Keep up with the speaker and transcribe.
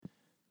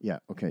Yeah.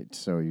 Okay.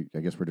 So I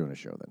guess we're doing a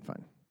show then.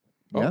 Fine.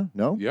 Oh, Yeah.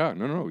 No. Yeah.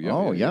 No. Yeah.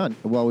 Oh, yeah.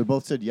 Well, we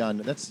both said yeah.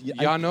 That's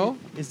Yeah. No.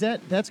 Is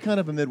that's kind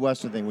of a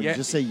Midwestern thing? When you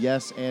just say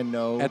yes and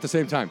no At the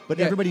same time. But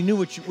Yeah. everybody knew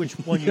which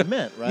one you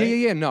meant, right?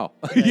 Yeah. No.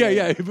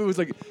 Yeah. If it was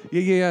like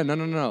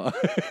no.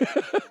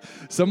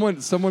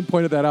 Someone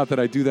pointed that out that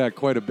I do that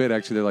quite a bit.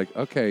 Actually, they're like,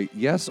 okay,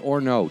 yes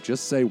or no,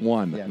 just say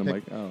one, Yeah, and I'm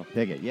like, oh.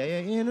 Pick it.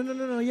 Yeah.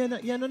 No.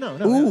 Yeah. No.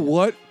 Ooh,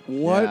 what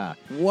Yeah.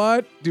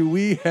 what do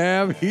we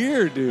have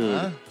here,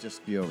 dude?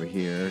 Just be over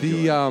here.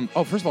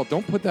 First of all,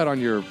 don't put that on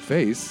your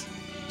face.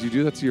 Do you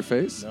do that to your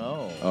face?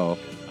 No. Oh.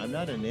 I'm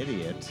not an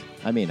idiot.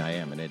 I mean, I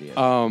am an idiot.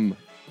 I'm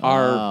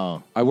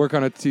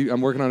working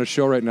on a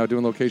show right now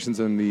doing locations,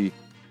 and the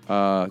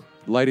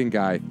lighting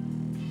guy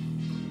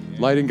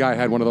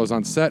had one of those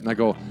on set, and I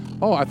go,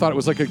 oh, I thought it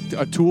was like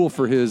a tool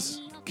for his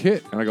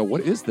kit, and I go,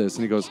 what is this?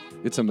 And he goes,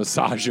 it's a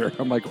massager.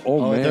 I'm like,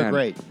 oh man, they're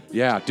great.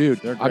 Yeah, dude.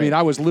 They're I mean, great.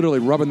 I was literally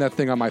rubbing that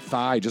thing on my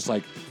thigh, just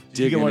like Did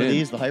you digging get one in. of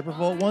these, the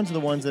Hypervolt ones, or the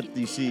ones that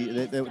you see,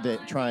 the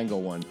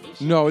triangle one?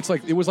 No, it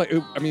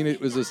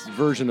was this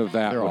version of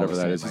that, They're all whatever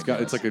the that same, is. I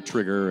It's guess. like a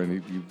trigger, and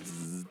you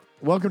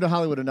Welcome to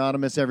Hollywood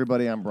Anonymous,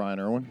 everybody. I'm Brian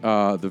Irwin.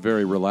 the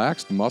very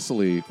relaxed,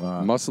 muscly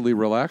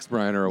relaxed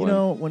Brian Irwin. You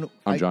know, when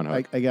I'm John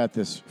Huck. I got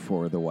this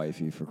for the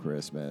wifey for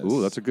Christmas.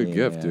 Ooh, that's a good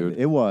gift, and dude.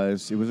 It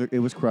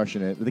was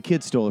crushing it. The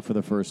kids stole it for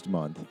the first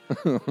month.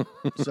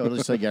 So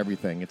it's like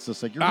everything. It's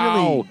just like you're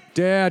Ow, really.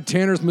 Dad,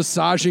 Tanner's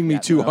massaging me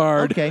too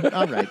hard. Okay,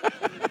 all right.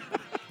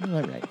 All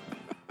right.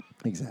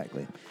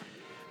 Exactly.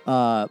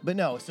 But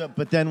no,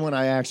 but then when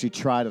I actually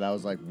tried it, I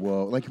was like,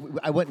 whoa. Like,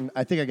 I went and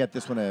I think I got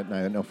this one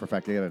I know for a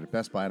fact I got it at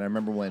Best Buy, and I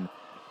remember when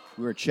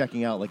we were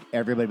checking out, like,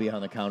 everybody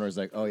behind the counter is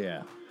like, oh,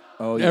 yeah.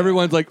 Oh, yeah.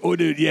 Everyone's like, oh,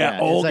 dude, yeah.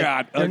 It's Oh, like,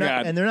 God. Oh,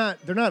 God. And they're not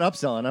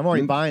upselling. I'm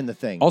already buying the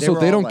thing. Also, were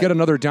they all don't like- get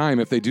another dime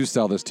if they do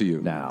sell this to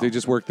you. No. They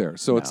just work there.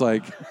 So it's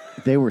like,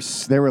 They were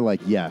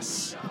like,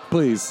 yes,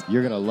 please.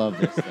 you're going to love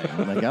this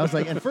thing. Like, I was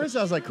like, at first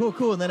I was like,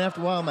 cool. And then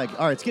after a while, I'm like,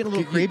 all right, it's getting a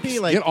little creepy.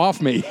 Like, Get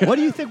off me. what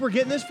do you think we're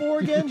getting this for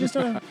again? Just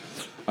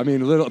I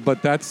mean,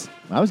 but that's,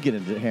 I was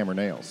getting into hammer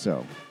nails,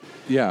 so.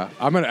 yeah.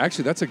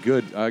 That's a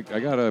good, I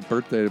got a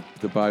birthday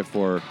to buy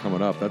for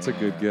coming up. That's a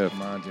good gift.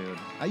 Come on, dude.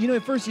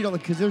 At first you don't,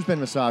 because there's been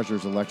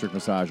electric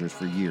massagers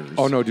for years.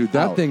 Oh, no, dude,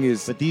 that thing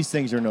is, But these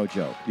things are no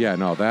joke. yeah,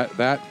 no,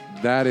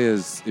 that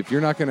is, if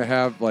you're not going to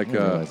have like I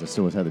realized I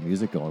still had the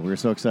music going. We were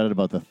so excited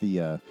about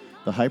the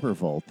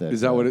Hypervolt.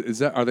 is that what it is?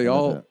 That are they I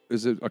love all?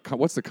 Is it?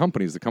 What's the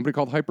company? Is the company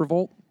called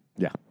Hypervolt?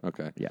 Yeah.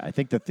 Okay. Yeah, I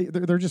think that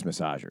they're just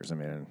massagers. I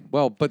mean,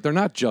 Well, but they're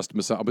not just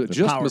massage. But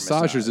just power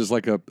massagers massage. is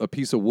like a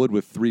piece of wood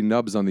with 3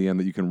 nubs on the end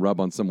that you can rub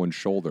on someone's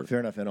shoulder.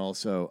 fair enough. And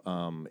also,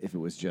 if it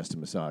was just a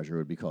massager, it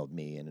would be called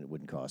me, and it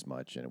wouldn't cost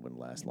much, and it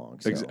wouldn't last long.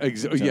 So,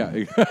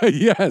 Yeah.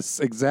 Yes.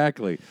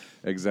 Exactly.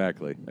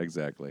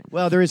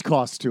 Well, there is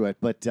cost to it,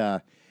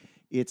 but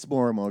it's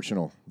more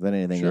emotional than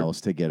anything Sure.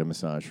 else to get a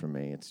massage from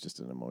me. It's just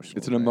an emotional.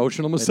 It's an drain.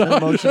 emotional It's massage.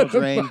 an emotional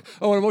drain.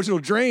 Oh, an emotional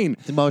drain.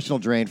 It's an emotional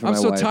drain for I'm my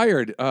so wife.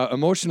 tired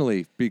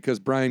emotionally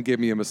because Brian gave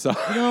me a massage.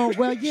 No,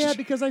 well, yeah,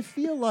 because I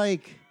feel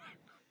like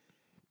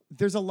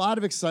there's a lot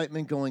of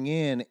excitement going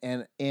in,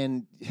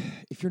 and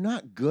if you're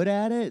not good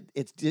at it,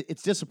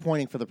 it's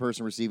disappointing for the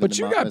person receiving. But the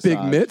you massage. got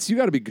big mitts. You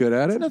got to be good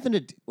at It's it. nothing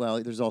to.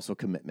 Well, there's also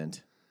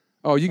commitment.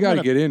 Oh, you got to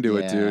gonna- get into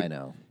it, yeah, dude. I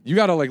know. You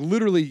got to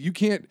literally. You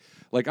can't.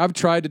 I've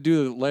tried to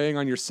do the laying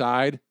on your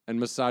side and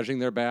massaging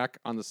their back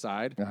on the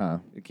side. Uh-huh.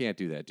 You can't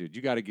do that, dude.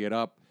 You got to get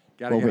up.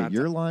 Got to Well, get wait, on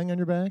you're lying on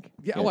your back?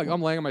 Yeah,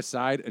 I'm laying on my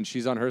side and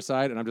she's on her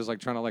side and I'm just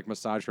trying to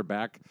massage her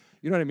back.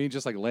 You know what I mean?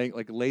 Just laying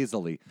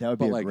lazily. That would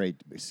be But, a great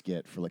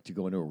skit for to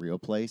go into a real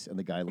place and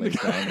the guy lays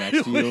down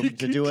next to you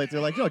to do it. They're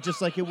like, no,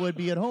 just like it would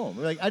be at home.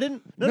 They're like, I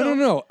didn't.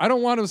 No. I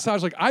don't want a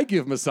massage like I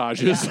give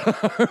massages.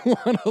 I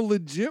want a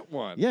legit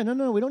one. Yeah,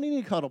 no. We don't need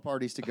any cuddle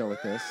parties to go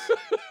with this.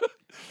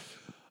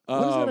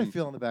 What is that I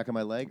feel on the back of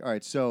my leg? All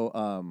right,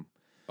 so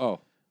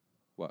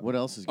what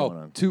else is going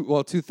on?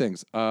 Two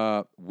things.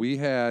 We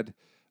had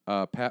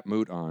Pat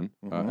Moot on,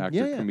 actor,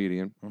 Yeah.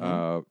 comedian,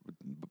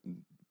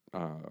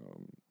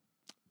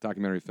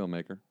 documentary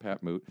filmmaker,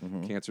 Pat Moot,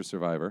 cancer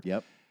survivor.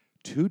 Yep.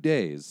 2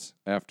 days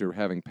after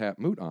having Pat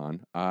Moot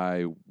on,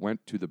 I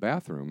went to the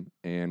bathroom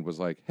and was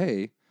like,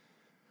 hey,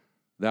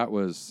 that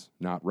was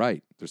not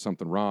right. There's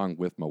something wrong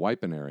with my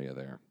wiping area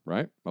there,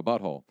 right? My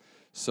butthole.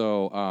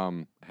 So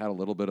had a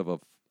little bit of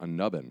a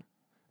nubbin.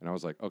 And I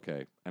was like,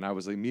 okay. And I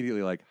was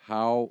immediately like,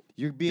 how?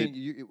 You're being.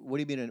 What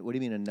do you mean? What do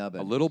you mean a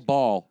nubbin? A little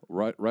ball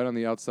right on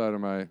the outside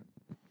of my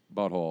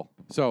butthole.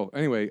 So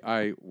anyway,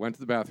 I went to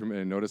the bathroom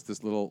and noticed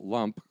this little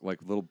lump,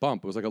 little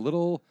bump. It was like a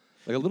little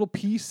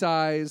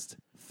pea-sized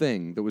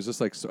thing that was just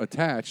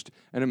attached.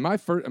 And in my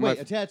first,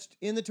 attached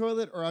in the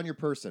toilet or on your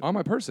person? on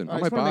my person, All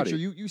on right, my I body.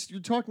 just wanna make sure you're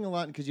talking a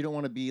lot because you don't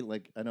want to be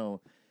I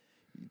know.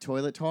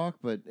 Toilet talk,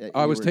 but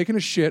I was taking a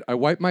shit. I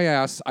wiped my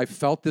ass. I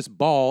felt this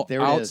ball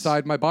There it is.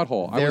 outside my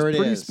butthole. There I was it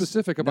pretty is.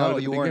 specific about it. No,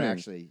 at you the weren't beginning.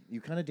 actually.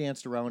 You kind of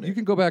danced around You it.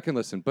 can go back and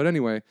listen. But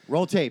anyway,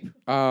 Roll tape.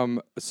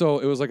 so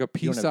it was like a don't have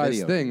pea-sized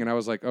video. thing, and I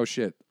was like, oh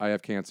shit, I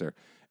have cancer.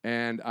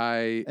 And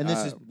I And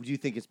this is, do you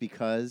think it's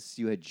because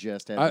you had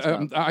just had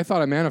this I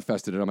thought I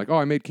manifested it. I'm like, oh,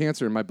 I made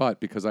cancer in my butt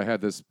because I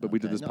had this, but we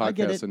did this No, I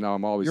get podcast, it. and now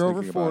I'm always You're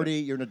thinking over 40. about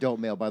it. You're an adult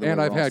male, by the way. And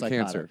we're I've all had psychotic.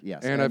 cancer.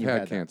 Yes. And I've you've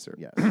had that. cancer.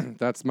 Yes.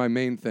 That's my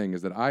main thing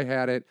is that I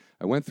had it.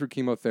 I went through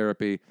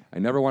chemotherapy. I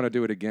never want to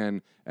do it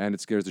again, and it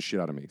scares the shit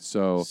out of me.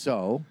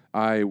 So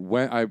I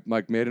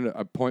made an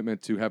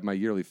appointment to have my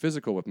yearly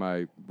physical with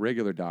my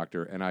regular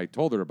doctor, and I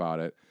told her about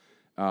it.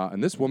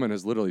 And this woman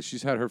has literally,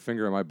 she's had her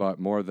finger in my butt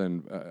more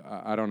than,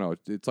 I don't know,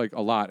 it's like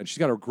a lot. And she's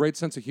got a great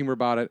sense of humor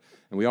about it,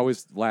 and we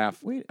always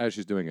laugh as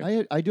she's doing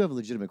it. I do have a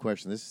legitimate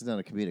question. This is not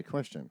a comedic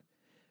question.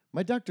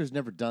 My doctor's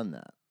never done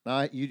that.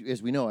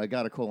 As we know, I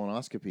got a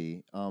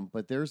colonoscopy,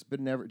 but there's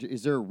been never.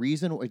 Is there a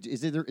reason?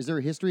 Is there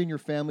a history in your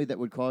family that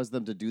would cause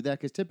them to do that?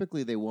 Because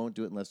typically they won't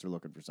do it unless they're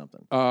looking for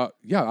something.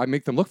 Yeah, I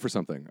make them look for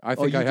something. I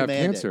think I have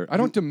cancer. I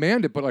don't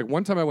demand it, but like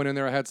one time I went in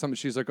there, I had something.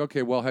 She's like,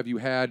 "Okay, well, have you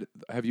had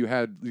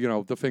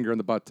the finger in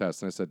the butt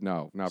test?" And I said,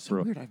 "No, not for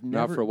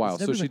a while."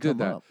 So she did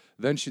that.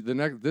 Then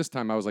this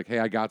time I was like, "Hey,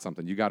 I got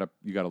something. You gotta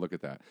look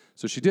at that."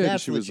 So she did.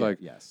 That's she was legit,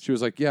 like, yes. "She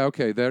was like, yeah,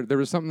 okay, there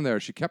was something there."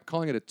 She kept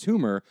calling it a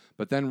tumor,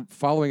 but then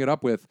following it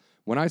up with,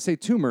 "When I say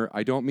tumor,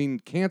 I don't mean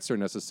cancer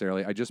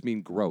necessarily. I just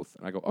mean growth."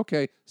 And I go,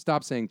 "Okay,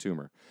 stop saying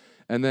tumor."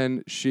 And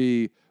then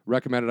she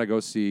recommended I go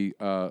see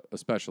a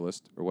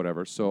specialist or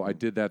whatever. So I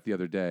did that the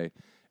other day,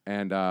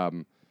 and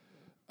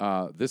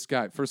this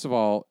guy, first of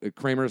all,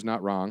 Kramer is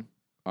not wrong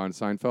on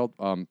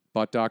Seinfeld.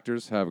 Butt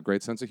doctors have a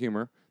great sense of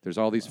humor. There's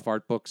all these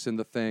fart books in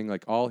the thing.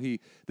 Like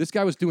this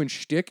guy was doing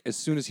shtick as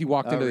soon as he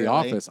walked into the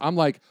office. I'm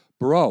like,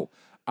 bro,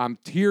 I'm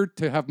here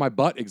to have my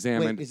butt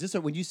examined. Wait, is this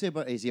when you say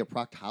about? Is he a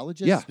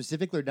proctologist? Yeah.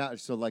 Specifically or not?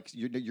 So like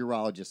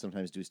urologists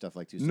sometimes do stuff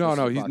like this.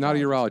 No, he's not a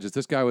urologist.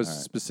 This guy was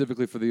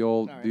specifically for the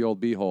old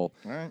beehole. All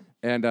right.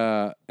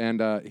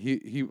 And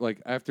he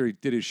like after he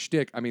did his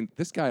shtick. I mean,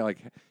 this guy like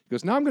he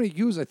goes, "Now I'm going to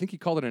use." I think he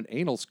called it an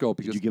anal scope.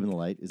 Did you give him the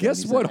light?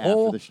 Guess what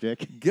hole? The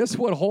shtick? Guess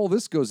what hole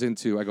this goes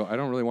into? I go, "I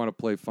don't really want to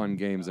play fun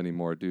games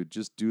anymore, dude.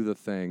 Just do the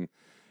thing."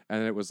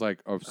 And it was like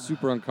a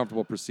super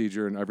uncomfortable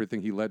procedure and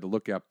everything he led to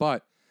look at,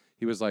 but.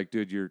 He was like,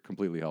 "Dude, you're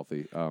completely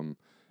healthy."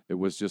 It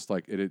was just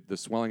like the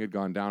swelling had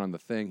gone down on the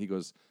thing. He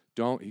goes,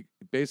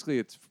 basically,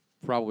 it's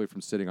probably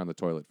from sitting on the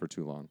toilet for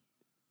too long.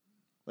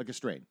 Like a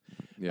strain.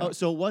 Yeah. Oh,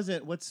 so it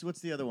wasn't. What's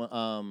the other one?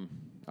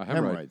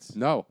 Hemorrhoids.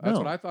 No, that's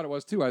what I thought it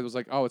was too. I was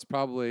like, "Oh, it's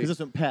probably." Because that's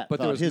what Pat but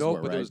thought there was his no,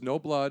 were, but there was no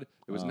blood.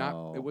 It was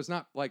not. It was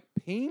not like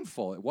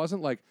painful. It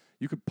wasn't like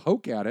you could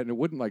poke at it and it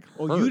wouldn't like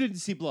hurt. Oh, you didn't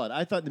see blood.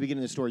 I thought in the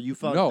beginning of the story you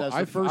felt. No, that's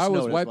the first I was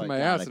notice, wiping like, my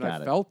ass and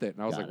I felt it,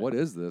 and I was like, "What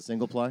is this?"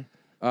 Single ply.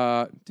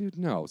 Dude,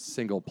 no,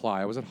 single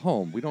ply. I was at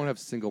home. We don't have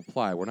single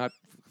ply. We're not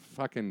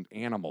fucking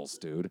animals,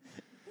 dude.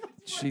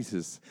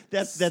 Jesus.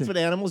 That's what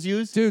animals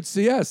use? Dude,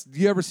 CS.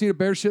 You ever seen a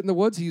bear shit in the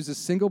woods? He uses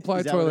single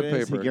ply toilet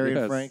paper. Gary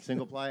and Frank,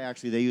 single ply?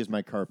 Actually, they use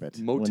my carpet.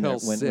 Motel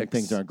 6. When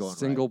things aren't going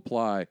single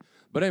ply.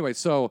 But anyway,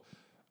 so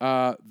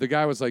the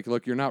guy was like,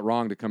 "Look, you're not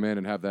wrong to come in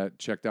and have that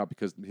checked out,"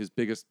 because his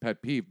biggest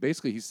pet peeve,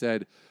 basically he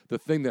said the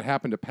thing that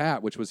happened to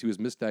Pat, which was he was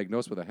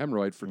misdiagnosed with a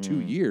hemorrhoid for 2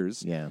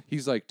 years. Yeah.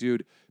 He's like,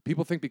 "Dude,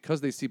 people think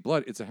because they see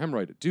blood, it's a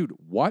hemorrhoid." Dude,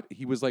 what?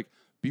 He was like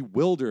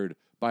bewildered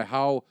by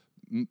how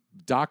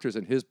doctors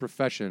in his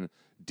profession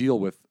deal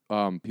with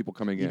people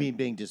coming in. You mean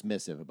being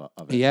dismissive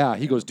of it? Yeah,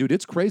 he goes, "Dude,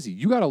 it's crazy.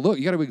 You got to look.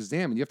 You got to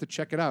examine. You have to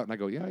check it out." And I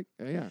go, "Yeah."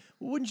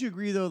 Well, wouldn't you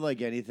agree, though,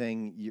 like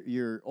anything,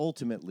 you're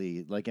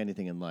ultimately, like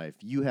anything in life,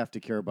 you have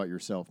to care about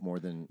yourself more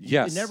than...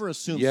 Yes. You never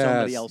assume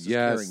somebody else is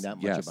caring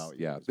that much about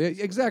you. Yeah,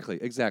 exactly.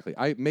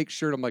 I make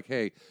sure, I'm like,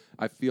 "Hey,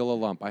 I feel a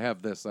lump. I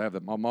have this. I have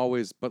that." I'm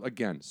always, but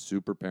again,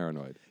 super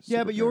paranoid.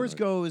 But yours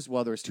goes,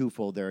 well, there's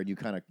twofold there, and you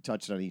kind of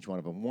touched on each one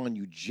of them. One,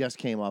 you just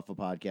came off a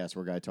podcast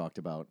where a guy talked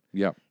about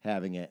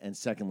having it. And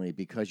secondly,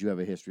 because you have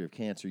a history of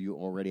cancer, you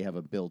already have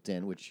a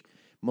built-in, which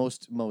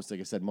most, like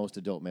I said, most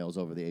adult males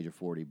over the age of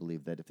 40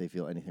 believe that if they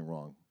feel anything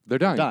wrong, they're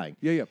dying.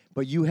 Yeah.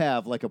 But you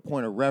have like a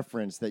point of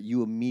reference that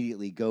you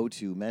immediately go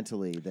to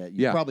mentally that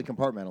you probably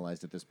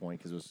compartmentalized at this point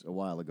because it was a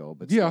while ago.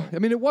 But yeah, I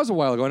mean, it was a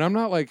while ago, and I'm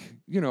not like,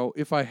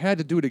 if I had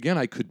to do it again,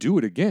 I could do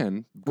it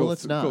again. Go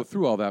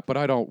through all that, but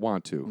I don't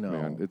want to. No.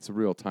 Man, it's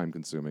real time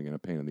consuming and a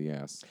pain in the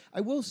ass. I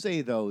will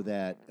say though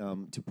that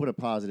to put a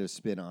positive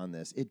spin on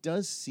this, it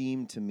does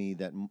seem to me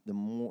that the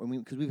more,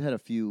 because we've had a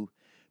few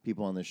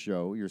people on this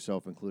show,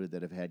 yourself included,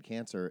 that have had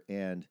cancer,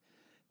 and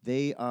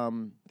they've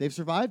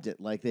survived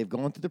it. Like, they've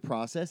gone through the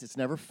process. It's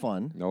never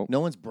fun. Nope. No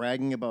one's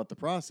bragging about the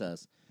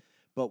process.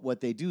 But what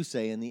they do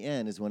say in the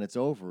end is when it's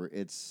over,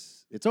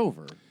 it's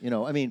over.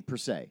 Per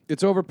se.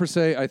 It's over per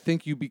se. I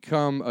think you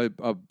become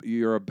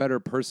you're a better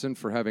person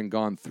for having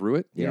gone through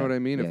it. You know what I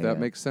mean? If that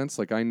makes sense.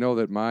 Like, I know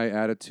that my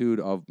attitude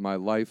of my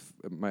life,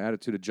 my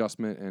attitude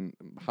adjustment, and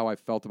how I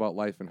felt about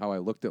life and how I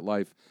looked at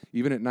life,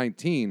 even at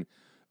 19,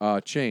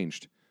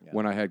 changed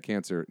when I had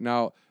cancer.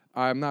 Now,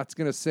 I'm not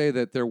going to say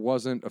that there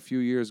wasn't a few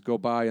years go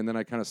by and then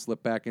I kind of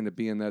slipped back into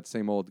being that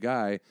same old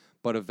guy,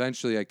 but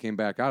eventually I came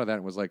back out of that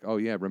and was like, "Oh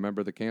yeah,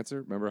 remember the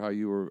cancer? Remember how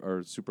you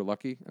are super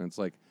lucky?" And it's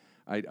like,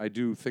 I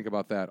do think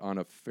about that on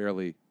a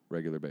fairly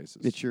regular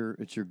basis. It's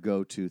your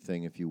go-to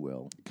thing, if you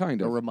will.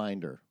 Kind of. A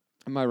reminder.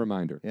 My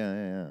reminder.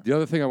 Yeah. The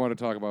other thing I want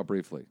to talk about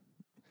briefly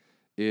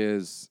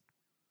is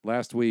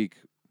last week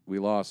we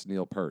lost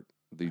Neil Peart,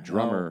 the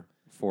drummer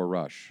for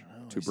Rush,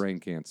 to brain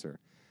cancer.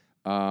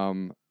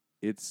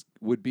 It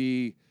would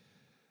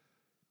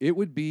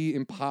be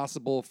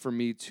impossible for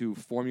me to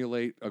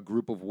formulate a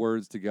group of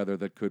words together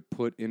that could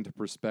put into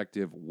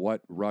perspective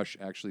what Rush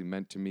actually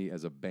meant to me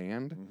as a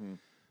band. Mm-hmm.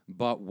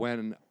 But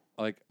when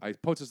I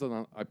posted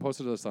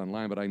this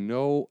online, but I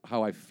know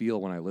how I feel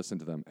when I listen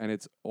to them, and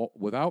it's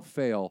without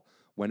fail.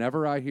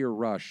 Whenever I hear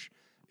Rush,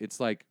 it's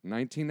like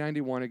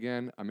 1991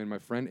 again. I'm in my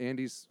friend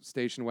Andy's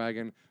station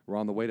wagon. We're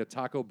on the way to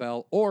Taco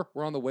Bell, or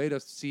we're on the way to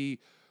see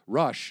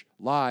Rush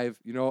live.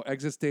 You know,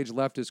 Exit Stage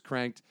Left is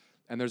cranked,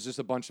 and there's just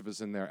a bunch of us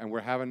in there, and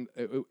we're having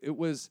it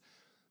was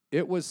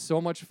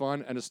so much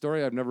fun. And a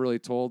story I've never really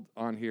told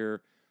on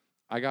here.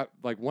 I got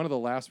like one of the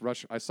last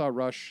Rush. I saw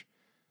Rush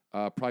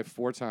probably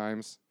 4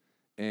 times,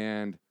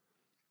 and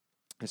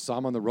I saw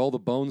him on the Roll the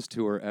Bones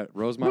tour at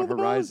Rosemont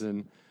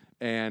Horizon,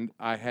 and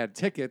I had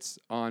tickets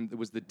on. It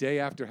was the day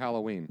after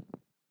Halloween.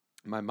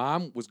 My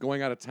mom was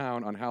going out of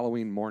town on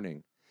Halloween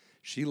morning.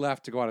 She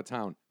left to go out of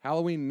town.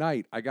 Halloween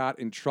night, I got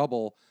in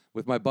trouble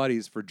with my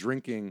buddies for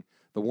drinking.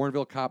 The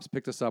Warrenville cops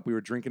picked us up. We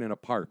were drinking in a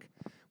park.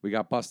 We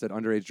got busted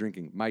underage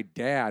drinking. My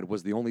dad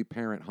was the only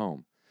parent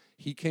home.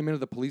 He came into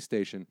the police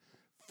station,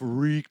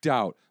 freaked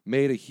out,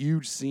 made a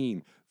huge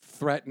scene,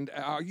 threatened,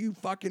 "Oh, you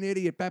fucking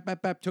idiot, bap,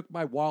 bap, bap," took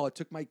my wallet,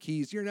 took my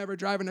keys, "You're never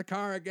driving a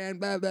car again,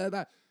 blah, blah,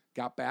 blah."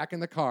 Got back in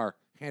the car,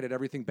 handed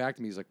everything back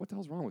to me. He's like, "What the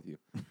hell's wrong with you?"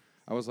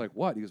 I was like,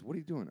 "What?" He goes, "What are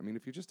you doing? I mean,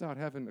 if you're just out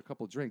having a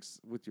couple drinks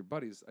with your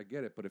buddies, I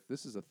get it. But if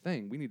this is a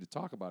thing, we need to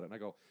talk about it." And I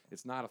go,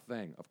 "It's not a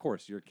thing. Of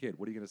course, you're a kid.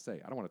 What are you going to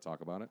say? I don't want to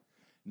talk about it."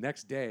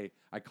 Next day,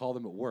 I called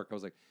him at work. I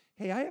was like,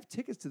 "Hey, I have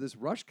tickets to this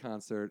Rush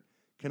concert.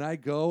 Can I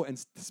go and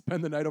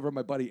spend the night over at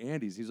my buddy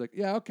Andy's?" He's like,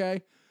 "Yeah,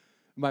 okay."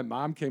 My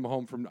mom came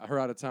home from her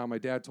out of town. My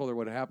dad told her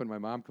what had happened. My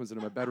mom comes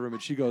into my bedroom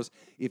and she goes,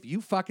 "If you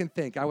fucking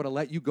think I would have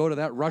let you go to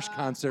that Rush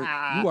concert,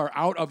 you are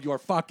out of your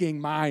fucking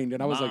mind."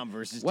 And I was Mom like,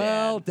 versus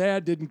well, dad.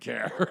 Dad didn't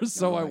care.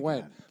 So Oh I my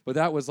went. God. But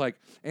that was like,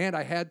 and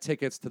I had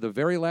tickets to the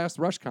very last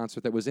Rush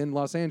concert that was in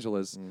Los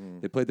Angeles.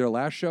 They played their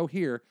last show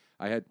here.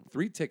 I had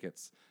 3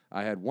 tickets.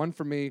 I had one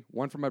for me,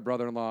 one for my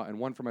brother-in-law, and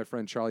one for my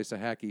friend Charlie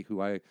Sahaki,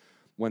 who I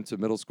went to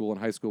middle school and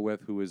high school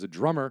with, who is a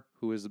drummer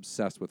who is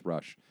obsessed with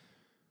Rush.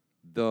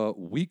 The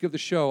week of the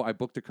show, I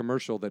booked a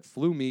commercial that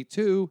flew me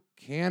to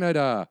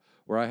Canada,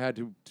 where I had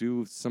to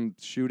do some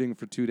shooting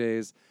for 2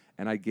 days.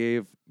 And I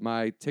gave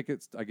my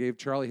tickets. I gave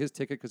Charlie his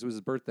ticket because it was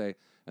his birthday.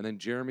 And then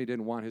Jeremy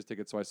didn't want his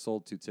ticket, so I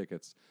sold 2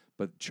 tickets.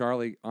 But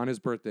Charlie, on his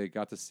birthday,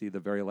 got to see the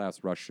very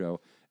last Rush show.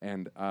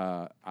 And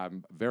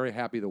I'm very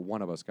happy that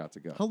one of us got to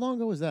go. How long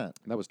ago was that?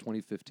 That was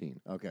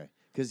 2015. Okay.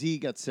 Because he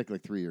got sick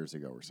like 3 years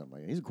ago or something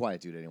like that. He's a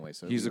quiet dude anyway.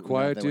 So He's a not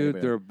quiet that dude.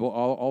 way, They're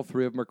all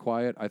 3 of them are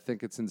quiet. I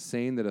think it's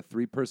insane that a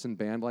 3-person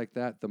band like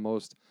that,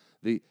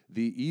 the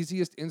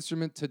easiest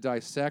instrument to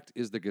dissect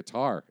is the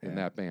guitar in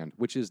that band,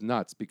 which is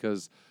nuts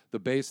because the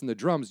bass and the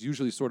drums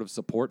usually sort of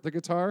support the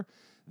guitar.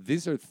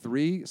 These are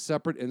 3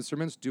 separate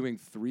instruments doing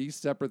 3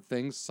 separate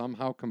things,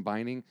 somehow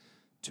combining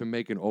to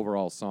make an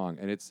overall song,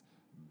 and it's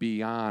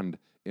beyond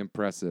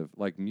impressive.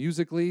 Like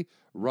musically,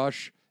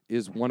 Rush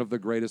is one of the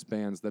greatest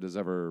bands that has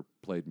ever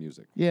played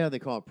music. Yeah, they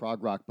call it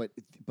prog rock, but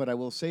I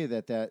will say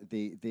that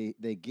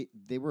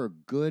they were a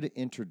good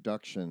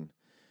introduction.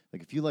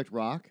 Like if you liked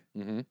rock,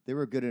 they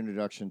were a good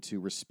introduction to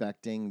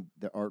respecting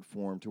the art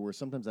form. To where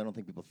sometimes I don't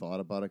think people thought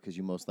about it because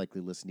you most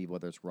likely listen to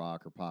whether it's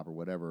rock or pop or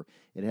whatever.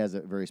 It has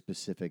a very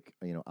specific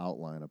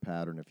outline, a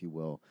pattern, if you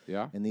will.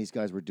 Yeah. And these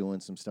guys were doing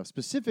some stuff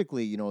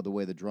specifically, the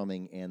way the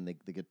drumming and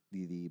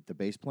the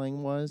bass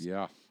playing was.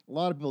 Yeah. A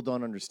lot of people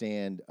don't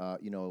understand,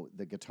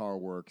 the guitar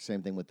work.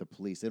 Same thing with the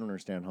Police. They don't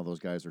understand how those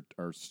guys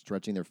are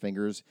stretching their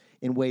fingers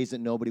in ways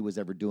that nobody was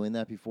ever doing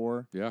that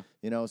before. Yeah.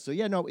 So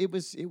yeah, no, it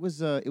was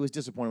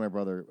disappointing. My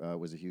brother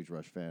was a huge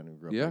Rush fan who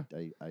grew up.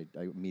 Yeah. I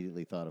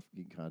immediately thought of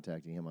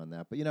contacting him on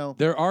that, but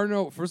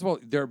first of all,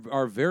 there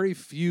are very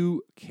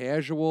few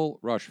casual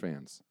Rush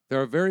fans.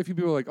 There are very few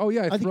people like, oh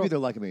yeah, I think you either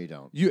like him or you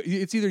don't.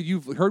 It's either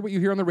you've heard what you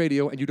hear on the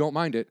radio and you don't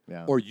mind it,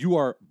 or you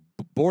are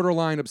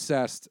borderline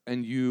obsessed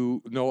and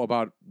you know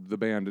about the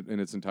band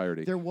in its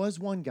entirety. There was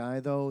one guy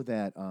though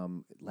that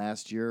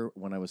last year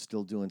when I was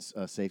still doing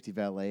safety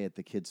valet at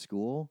the kids'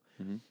 school,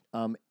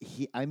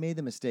 I made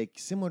the mistake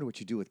similar to what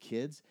you do with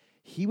kids.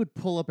 He would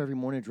pull up every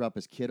morning, drop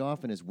his kid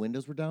off, and his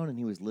windows were down, and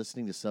he was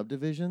listening to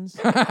Subdivisions.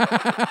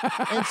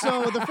 And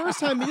so the first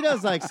time he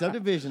does like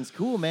Subdivisions,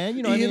 cool,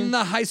 man.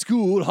 The high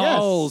school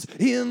halls,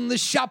 in the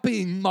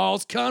shopping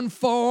malls,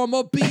 conform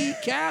or be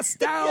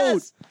cast out.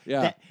 Yes.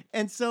 Yeah.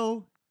 And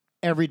so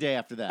every day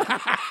after that,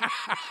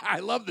 I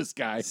love this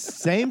guy.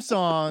 same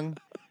song,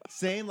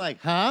 same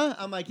huh?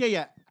 I'm like,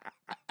 yeah,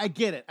 I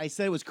get it. I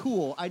said it was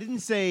cool. I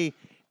didn't say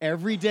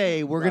every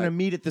day we're gonna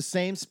meet at the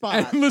same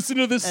spot And listen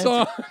to this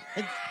song.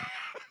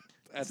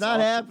 It's not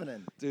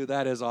happening. Dude,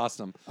 that is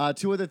awesome.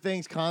 Two other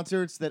things,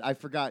 concerts that I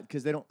forgot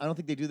because I don't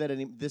think they do that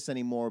this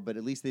anymore, but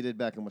at least they did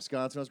back in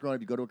Wisconsin. When I was growing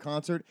up, you go to a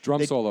concert,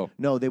 Solo.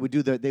 No, they would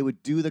do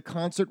the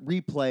concert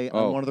replay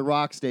on one of the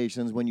rock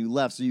stations when you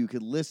left, so you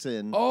could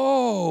listen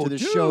to the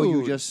show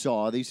you just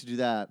saw. They used to do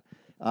that.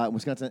 In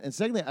Wisconsin. And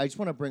secondly, I just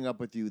want to bring up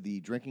with you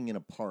the drinking in a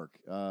park,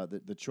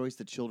 the choice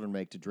that children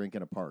make to drink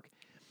in a park.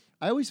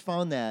 I always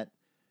found that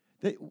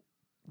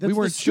we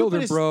weren't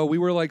children, bro. We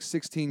were like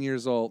 16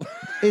 years old.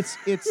 It's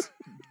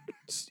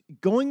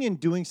going and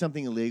doing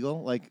something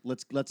illegal. Like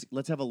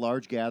let's have a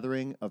large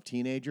gathering of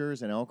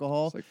teenagers and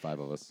alcohol. It's like 5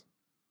 of us.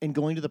 And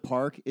going to the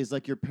park is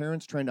like your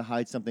parents trying to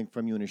hide something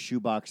from you in a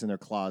shoebox in their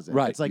closet.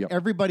 Right. It's like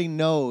everybody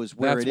knows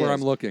where That's where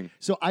I'm looking.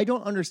 So I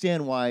don't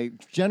understand why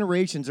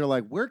generations are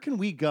like, where can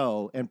we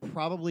go and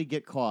probably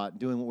get caught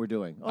doing what we're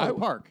doing? Oh, the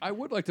park. I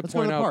would like to Let's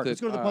point go to the out park. that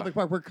Let's go to the public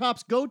park where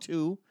cops go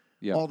to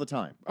all the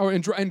time. Oh,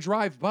 and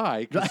drive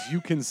by because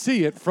you can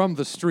see it from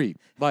the street.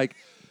 Like,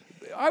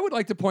 I would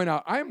like to point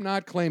out, I am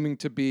not claiming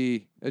to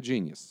be a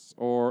genius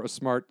or a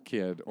smart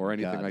kid or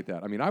anything like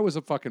that. I mean, I was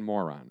a fucking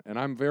moron, and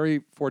I'm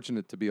very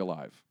fortunate to be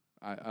alive.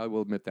 I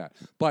will admit that.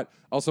 But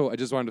also, I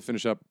just wanted to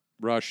finish up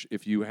Rush.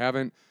 If you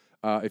haven't,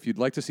 if you'd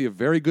like to see a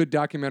very good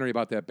documentary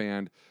about that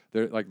band,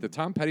 like the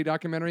Tom Petty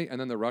documentary and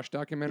then the Rush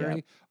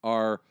documentary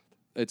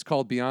it's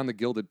called Beyond the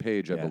Gilded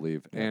Page, I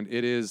believe. Yeah. And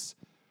it is,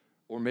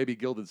 or maybe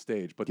Gilded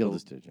Stage. But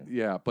Gilded Stage,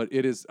 yeah, but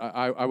it is,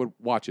 I would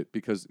watch it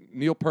because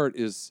Neil Peart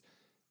is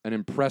an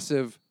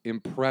impressive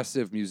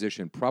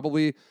musician.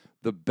 Probably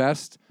the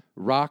best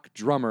rock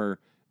drummer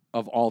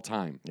of all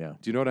time. Yeah.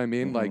 Do you know what I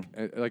mean?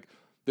 Mm-hmm. Like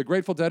the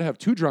Grateful Dead have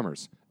 2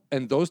 drummers,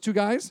 and those 2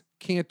 guys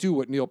can't do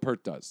what Neil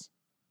Peart does.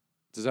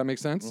 Does that make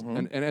sense?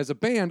 Mm-hmm. And as a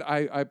band,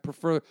 I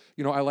prefer,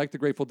 I like the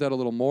Grateful Dead a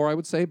little more, I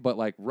would say, but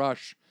like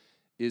Rush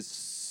is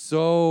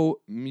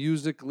so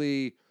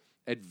musically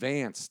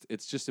advanced.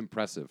 It's just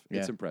impressive.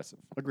 Yeah. It's impressive.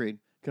 Agreed.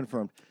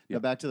 Confirmed. Now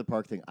back to the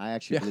park thing. I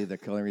actually believe the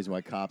only reason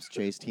why cops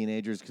chase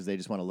teenagers because they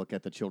just want to look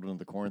at the children of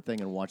the corn thing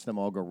and watch them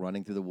all go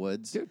running through the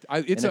woods. Dude,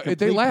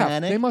 they laugh.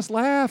 Panic. They must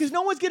laugh because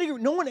no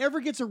one ever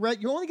gets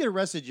arrested. You only get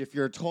arrested if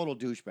you're a total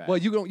douchebag. Well,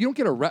 you don't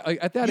get arrested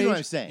at that age. What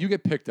I'm saying. You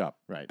get picked up,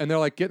 right? And they're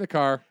like, get in the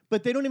car.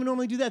 But they don't even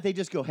normally do that. They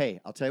just go,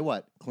 hey, I'll tell you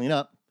what, clean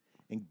up.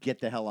 And get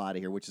the hell out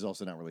of here, which is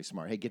also not really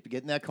smart. Hey, get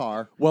in that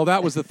car. Well,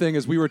 that was the thing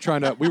is we were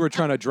trying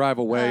to drive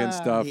away and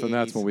stuff, and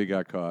that's when we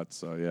got caught.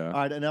 So yeah. All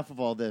right, enough of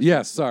all this.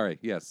 Yes, sorry.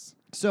 Yes.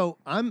 So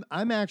I'm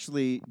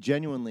actually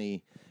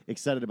genuinely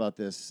excited about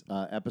this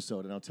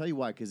episode, and I'll tell you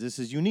why. Because this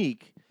is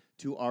unique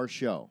to our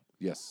show.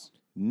 Yes.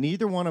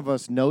 Neither one of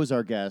us knows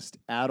our guest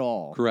at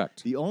all.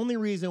 Correct. The only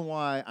reason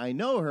why I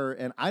know her,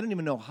 and I don't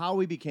even know how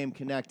we became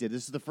connected.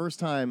 This is the first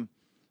time.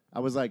 I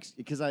was like,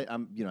 because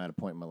I'm at a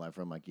point in my life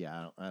where I'm like,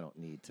 I don't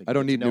need to. I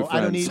don't need new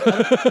friends.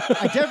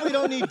 I definitely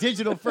don't need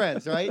digital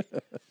friends, right?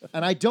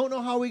 And I don't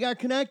know how we got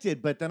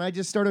connected, but then I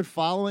just started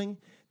following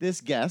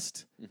this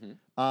guest,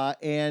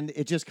 and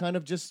it just kind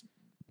of just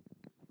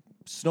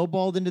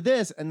snowballed into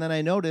this. And then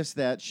I noticed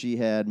that she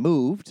had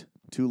moved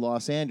to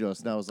Los Angeles,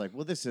 and I was like,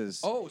 well, this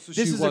is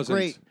she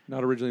wasn't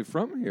not originally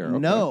from here. Okay.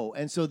 No,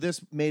 and so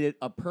this made it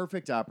a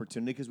perfect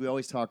opportunity because we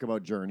always talk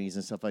about journeys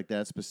and stuff like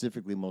that.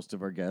 Specifically, most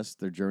of our guests,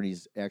 their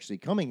journeys actually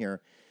coming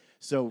here.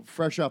 So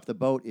fresh off the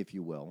boat, if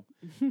you will.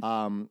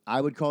 I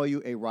would call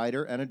you a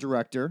writer and a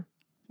director.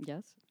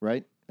 Yes.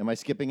 Right? Am I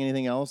skipping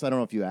anything else? I don't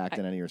know if you act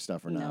in any of your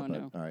stuff or not.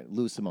 No. All right,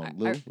 Lou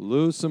Simone.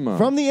 Lou Simone.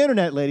 From the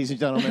internet, ladies and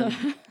gentlemen.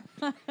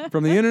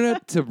 From the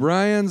internet to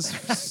Brian's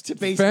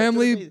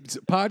family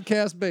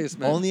podcast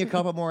basement. Only a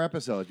couple more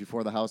episodes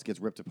before the house gets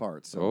ripped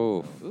apart.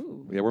 So.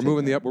 Yeah, we're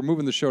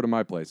moving the show to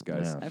my place,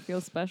 guys. Yeah. I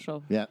feel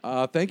special.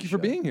 Yeah. Thank you for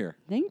being here.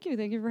 Thank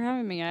you for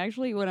having me.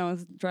 Actually, when I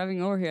was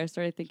driving over here, I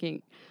started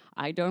thinking,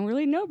 I don't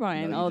really know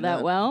Brian all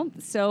that well,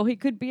 so he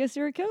could be a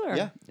serial killer.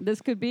 Yeah.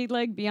 This could be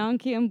like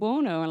Bianchi and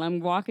Buono, and I'm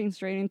walking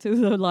straight into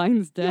the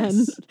lion's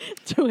den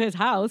to his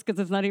house because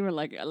it's not even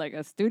like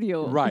a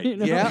studio. Right. You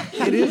know? Yeah,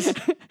 it is.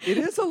 It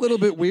is a little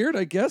bit weird,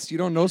 I guess. You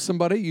don't know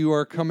somebody. You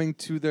are coming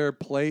to their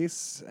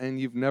place,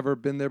 and you've never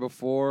been there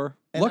before.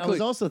 And Luckily, I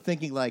was also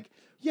thinking like,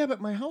 yeah,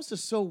 but my house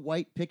is so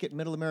white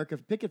middle America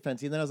picket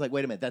fencing. And then I was like,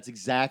 wait a minute, that's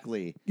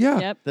exactly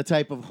the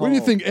type of home. What do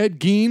you think? Ed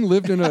Gein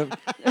lived in a...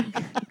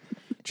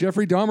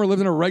 Jeffrey Dahmer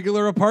lived in a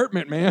regular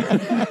apartment, man.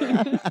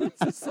 It's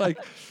just like...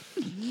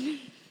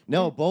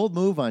 No, bold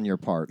move on your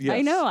part. Yes.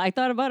 I know. I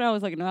thought about it. I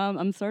was like, no,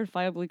 I'm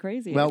certifiably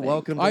crazy. Well,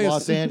 welcome to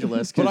Los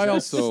Angeles. But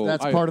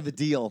that's part of the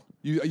deal.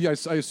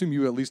 I assume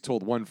you at least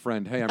told one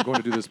friend, hey, I'm going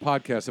to do this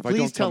podcast. If I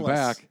don't come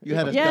back. You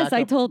had yes,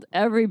 I told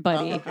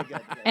everybody.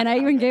 And I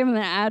even gave him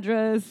the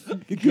address.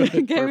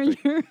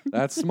 Good,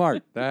 That's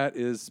smart. That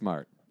is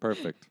smart.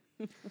 Perfect.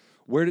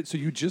 So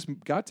you just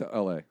got to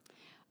L.A.?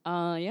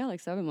 Yeah, like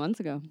 7 months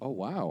ago. Oh,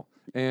 wow.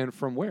 And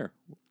from where?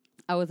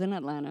 I was in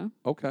Atlanta.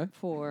 Okay.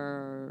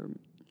 For,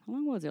 how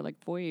long was it?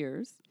 Like 4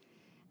 years.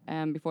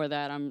 And before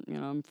that,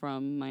 I'm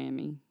from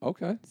Miami.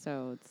 Okay.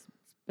 So it's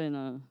been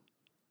a...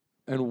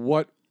 And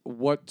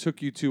what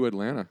took you to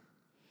Atlanta?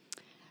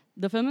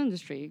 The film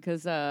industry,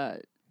 because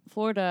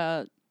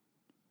Florida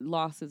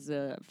lost is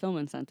film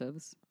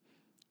incentives.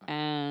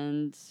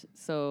 And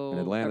so And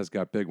Atlanta's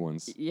got big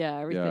ones. Yeah,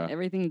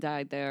 everything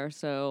died there.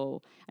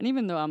 So, and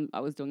even though I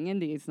was doing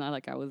indie, it's not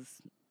like I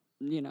was,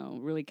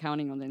 really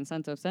counting on the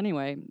incentives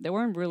anyway. They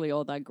weren't really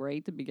all that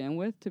great to begin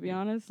with, to be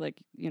honest.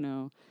 Like,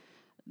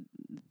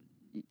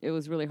 it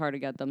was really hard to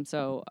get them.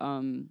 So,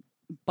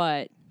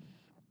 but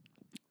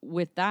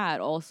with that,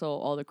 also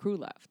all the crew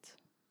left.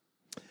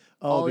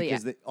 Oh,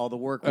 because all the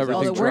work was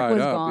everything all the work dried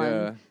was up, gone.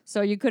 yeah.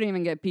 So you couldn't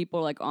even get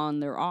people like on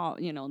their off,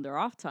 their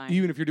off time.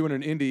 Even if you're doing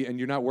an indie and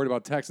you're not worried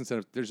about tax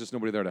incentives, there's just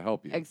nobody there to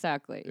help you.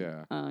 Exactly.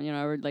 Yeah.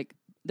 Like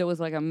there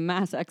was like a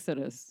mass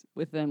exodus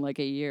within like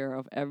a year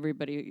of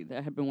everybody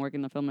that had been working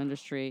in the film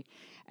industry,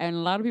 and a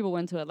lot of people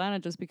went to Atlanta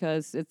just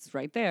because it's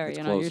right there. It's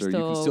You're closer.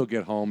 still, you can still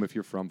get home if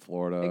you're from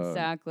Florida.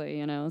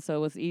 Exactly. So it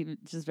was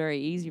just very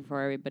easy for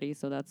everybody.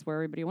 So that's where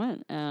everybody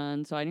went,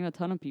 and so I knew a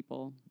ton of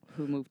people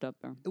who moved up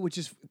there. Which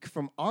is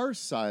from our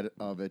side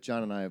of it.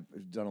 John and I have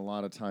done a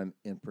lot of time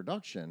in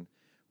production.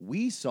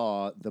 We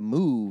saw the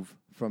move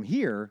from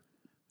here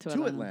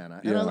to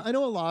Atlanta. Yeah. And I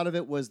know a lot of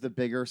it was the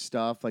bigger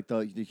stuff, like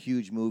the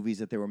huge movies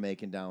that they were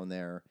making down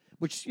there,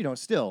 which,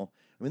 still,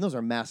 I mean, those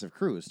are massive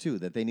crews, too,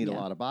 that they need a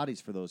lot of bodies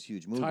for those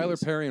huge movies. Tyler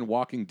Perry and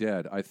Walking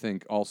Dead, I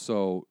think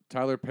also,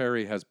 Tyler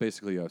Perry has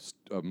basically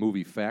a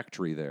movie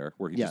factory there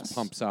where he just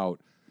pumps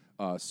out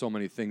so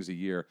many things a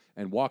year.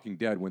 And Walking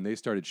Dead, when they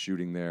started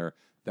shooting there,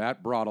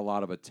 that brought a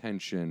lot of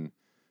attention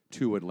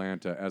to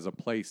Atlanta as a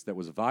place that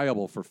was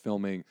viable for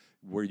filming,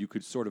 where you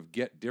could sort of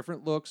get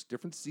different looks,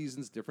 different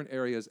seasons, different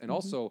areas, and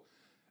also,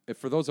 if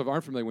for those who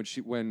aren't familiar,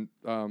 when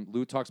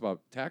Lou talks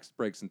about tax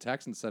breaks and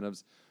tax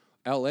incentives,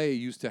 L.A.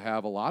 used to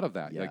have a lot of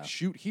that. Yeah. Like,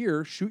 shoot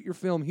here, shoot your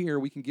film here,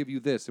 we can give you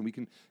this, and we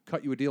can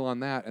cut you a deal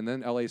on that. And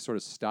then L.A. sort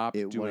of stopped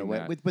doing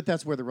that. But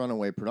that's where the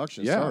runaway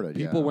production Yeah, started.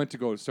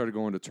 people started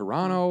going to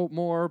Toronto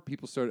more.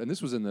 People started, and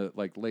this was in the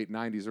late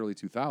 90s, early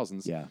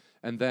 2000s. Yeah.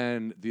 And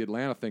then the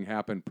Atlanta thing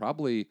happened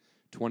probably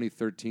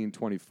 2013,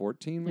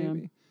 2014 maybe.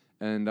 Yeah.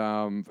 And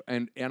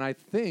I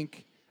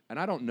think, and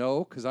I don't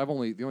know, because the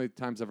only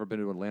times I've ever been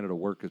to Atlanta to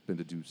work has been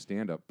to do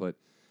stand-up, but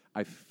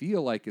I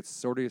feel like it's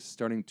sort of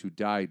starting to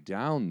die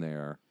down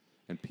there,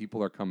 and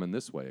people are coming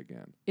this way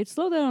again. It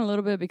slowed down a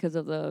little bit because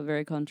of the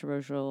very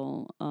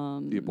controversial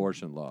the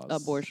abortion laws.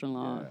 Abortion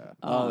law.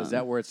 Yeah. Is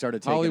that where it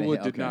started taking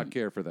Hollywood did not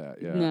care for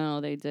that. Yeah.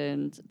 No, they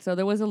didn't. So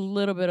there was a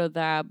little bit of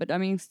that, but I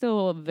mean,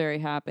 still very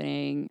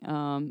happening.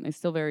 It's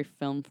still very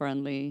film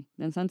friendly.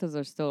 The incentives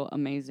are still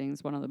amazing.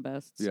 It's one of the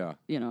best. Yeah.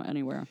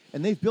 Anywhere.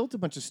 And they've built a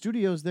bunch of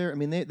studios there. I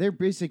mean, they're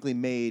basically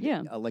made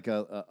Yeah. like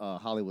a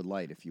Hollywood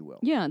light, if you will.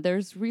 Yeah,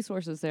 there's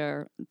resources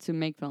there to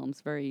make films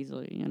very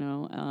easily.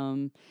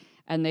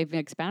 And they've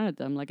expanded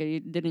them. Like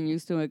it didn't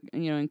used to,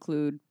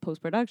 include post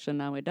production.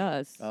 Now it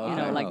does.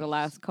 Like the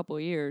last couple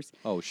of years.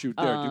 Oh, shoot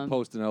there, do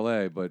post in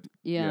L.A., but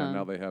Yeah.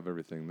 now they have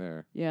everything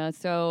there. Yeah,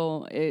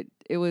 so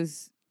it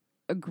was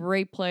a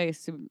great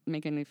place to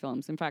make any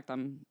films. In fact,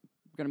 I'm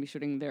going to be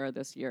shooting there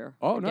this year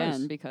again,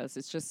 nice. Because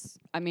it's just,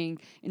 I mean,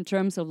 in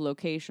terms of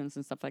locations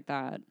and stuff like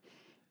that,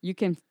 you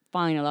can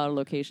find a lot of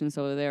locations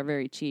over there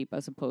very cheap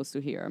as opposed to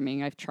here. I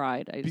mean, I've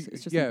tried.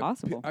 It's just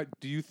impossible.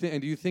 Do you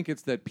think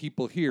it's that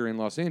people here in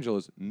Los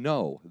Angeles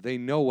they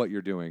know what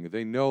you're doing.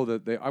 They know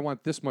that I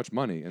want this much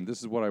money and this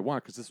is what I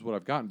want because this is what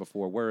I've gotten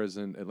before. Whereas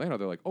in Atlanta,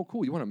 they're like, oh,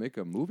 cool, you want to make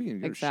a movie and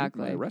you're going to shoot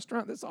in a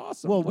restaurant? That's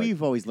awesome. Well,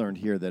 we've always learned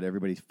here that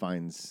everybody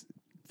finds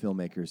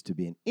filmmakers to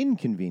be an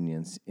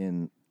inconvenience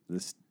in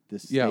this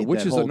state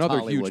which is another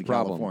Hollywood, huge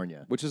problem.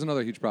 California. Which is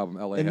another huge problem.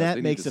 LA and has.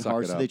 that makes it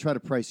hard. So they try to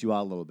price you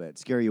out a little bit,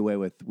 scare you away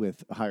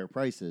with higher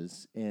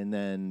prices, and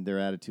then their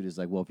attitude is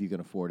like, well, if you can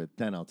afford it,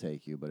 then I'll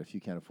take you. But if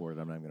you can't afford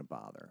it, I'm not going to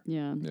bother.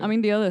 Yeah. I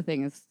mean, the other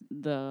thing is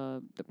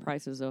the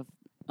prices of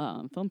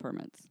film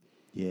permits.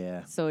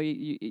 Yeah. So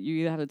you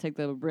either have to take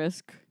the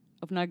risk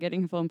of not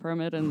getting a film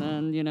permit, and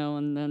then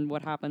and then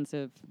what happens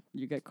if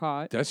you get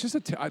caught? That's just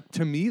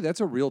to me,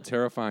 that's a real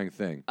terrifying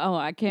thing. Oh,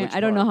 I can't.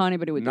 I don't know how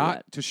anybody would do that.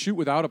 Not to shoot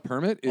without a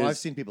permit. I've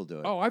seen people do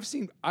it. Oh,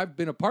 I've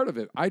been a part of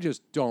it. I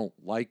just don't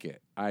like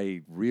it.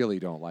 I really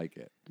don't like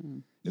it.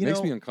 It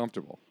makes me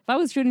uncomfortable. If I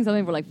was shooting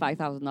something for like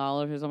 $5,000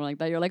 or something like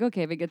that, you're like,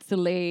 okay, if it gets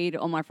delayed,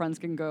 all my friends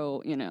can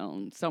go,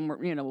 somewhere.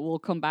 We'll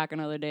come back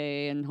another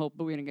day and hope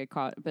we don't get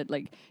caught. But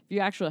like, if you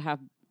actually have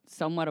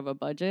somewhat of a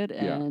budget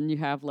and you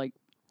have like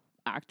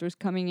actors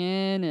coming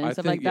in and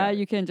stuff like that,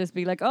 you can just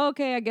be like, oh,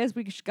 okay, I guess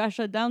we got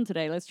shut down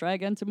today. Let's try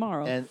again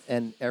tomorrow.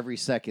 And every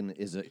second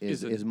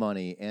is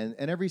money, and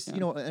every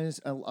and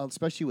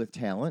especially with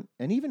talent,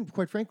 and even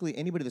quite frankly,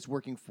 anybody that's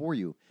working for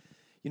you.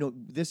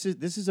 This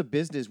is a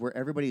business where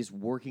everybody is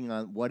working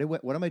on what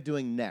am I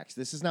doing next.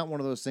 This is not one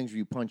of those things where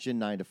you punch in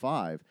 9 to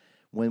 5.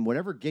 When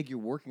whatever gig you're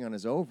working on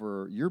is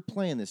over, you're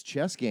playing this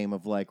chess game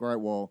of like, all right,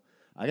 well,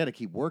 I got to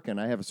keep working.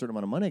 I have a certain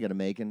amount of money I got to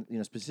make, and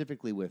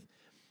specifically with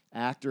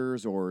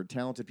actors or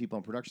talented people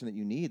in production that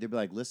you need, they'd be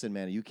like, listen,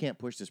 man, you can't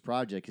push this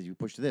project because you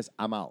pushed this,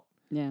 I'm out.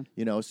 Yeah.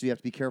 So you have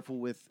to be careful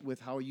with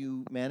how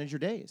you manage your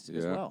days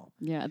as well.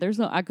 Yeah,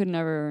 I could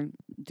never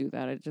do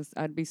that.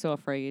 I'd be so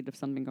afraid of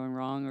something going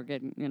wrong or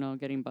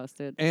getting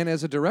busted. And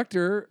as a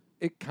director,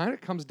 it kind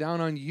of comes down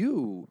on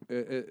you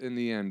in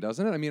the end,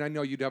 doesn't it? I mean, I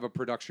know you'd have a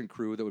production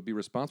crew that would be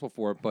responsible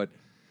for it, but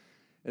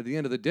at the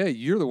end of the day,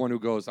 you're the one who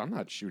goes, I'm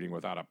not shooting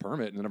without a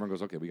permit. And then everyone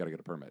goes, okay, we got to get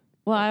a permit.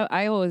 Well,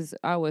 I always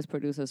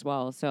produce as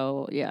well.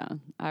 So yeah,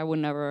 I would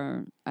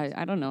never.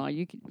 I don't know.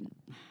 You could,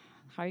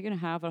 how are you going to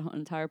have an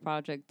entire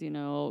project? You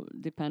know,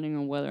 depending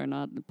on whether or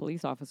not the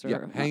police officer.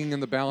 Yeah, hanging in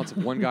the balance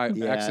of one guy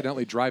Yeah.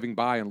 accidentally driving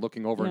by and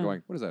looking over and Yeah.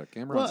 going, what is that, a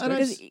camera Well, on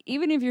and stage? Because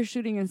even if you're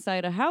shooting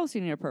inside a house, you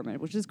need a permit,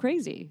 which is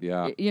crazy.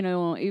 Yeah. You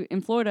know,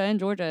 in Florida and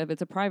Georgia, if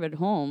it's a private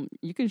home,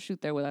 you can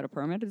shoot there without a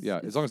permit. Yeah,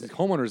 as long as the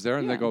homeowner's there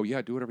and they Yeah. go,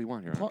 yeah, do whatever you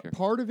want here. I don't care.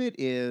 Part of it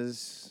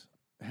is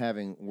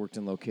having worked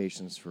in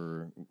locations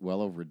for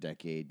well over a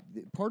decade.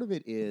 Part of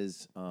it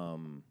is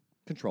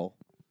control.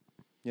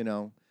 You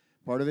know,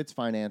 part of it's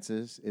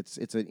finances. It's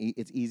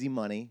easy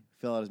money.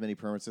 Fill out as many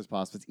permits as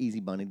possible. It's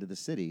easy money to the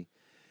city.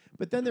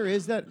 But then there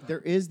is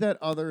that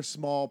other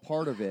small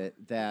part of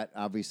it that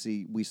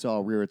obviously we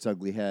saw rear its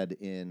ugly head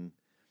in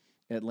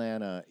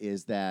Atlanta,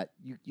 is that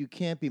you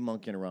can't be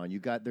monkeying around.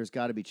 There's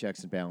got to be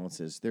checks and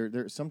balances.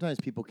 There sometimes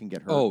people can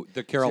get hurt. Oh,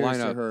 the Carolina,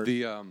 seriously hurt,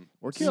 the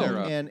or killed.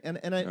 Sarah.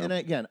 And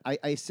again,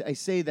 I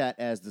say that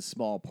as the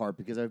small part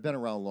because I've been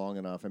around long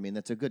enough. I mean,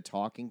 that's a good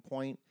talking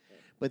point,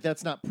 but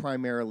that's not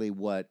primarily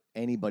what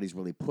anybody's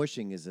really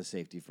pushing as a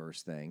safety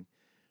first thing.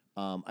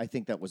 I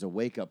think that was a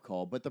wake up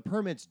call, but the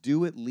permits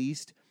do at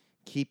least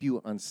keep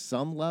you on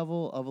some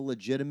level of a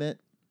legitimate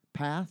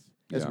path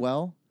as Yeah.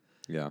 well.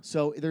 Yeah.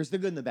 So there's the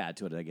good and the bad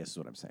to it, I guess is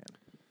what I'm saying.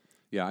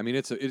 Yeah, I mean,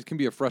 it can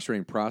be a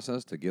frustrating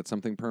process to get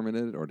something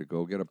permitted or to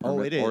go get a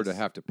permit it or is. to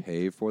have to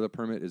pay for the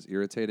permit is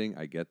irritating.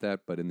 I get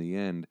that, but in the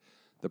end,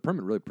 the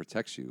permit really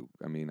protects you.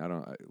 I mean,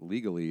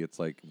 legally, it's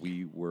like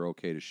we were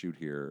okay to shoot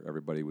here.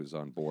 Everybody was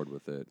on board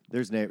with it.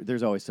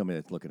 There's always somebody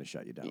that's looking to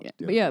shut you down. Yeah,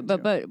 doing but yeah,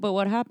 things, but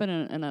what happened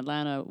in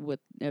Atlanta with,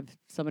 if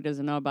somebody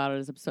doesn't know about it,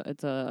 is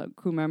it's a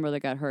crew member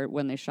that got hurt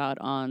when they shot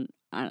on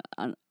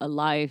a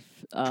live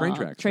Train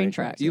tracks. Train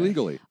tracks.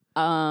 Illegally.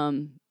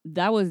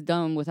 That was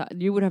done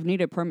without. You would have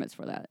needed permits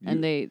for that,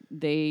 and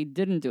they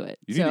didn't do it.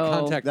 You need to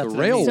contact That's the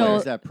what I mean. railway. So-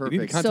 Is that You need to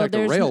perfect? contact the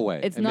there's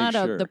railway. It's and not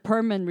make sure. the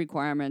permit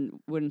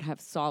requirement wouldn't have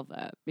solved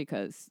that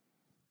because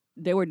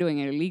they were doing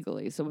it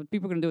illegally. So if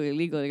people are going to do it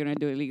illegally, they're going to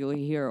do it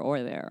illegally here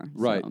or there.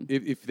 Right. So,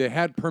 If they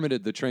had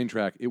permitted the train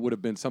track, it would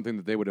have been something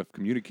that they would have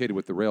communicated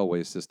with the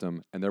railway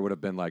system, and there would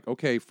have been like,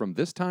 okay, from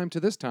this time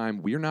to this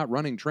time, we're not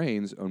running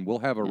trains, and we'll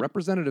have a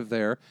representative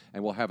there,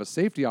 and we'll have a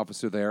safety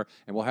officer there,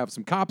 and we'll have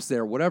some cops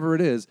there, whatever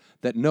it is,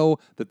 that know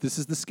that this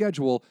is the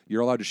schedule.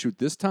 You're allowed to shoot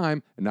this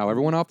time, and now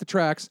everyone off the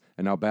tracks,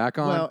 and now back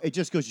on. Well, it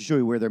just goes to show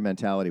you where their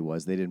mentality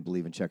was. They didn't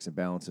believe in checks and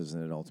balances,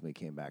 and it ultimately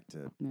came back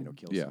to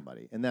kill Yeah.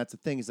 somebody. And that's the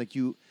thing is like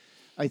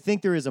I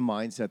think there is a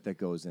mindset that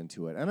goes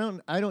into it.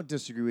 I don't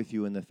disagree with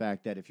you in the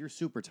fact that if you're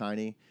super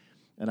tiny,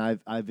 and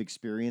I've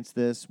experienced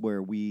this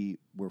where we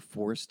were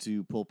forced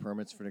to pull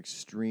permits for an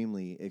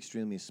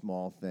extremely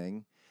small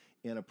thing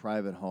in a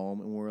private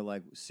home, and we're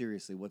like,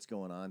 seriously, what's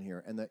going on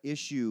here? And the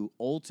issue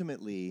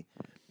ultimately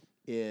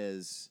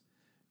is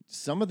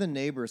some of the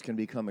neighbors can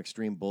become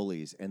extreme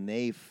bullies, and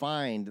they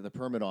find the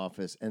permit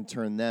office and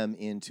turn them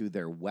into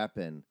their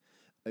weapon.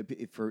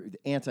 For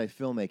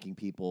anti-filmmaking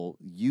people,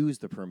 use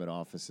the permit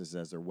offices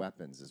as their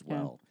weapons as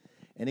well,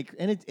 and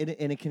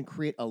it can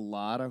create a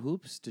lot of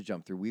hoops to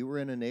jump through. We were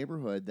in a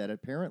neighborhood that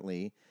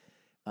apparently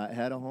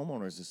had a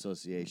homeowners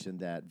association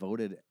that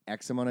voted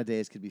X amount of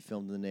days could be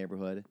filmed in the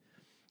neighborhood.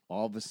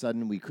 All of a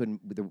sudden, we couldn't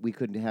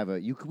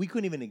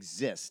even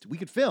exist. We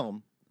could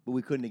film, but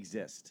we couldn't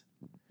exist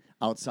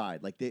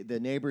outside. Like the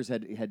neighbors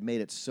had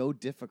made it so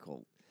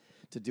difficult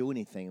to do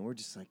anything, and we're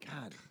just like,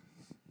 God.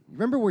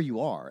 Remember where you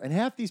are, and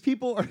half these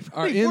people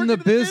are in the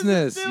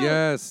business. too.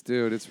 Yes,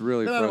 dude, it's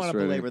really But I don't want to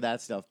frustrating. belabor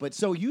that stuff. But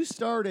so you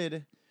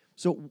started.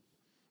 So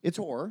it's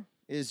horror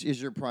is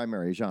your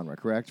primary genre,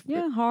 correct?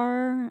 yeah,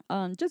 horror,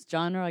 just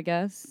genre, I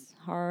guess.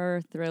 Horror,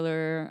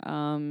 thriller.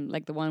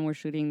 Like the one we're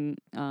shooting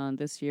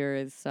this year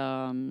is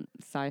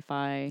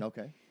sci-fi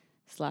Okay.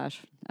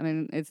 slash. I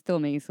mean, it's still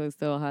me, so it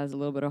still has a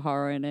little bit of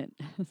horror in it.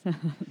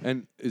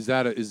 And is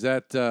that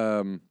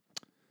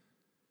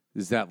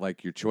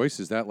like your choice?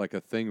 Is that like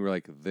a thing where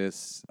like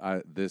this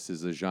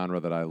is a genre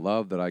that I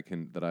love, that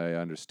I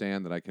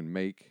understand, that I can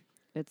make?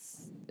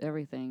 It's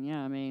everything.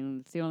 Yeah, I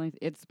mean,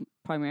 it's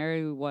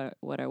primarily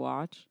what I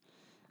watch.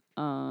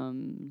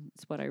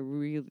 It's what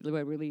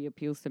really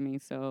appeals to me.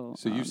 So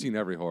You've seen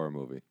every horror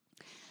movie.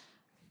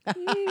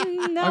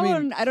 No, I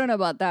mean- I don't know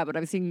about that, but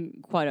I've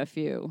seen quite a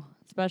few,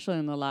 especially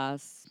in the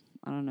last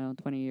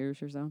 20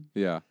 years or so.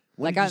 Yeah.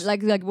 When Like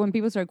did you like when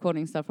people start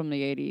quoting stuff from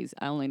the 80s,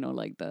 I only know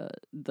like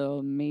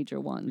the major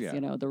ones,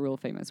 Yeah. the real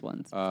famous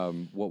ones.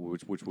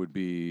 Which would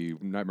be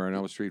Nightmare on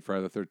Elm Street,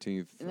 Friday the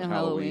 13th,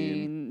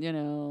 Halloween,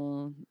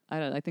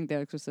 I think The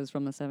Exorcist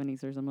from the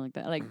 70s or something like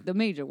that. Like the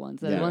major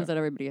ones, the Yeah. ones that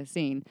everybody has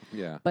seen.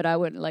 Yeah. But I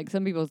would like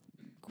some people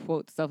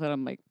quote stuff that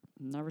I'm like,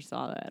 never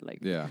saw that. Like,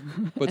 Yeah.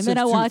 But and since then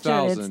I watch it,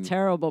 2000 it's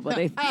terrible. But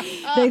they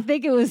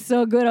think it was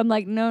so good. I'm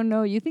like,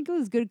 no, you think it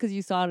was good because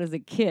you saw it as a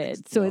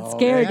kid, so it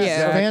scared you.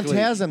 Exactly.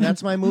 Phantasm.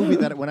 That's my movie.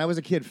 That when I was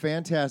a kid,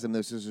 Phantasm.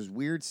 This is this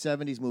weird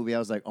 '70s movie. I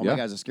was like, oh my Yeah.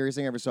 god, it's the scariest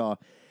thing I ever saw.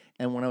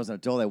 And when I was an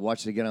adult, I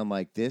watched it again. I'm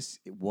like,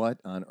 what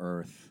on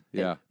earth?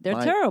 Yeah.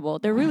 They're terrible.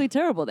 They're really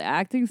terrible. The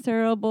acting's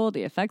terrible.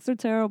 The effects are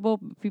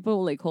terrible.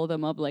 People like hold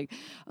them up like,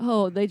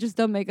 oh, they just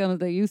don't make them as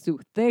they used to.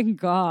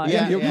 Thank God.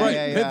 Yeah, You're right.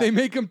 yeah. They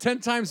make them 10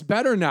 times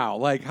better now.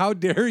 Like, how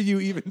dare you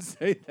even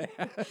say that?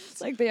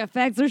 It's like the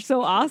effects are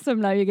so awesome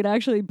now. You can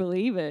actually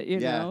believe it. You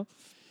Yeah. know.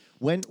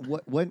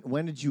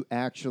 When did you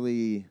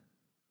actually?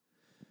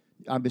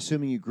 I'm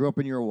assuming you grew up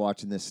and you were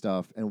watching this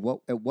stuff, and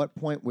at what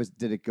point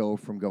did it go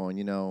from going?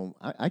 You know,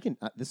 I can.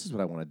 This is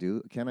what I want to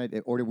do. Can I?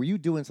 Or were you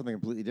doing something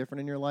completely different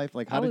in your life?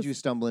 Like, how did you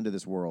stumble into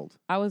this world?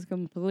 I was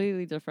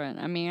completely different.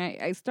 I mean,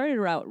 I started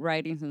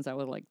writing since I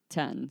was like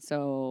 10.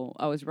 So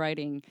I was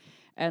writing,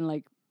 and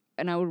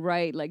I would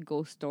write like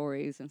ghost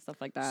stories and stuff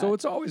like that. So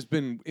it's always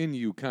been in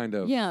you, kind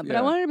of. Yeah, but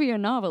I wanted to be a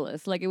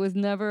novelist. Like, it was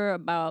never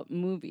about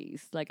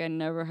movies. Like, I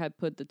never had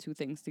put the two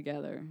things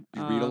together.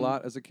 Did you read a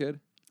lot as a kid?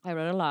 I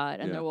read a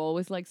lot, and Yeah. there were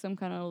always like some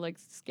kind of like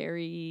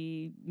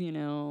scary,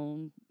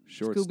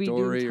 Short Scooby-Doo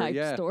story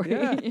type story.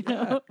 Yeah. You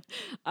know?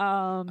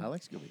 I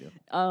like Scooby-Doo.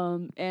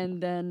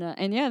 And then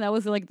and yeah, that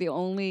was like the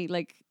only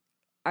like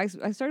I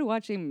started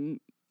watching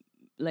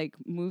like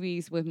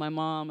movies with my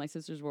mom. My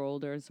sisters were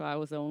older, so I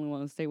was the only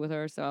one to stay with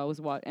her. So I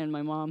was and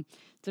my mom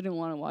didn't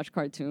want to watch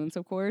cartoons,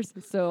 of course.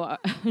 So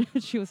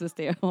she was a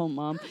stay-at-home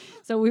mom.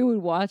 So we would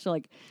watch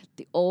like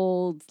the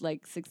old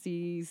like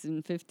 60s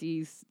and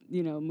 50s,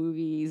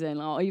 movies, and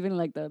even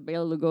like the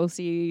Bela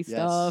Lugosi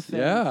stuff.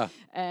 Yeah.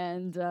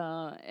 And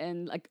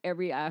like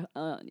every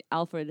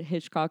Alfred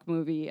Hitchcock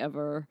movie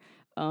ever.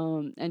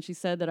 And she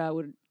said that I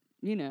would,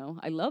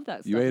 I love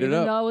that stuff. You ate it even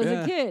up. though I was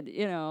Yeah. a kid,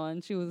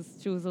 and she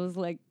was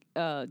like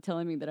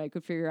telling me that I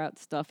could figure out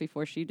stuff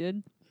before she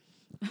did.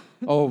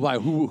 Oh,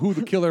 like who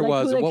the killer Like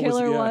was who and the what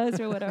killer was was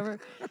or whatever.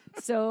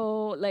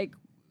 So like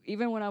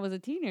even when I was a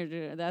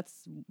teenager,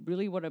 that's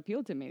really what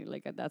appealed to me.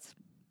 Like that's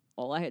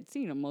all I had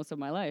seen in most of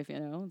my life,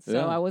 So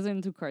Yeah. I wasn't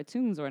into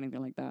cartoons or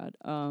anything like that.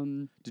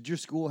 Did your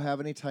school have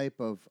any type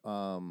of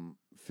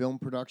film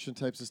production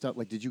types of stuff?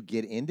 Like, did you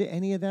get into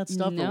any of that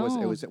stuff, or No.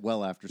 was it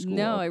well after school?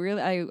 No,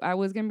 I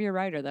was gonna be a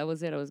writer. That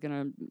was it. I was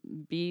gonna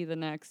be the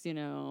next,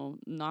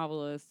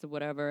 novelist or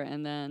whatever.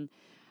 And then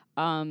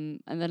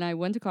I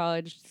went to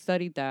college,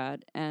 studied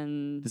that,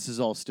 and This is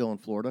all still in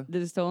Florida.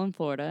 this is still in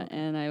Florida.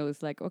 And I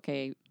was like,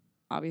 okay,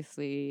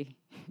 obviously,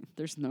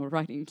 there's no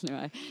writing.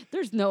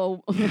 There's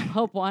no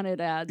help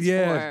wanted ads.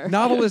 Yeah. for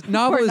Novelist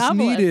novelists.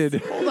 needed.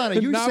 Hold on, are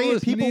you saying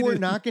Novelist people were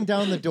needed. knocking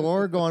down the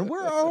door, going,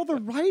 "Where are all the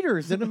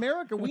writers in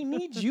America? We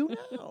need you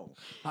now."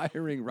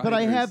 Hiring writers. But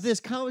I have this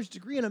college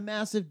degree and a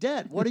massive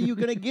debt. What are you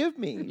going to give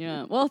me?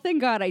 Yeah. Well,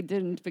 thank God I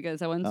didn't,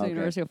 because I went to the Okay.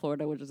 University of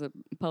Florida, which is a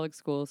public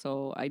school,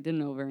 so I didn't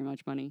know very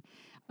much money.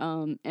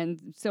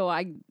 And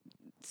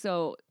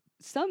so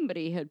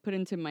somebody had put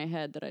into my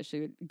head that I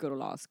should go to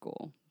law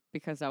school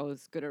because I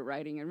was good at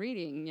writing and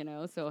reading,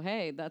 So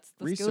hey, that's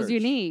the skills you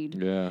Research. need.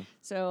 Yeah.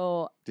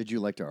 So Did you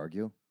like to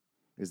argue?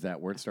 Is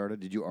that where it started?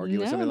 Did you argue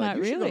with No, somebody like, not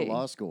 "You should go really. to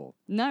law school"?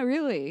 not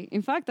really.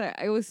 In fact,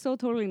 I was so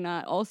totally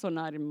not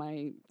in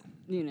my,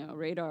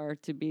 radar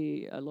to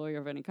be a lawyer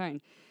of any kind.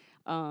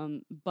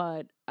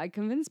 But I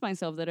convinced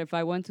myself that if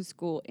I went to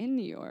school in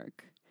New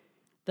York,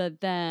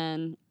 that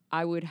then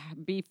I would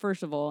be,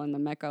 first of all, in the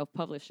mecca of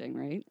publishing,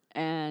 right?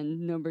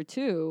 And number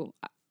two,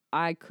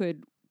 I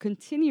could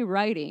continue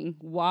writing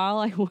while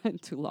I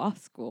went to law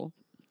school.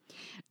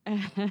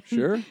 And-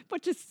 Sure.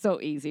 Which is so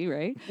easy,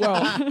 right?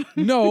 Well,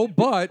 no,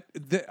 but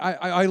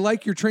I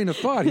like your train of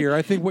thought here.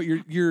 I think what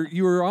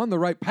you were on the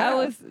right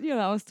path.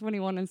 I was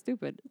 21 and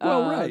stupid.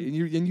 Well, right, and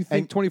you think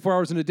and- 24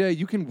 hours in a day,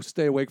 you can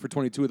stay awake for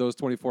 22 of those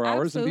 24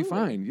 hours and be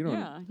Absolutely. fine. You don't.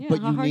 Yeah, But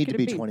how you hard need could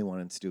to it be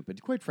 21 and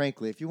stupid. Quite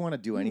frankly, if you want to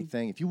do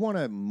anything, if you want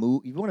to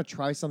move, if you want to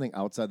try something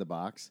outside the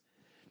box,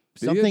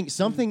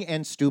 something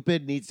and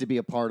stupid needs to be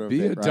a part of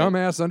Be it. a right?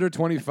 dumbass under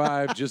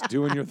 25, just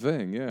doing your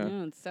thing. Yeah.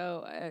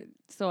 Yeah,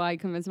 so I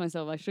convinced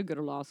myself I should go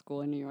to law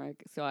school in New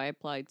York. So I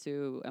applied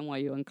to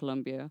NYU and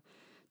Columbia.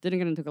 Didn't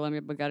get into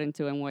Columbia, but got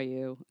into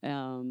NYU.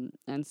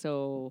 And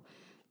so,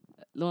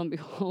 lo and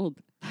behold,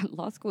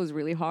 law school is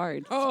really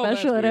hard, Oh, that's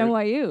especially at weird.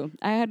 NYU.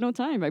 I had no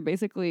time.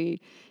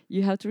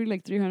 You have to read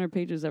like 300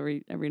 pages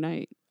every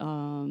night.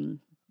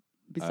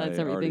 Besides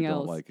I everything already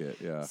else. don't like it.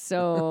 Yeah.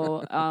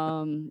 So,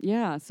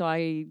 so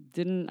I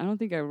don't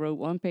think I wrote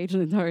one page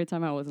the entire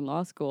time I was in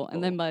law school.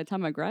 And then by the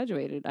time I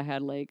graduated, I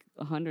had like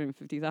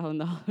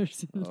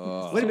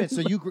 $150,000. Wait a minute.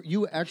 So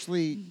you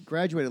actually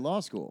graduated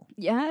law school?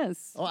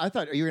 Yes. Oh, I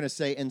thought you were going to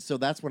say, and so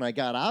that's when I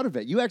got out of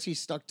it. You actually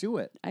stuck to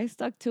it. I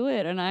stuck to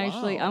it, and I'm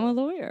Wow. a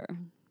lawyer.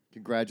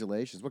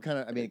 Congratulations. What kind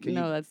of? I mean, can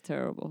No, you? that's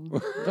terrible.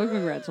 Don't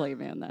congratulate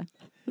me on that.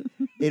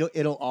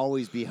 It'll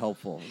always be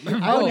helpful.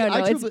 Oh,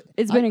 no.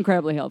 It's been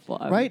incredibly helpful.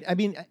 Right? I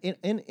mean,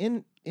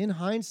 in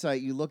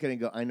hindsight, you look at it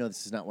and go, "I know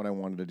this is not what I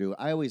wanted to do."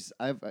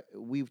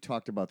 We've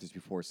talked about this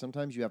before.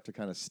 Sometimes you have to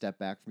kind of step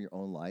back from your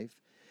own life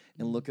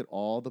and look at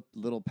all the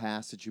little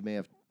paths that you may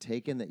have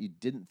taken that you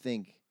didn't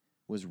think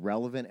was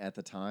relevant at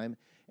the time,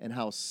 and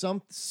how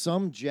some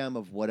gem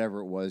of whatever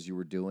it was you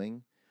were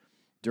doing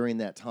during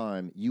that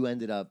time you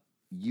ended up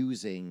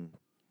using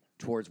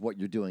towards what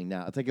you're doing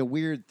now. It's like a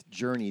weird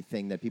journey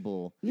thing that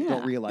people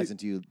don't realize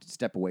until you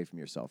step away from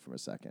yourself for a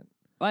second.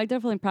 Well, I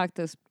definitely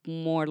practice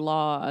more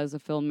law as a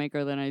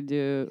filmmaker than I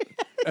do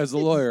As a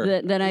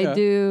lawyer. than I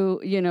do,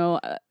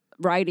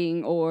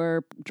 writing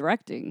or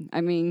directing.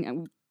 I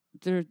mean,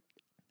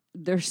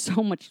 there's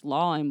so much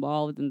law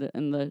involved in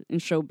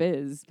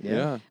showbiz.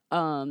 Yeah.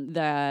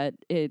 That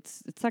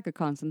it's like a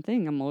constant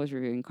thing. I'm always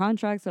reviewing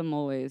contracts. I'm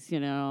always,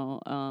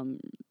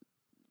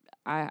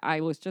 I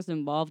was just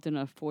involved in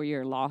a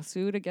 4-year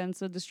lawsuit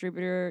against a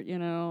distributor,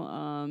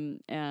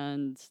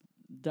 and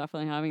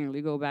definitely having a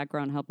legal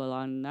background helped a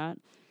lot in that.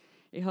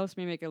 It helps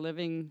me make a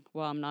living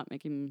while I'm not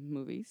making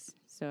movies.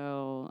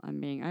 So, I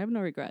mean, I have no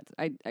regrets.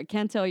 I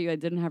can't tell you I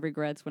didn't have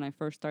regrets when I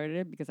first started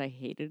it because I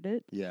hated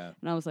it. Yeah.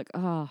 And I was like,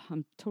 oh,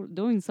 I'm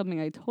doing something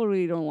I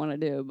totally don't want to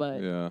do,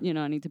 but,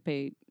 I need to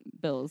pay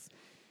bills.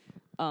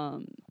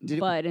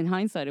 But in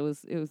hindsight, it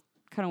was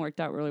kind of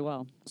worked out really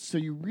well. So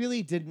you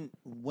really didn't,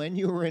 when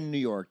you were in New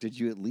York, did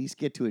you at least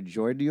get to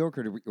enjoy New York,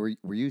 or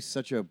were you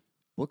such a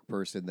book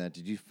person that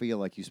did you feel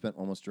like you spent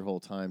almost your whole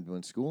time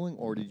doing schooling,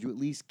 or did you at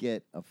least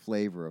get a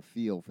flavor, a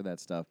feel for that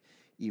stuff,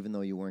 even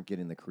though you weren't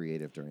getting the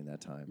creative during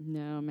that time?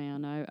 No,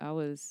 man, I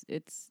was,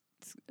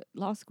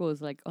 law school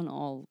is like an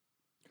all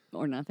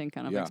or nothing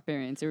kind of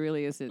experience. It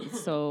really is.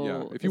 It's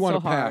so if you want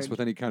to pass with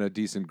any kind of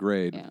decent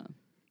grade. Yeah.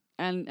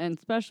 And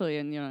especially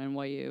in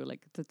NYU,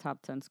 like it's a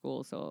top 10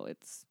 school, so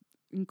it's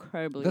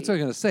incredibly. That's what I'm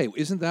going to say.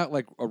 Isn't that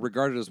like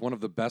regarded as one of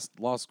the best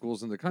law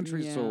schools in the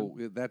country? Yeah. So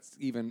that's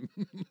even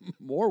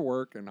more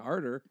work and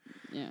harder.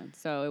 Yeah.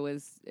 So it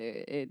was.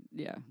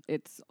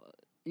 It's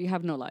you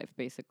have no life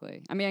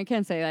basically. I mean, I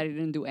can't say that I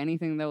didn't do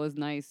anything that was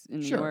nice in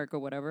New York or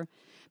whatever,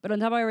 but on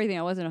top of everything,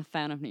 I wasn't a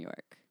fan of New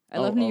York. I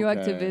love New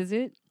York to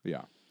visit.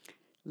 Yeah.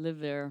 Live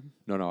there.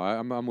 No,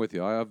 I'm with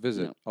you. I'll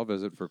visit. No. I'll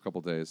visit for a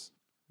couple days.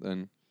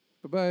 Then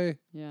bye-bye.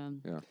 Yeah.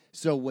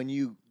 So when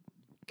you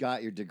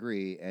got your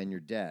degree and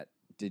your debt,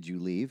 did you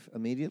leave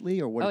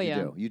immediately, or what did you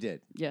do? You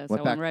did. Yes,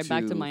 I went right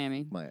back to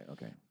Miami.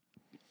 Okay.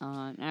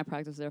 And I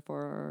practiced there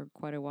for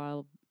quite a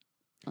while.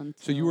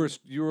 So you were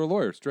a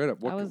lawyer, straight up.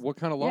 What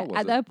kind of law was it?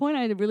 At that point,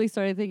 I really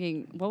started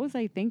thinking, what was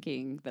I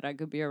thinking that I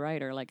could be a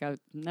writer? Like, I was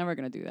never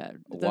going to do that.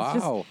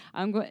 Wow.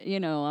 I'm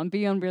going, I'm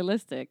being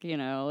unrealistic,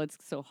 it's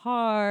so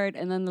hard.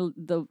 And then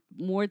the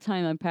more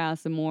time I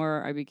passed, the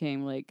more I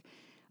became like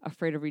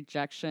afraid of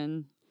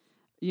rejection.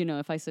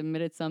 If I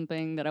submitted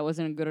something that I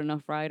wasn't a good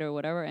enough writer or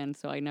whatever. And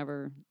so I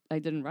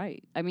didn't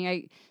write. I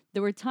mean,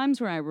 there were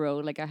times where I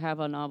wrote, like I have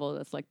a novel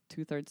that's like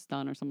 2/3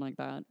 done or something like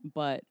that.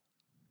 But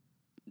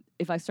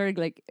if I started,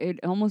 like,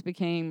 it almost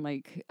became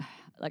like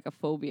a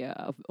phobia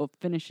of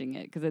finishing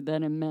it, because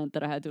then it meant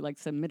that I had to like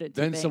submit it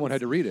to Then someone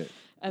had to read it.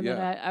 And then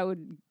I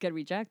would get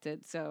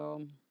rejected.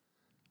 So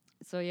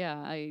yeah,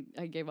 I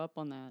gave up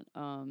on that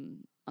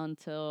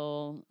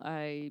until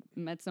I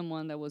met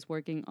someone that was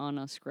working on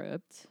a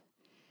script.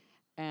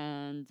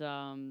 And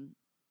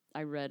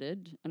I read it,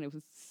 and it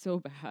was so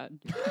bad.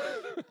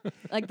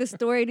 Like, the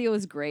story idea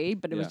was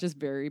great, but it was just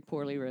very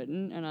poorly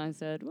written. And I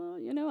said, well,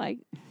 I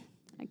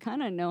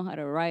kind of know how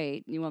to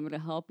write. You want me to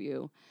help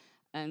you?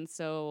 And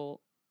so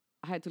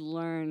I had to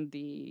learn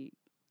the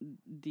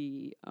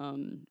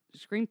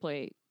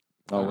screenplay.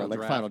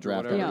 Final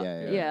draft.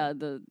 Yeah.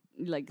 The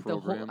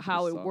whole,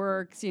 how it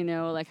works,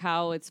 like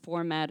how it's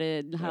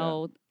formatted,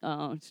 how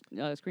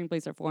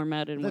screenplays are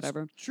formatted and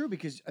whatever. True,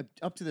 because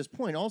up to this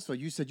point, also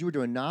you said you were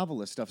doing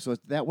novelist stuff, so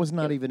that was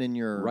not even in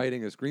your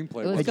writing a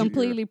screenplay. It was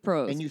completely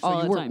prose. And you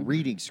weren't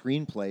reading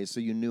screenplays, so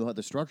you knew how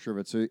the structure of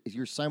it. So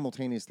you're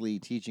simultaneously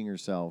teaching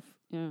yourself.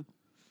 Yeah.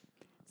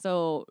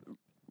 So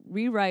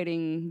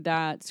rewriting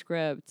that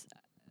script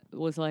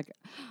was like,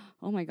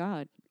 oh my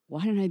God,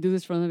 why didn't I do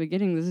this from the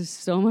beginning? This is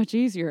so much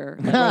easier.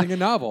 Like writing a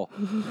novel.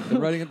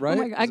 And writing it right.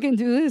 Oh my God, I can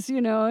do this,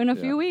 in a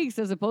few weeks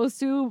as opposed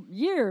to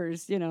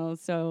years,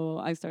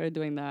 So I started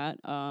doing that.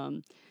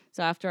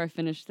 So after I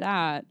finished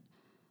that,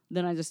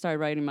 then I just started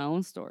writing my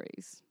own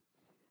stories.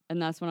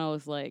 And that's when I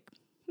was like,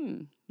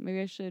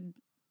 maybe I should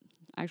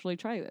actually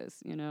try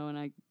this, And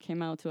I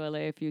came out to LA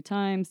a few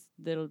times,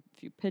 did a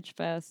few pitch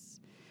fests.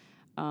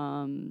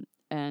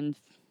 And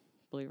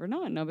believe it or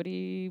not,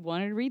 nobody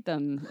wanted to read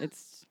them.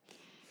 It's...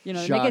 they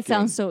make it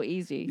sound so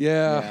easy.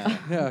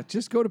 Yeah.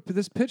 Just go to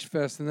this pitch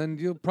fest, and then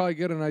you'll probably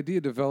get an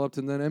idea developed,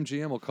 and then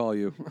MGM will call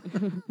you.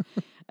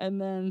 And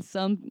then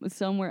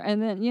somewhere,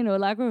 and then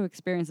lack of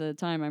experience at the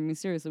time. I mean,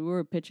 seriously, we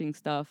were pitching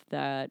stuff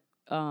that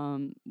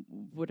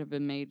would have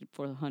been made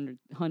for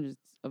hundreds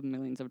of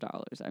millions of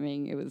dollars. I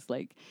mean,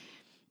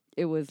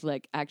 it was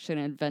like action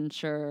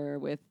adventure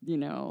with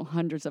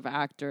hundreds of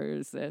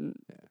actors and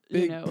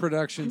big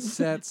production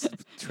sets,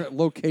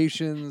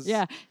 locations.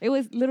 Yeah, it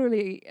was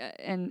literally,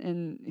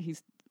 and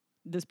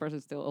this person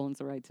still owns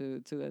the right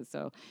to this.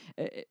 So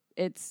it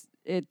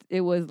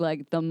was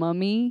like The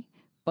Mummy,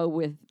 but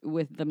with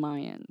the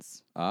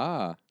Mayans.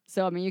 Ah.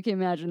 So I mean, you can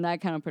imagine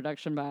that kind of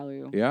production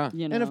value. Yeah.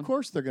 You know? And of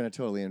course, they're going to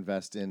totally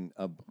invest in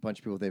a bunch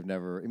of people they've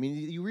never. I mean,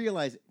 you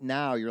realize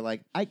now you're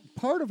like,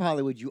 part of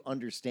Hollywood you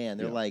understand.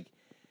 They're Yeah. like,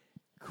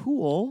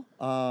 cool.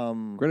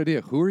 Great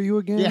idea. Who are you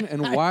again? Yeah.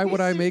 And why would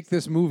I make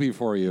this movie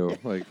for you?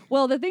 Like,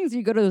 Well, the things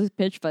you go to this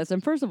pitch fest,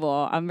 and first of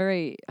all, I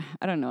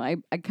don't know,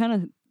 I kind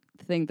of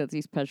think that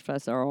these pitch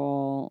fests are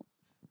all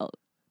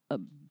a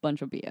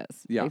bunch of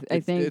BS. yeah, I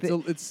think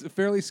it's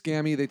fairly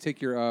scammy. They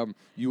take your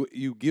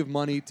you give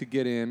money to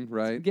get in,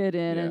 right? get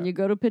in Yeah. and you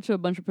go to pitch to a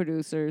bunch of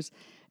producers,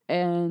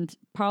 and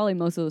probably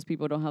most of those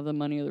people don't have the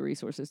money or the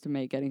resources to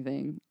make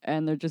anything,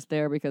 and they're just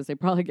there because they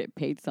probably get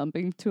paid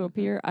something to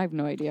appear. I have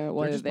no idea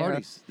why They're just they're there.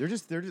 parties. They're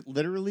just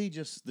literally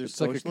just there's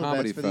It's like a social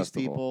comedy events for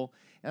festival. these people.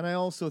 And I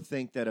also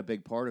think that a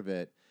big part of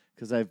it,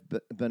 because I've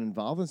been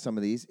involved in some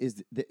of these,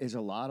 is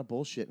a lot of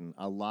bullshitting.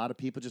 A lot of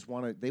people just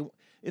want to.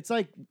 It's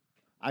like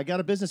I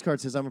got a business card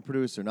that says I'm a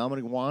producer. Now I'm going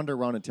to wander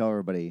around and tell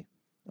everybody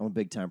I'm a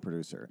big time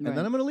producer, and Right.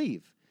 then I'm going to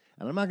leave.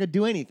 And I'm not going to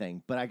do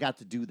anything, but I got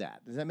to do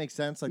that. Does that make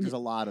sense? Like, there's a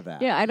lot of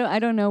that. Yeah, I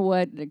don't know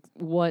why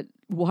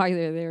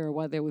they're there or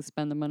why they would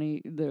spend the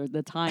money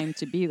the time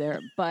to be there.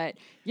 But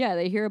yeah,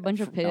 they hear a bunch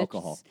of pitch.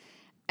 Alcohol.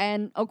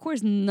 And of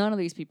course, none of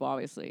these people,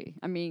 obviously.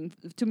 I mean,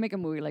 to make a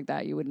movie like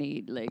that, you would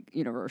need like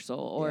Universal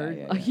or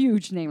Yeah, a yeah.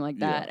 huge name like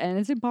Yeah. that. And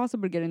it's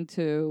impossible to get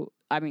into.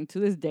 I mean, to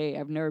this day,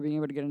 I've never been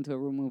able to get into a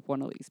room with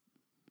one of these,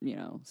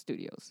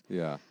 studios.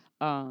 Yeah.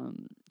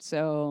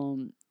 So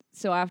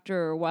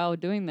after a while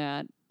doing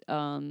that,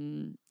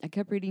 I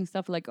kept reading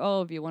stuff like,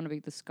 oh, if you want to be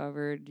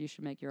discovered, you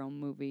should make your own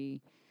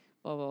movie,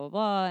 blah, blah, blah,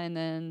 blah. And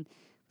then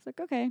it's like,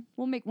 okay,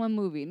 we'll make one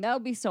movie. And that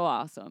would be so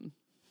awesome.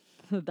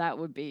 That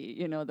would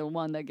be, the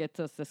one that gets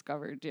us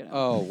discovered,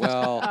 Oh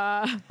well.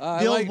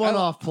 The old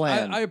one-off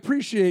plan. I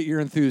appreciate your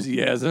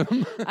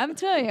enthusiasm. I'm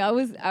telling you, I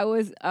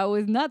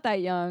was not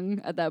that young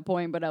at that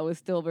point, but I was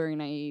still very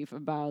naive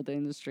about the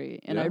industry.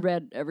 And I Yeah.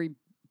 read every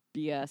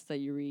BS that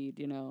you read,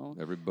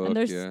 Every book, And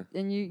there's yeah.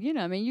 and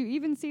I mean, you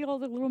even see all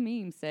the little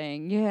memes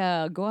saying,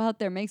 "Yeah, go out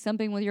there, make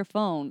something with your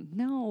phone."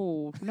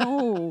 No,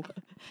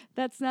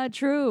 that's not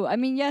true. I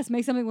mean, yes,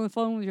 make something with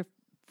phone with your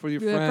For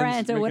your your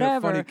friends or make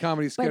whatever, a funny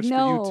comedy but sketch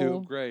no. for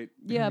YouTube. Great.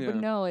 but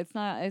no, it's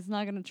not. It's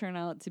not going to turn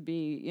out to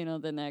be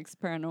the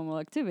next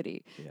Paranormal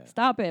Activity. Yeah.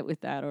 Stop it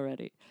with that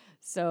already.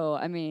 So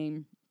I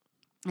mean.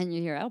 And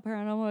you hear,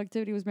 Paranormal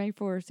Activity was made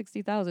for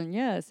 $60,000.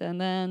 Yes, and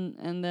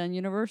then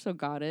Universal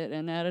got it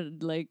and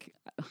added like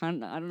I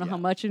don't know how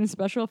much in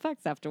special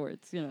effects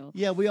afterwards.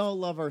 Yeah, we all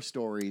love our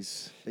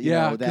stories.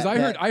 Yeah, because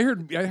I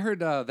heard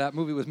that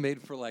movie was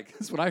made for like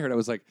that's what I heard. I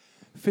was like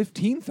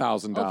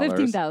 $15,000. Oh,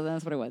 15,000.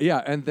 That's what it was.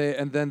 Yeah, and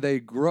then they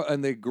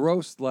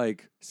grossed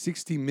like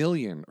 60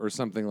 million or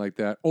something like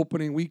that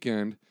opening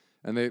weekend,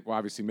 and they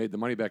obviously made the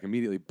money back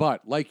immediately.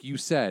 But like you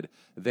said,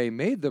 they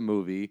made the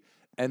movie.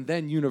 And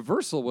then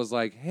Universal was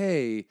like,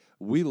 hey,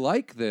 we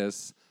like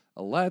this.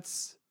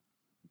 Let's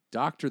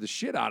doctor the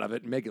shit out of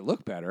it and make it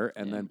look better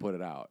and then put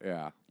it out.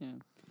 Yeah. Yeah.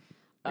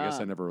 I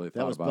guess I never really that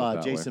thought was about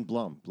it that Jason way.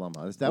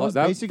 Blumhouse. Well, was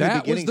basically that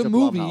was beginnings the of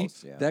movie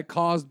Blumhouse. Yeah. that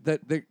caused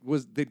that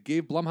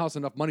gave Blumhouse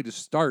enough money to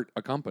start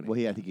a company. Well,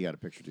 I think he got a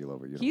picture deal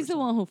over Universal. He's the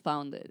one who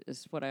found it,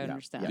 is what I Yeah.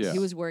 understand. Yes. He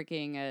was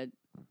working at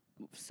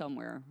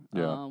somewhere,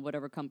 Yeah.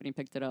 whatever company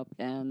picked it up,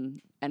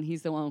 and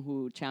he's the one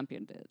who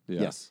championed it.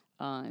 Yeah. Yes.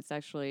 It's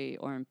actually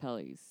Oren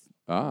Peli's.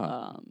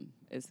 Ah.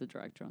 Is the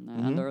director on that,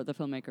 and the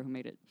filmmaker who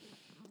made it.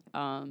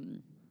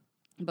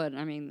 But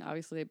I mean,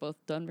 obviously, they both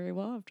done very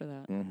well after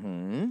that.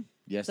 Mm-hmm.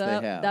 Yes, So they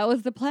have. that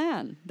was the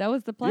plan.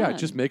 Yeah,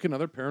 just make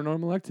another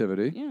Paranormal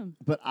Activity. Yeah.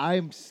 But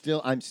I'm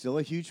still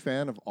a huge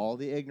fan of all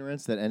the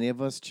ignorance that any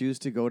of us choose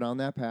to go down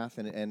that path,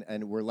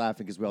 and we're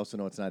laughing because we also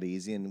know it's not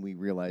easy, and we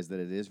realize that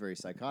it is very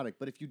psychotic.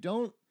 But if you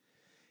don't,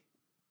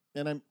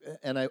 and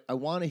I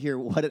want to hear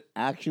what it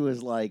actually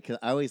was like. 'Cause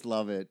I always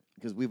love it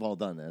because we've all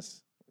done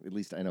this. At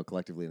least I know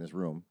collectively in this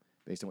room,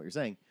 based on what you're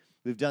saying,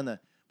 we've done the.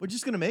 We're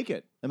just gonna make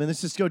it. I mean,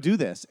 let's just go do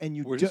this, and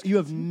you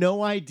have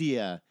no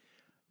idea.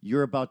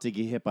 You're about to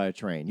get hit by a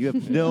train. You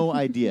have no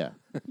idea.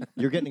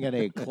 You're getting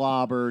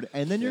clobbered,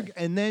 and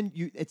then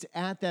it's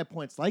at that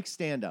point. It's like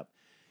stand up.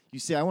 You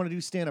say, "I want to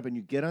do stand up," and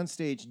you get on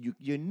stage.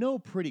 You know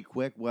pretty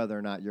quick whether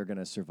or not you're going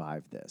to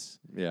survive this.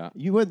 Yeah.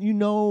 You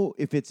know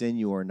if it's in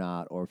you or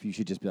not, or if you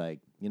should just be like,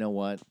 you know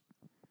what,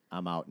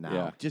 I'm out now.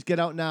 Yeah. Just get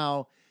out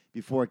now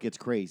before it gets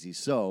crazy.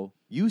 So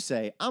you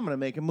say, "I'm going to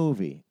make a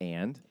movie,"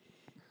 and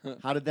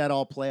how did that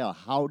all play out?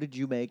 How did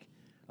you make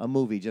a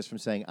movie just from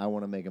saying, "I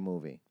want to make a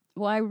movie"?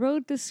 Well, I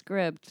wrote the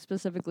script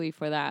specifically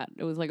for that.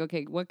 It was like,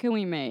 okay, what can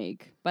we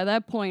make? By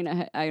that point,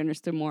 I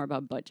understood more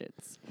about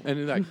budgets.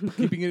 And like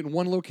keeping it in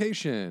one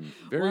location.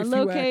 Very One few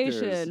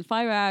location, actors.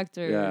 5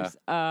 actors.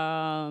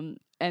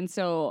 And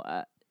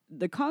so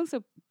the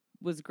concept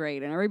was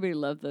great, and everybody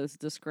loved the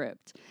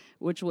script,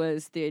 which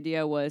was the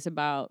idea was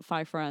about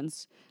 5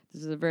 friends.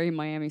 This is a very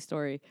Miami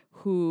story,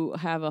 who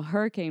have a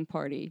hurricane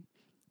party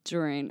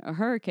during a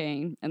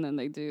hurricane, and then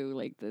they do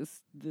like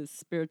this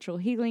spiritual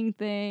healing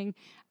thing,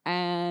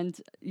 and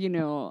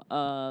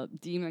a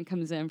demon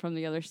comes in from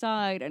the other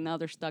side, and now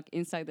they're stuck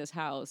inside this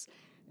house,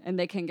 and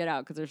they can't get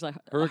out because there's like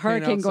a Hurricane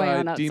hurricane outside, going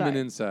on outside. demon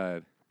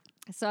inside.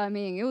 So I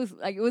mean, it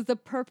was the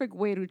perfect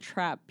way to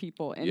trap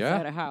people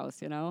inside a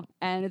house, you know.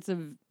 And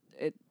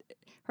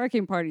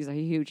hurricane parties are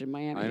huge in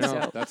Miami. I know.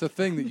 So. That's a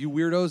thing that you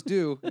weirdos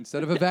do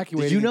instead of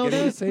evacuating. Did you know and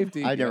getting this? to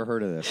safety. I never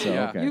heard of this. So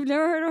Yeah. okay. You've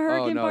never heard of a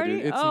hurricane no, party?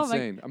 dude, it's oh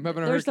insane. I'm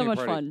having a they're hurricane so much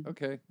party. fun.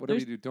 Okay, whatever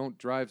you do, don't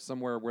drive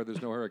somewhere where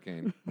there's no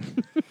hurricane.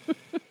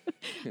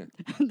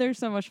 They're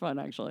so much fun,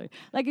 actually.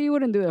 Like you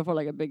wouldn't do it for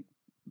like a big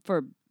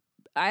for.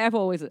 I've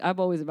always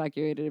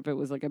evacuated if it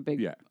was like a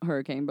big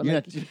hurricane, but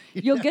like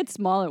you'll get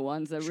smaller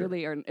ones that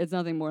really are. It's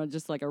nothing more than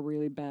just like a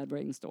really bad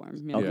rainstorm.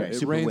 You know? Okay, Yeah, it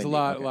super rains windy. a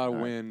lot Okay, of all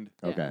right. wind.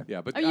 Okay.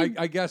 Yeah, but Are you-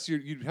 I guess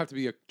you'd have to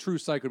be a true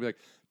psycho to be like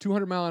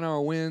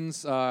 200-mile-an-hour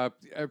winds.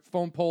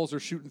 Phone poles are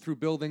shooting through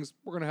buildings.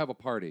 We're gonna have a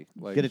party.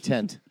 Like, Get a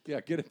tent. yeah,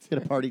 get Get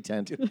a party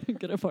tent.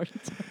 Get a party.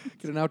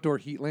 get an outdoor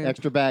heat lamp.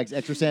 Extra bags,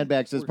 extra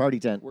sandbags. Says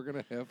party tent. We're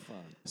gonna have fun.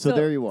 So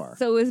there you are.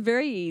 So it was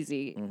very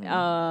easy.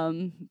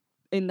 Mhm.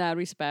 In that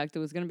respect, it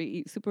was going to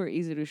be super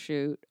easy to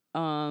shoot.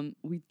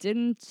 We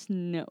didn't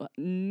know.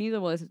 Neither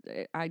was.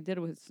 I did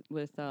it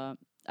with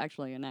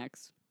actually an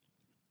ex,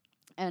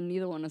 and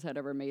neither one of us had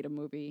ever made a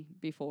movie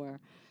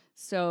before.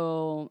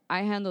 So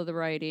I handled the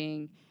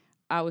writing.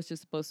 I was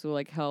just supposed to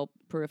like help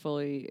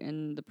peripherally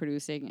in the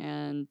producing,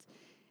 and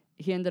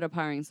he ended up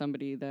hiring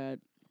somebody that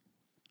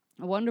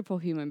a wonderful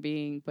human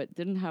being, but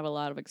didn't have a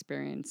lot of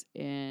experience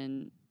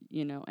in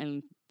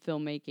in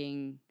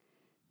filmmaking.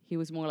 He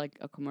was more like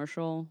a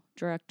commercial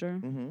director.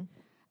 Mm-hmm.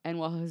 And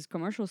while his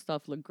commercial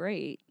stuff looked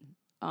great,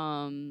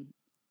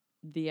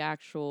 the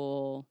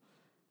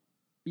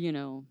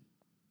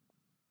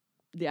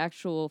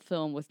actual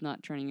film was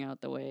not turning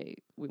out the way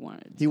we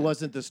wanted it He to.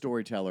 wasn't the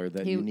storyteller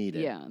that you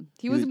needed. Yeah.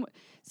 He was-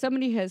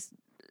 Somebody has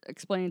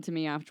explained to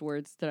me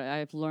afterwards that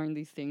I've learned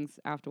these things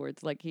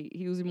afterwards. Like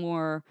he was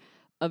more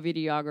a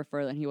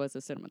videographer than he was a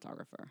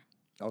cinematographer,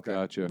 Okay.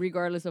 Gotcha.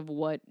 regardless of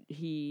what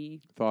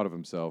he Thought of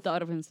himself.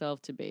 thought of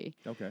himself to be.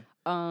 Okay.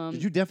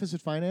 Did you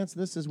deficit finance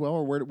this as well,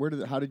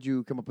 or how did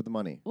you come up with the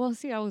money? Well,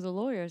 see, I was a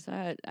lawyer,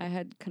 so I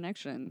had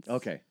connections.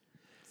 Okay.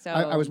 So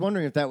I was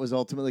wondering if that was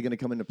ultimately going to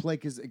come into play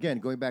because, again,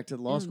 going back to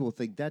the Mm. law school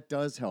thing, that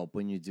does help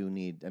when you do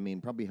need. I mean,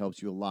 probably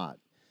helps you a lot.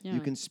 Yeah. You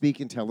can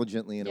speak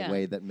intelligently in Yeah. a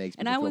way that makes.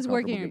 And people I feel was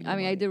comfortable working. giving I you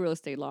mean, I money. did real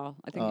estate law.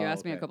 I think you Oh,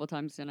 asked me a okay. couple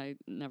times, and I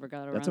never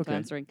got around That's to okay.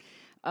 answering.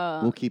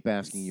 We'll keep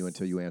asking you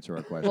until you answer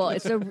our question. Well,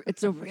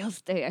 it's a real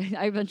estate.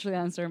 I eventually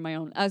answered my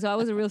own. So I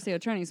was a real estate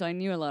attorney, so I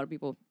knew a lot of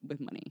people with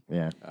money.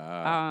 yeah.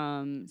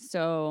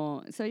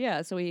 So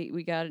yeah. So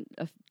we got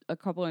a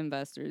couple of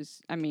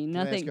investors. I mean, Can I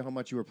ask nothing you how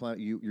much you were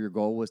planning? Your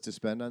goal was to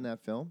spend on that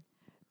film?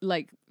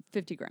 like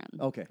 $50,000.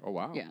 Okay. Oh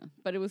wow. Yeah,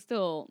 but it was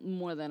still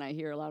more than I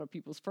hear a lot of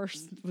people's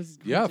first was.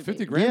 Yeah, going to be.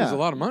 50 grand is Yeah. a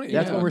lot of money.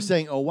 That's yeah. what we're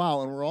saying. Oh wow,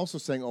 and we're also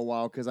saying oh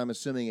wow because I'm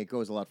assuming it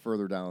goes a lot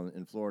further down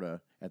in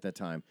Florida at that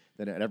time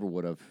than it ever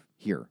would have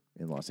here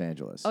in Los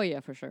Angeles. Oh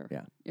yeah, for sure.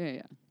 Yeah.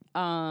 Yeah.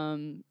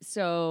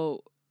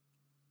 So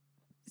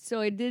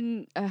it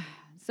didn't.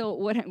 So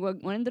what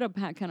ended up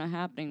kind of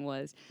happening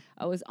was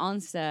I was on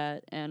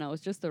set and I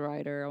was just the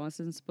writer. I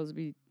wasn't supposed to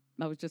be.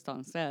 I was just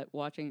on set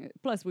watching it.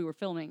 Plus, we were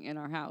filming in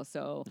our house,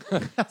 so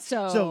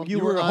So you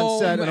were were on home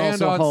set and and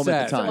also on home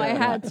set. at the So time. I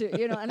had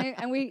to,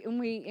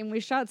 and we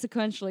shot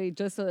sequentially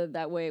just so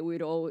that way we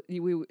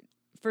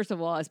first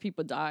of all, as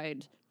people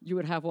died, you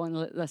would have one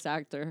less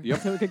actor, Yep.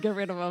 so we could get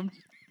rid of them.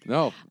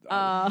 No.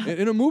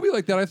 In a movie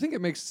like that, I think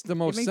it makes the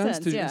most makes sense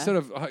sense, to yeah. instead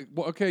of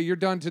well, okay, you're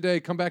done today.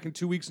 Come back in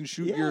 2 weeks and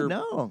shoot Yeah, your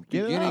no, get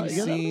it beginning out, get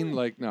it scene. out.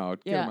 Like no,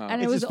 get Yeah, them out.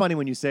 and it It's was just funny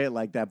when you say it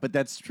like that, but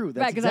that's true.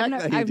 That's Right, because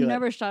exactly how you I've do it.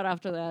 never shot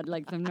after that.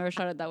 Like I've never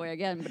shot it that way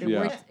again. But it Yeah.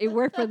 worked. It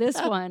worked for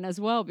this one as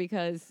well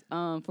because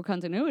for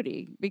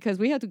continuity, because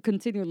we had to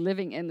continue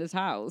living in this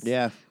house.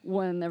 Yeah.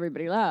 When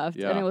everybody left,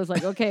 Yeah. and it was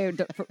like, okay,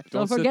 don't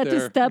Don't sit forget to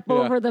there. step Yeah.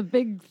 over the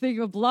big thing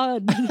of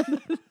blood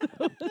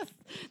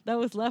that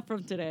was left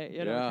from today.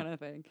 You know, Yeah. kind of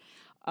thing.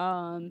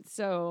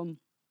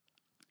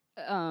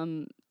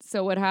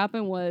 So what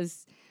happened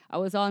was I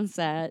was on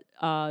set,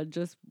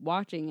 just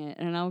watching it,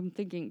 and I'm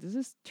thinking, this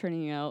is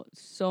turning out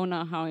so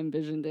not how I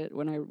envisioned it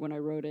when I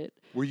wrote it.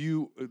 Were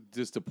you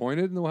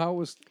disappointed in how it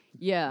was?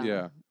 Yeah.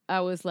 Yeah.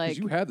 I was 'Cause like,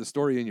 you had the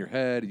story in your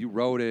head. You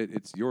wrote it.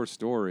 It's your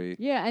story.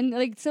 yeah, and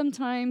like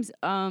sometimes,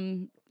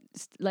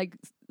 like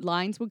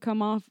lines would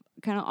come off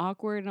kind of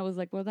awkward, and I was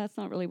like, well, that's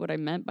not really what I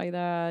meant by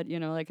that,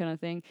 that kind of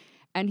thing.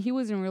 And he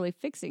wasn't really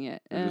fixing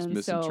it. You're just And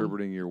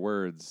misinterpreting your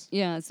words.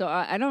 Yeah, so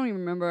I don't even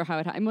remember how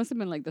it must have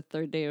been like the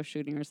third day of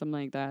shooting or something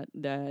like that,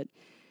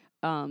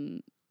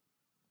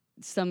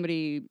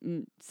 somebody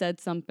said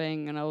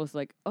something, and I was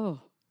like, oh.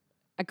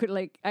 I could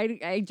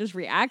I just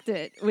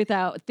reacted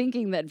without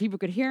thinking that people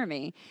could hear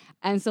me,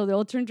 and so they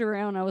all turned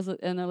around.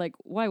 And they're like,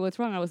 "Why? What's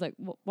wrong?" I was like,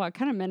 "Well, I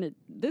kind of meant it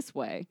this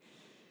way."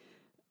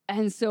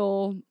 And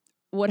so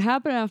what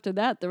happened after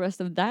that, the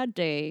rest of that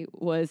day,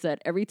 was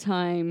that every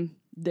time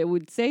they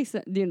would say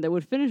something, they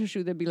would finish a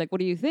shoot, they'd be like, "What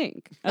do you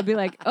think?" I'd be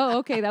like, "Oh,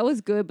 okay, that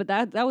was good," but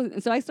that was.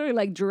 And so I started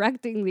like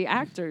directing the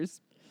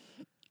actors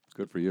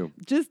Good for you.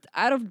 just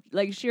out of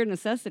like sheer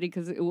necessity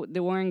because they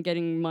weren't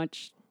getting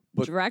much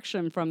But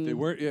direction from. They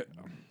weren't.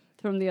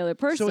 from the other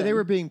person. So they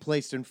were being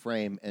placed in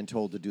frame and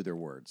told to do their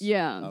words.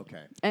 Yeah.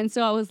 Okay. And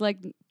so I was like,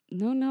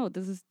 no,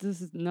 this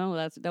is no,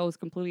 that was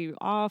completely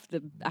off.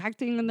 The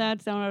acting in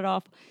that sounded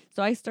off.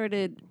 So I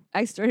started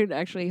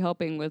actually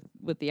helping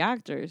with the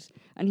actors,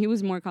 and he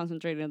was more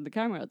concentrated on the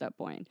camera at that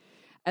point.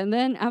 And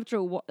then after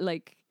a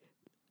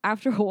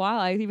while,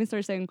 I even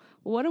started saying,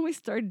 well, why don't we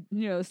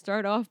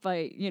start off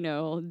by,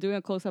 doing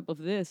a close up of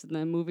this and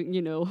then moving,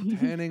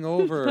 Panning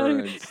over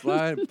and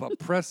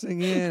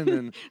pressing in,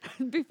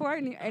 and before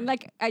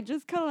I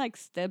just kind of like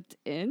stepped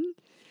in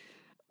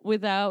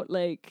without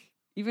like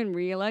even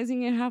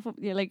realizing it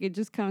it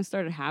just kind of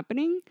started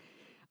happening.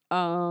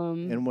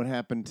 And what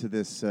happened to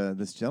this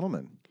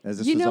gentleman as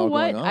this You was know all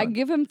what? going on? I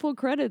give him full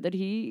credit that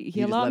he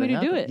just allowed let me to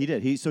do happen. it. He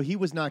did. So he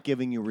was not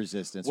giving you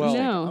resistance. Well- He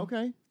was No.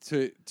 thinking,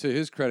 okay. to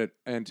his credit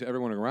and to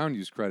everyone around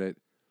you's credit,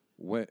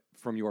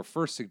 from your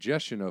first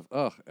suggestion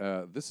of,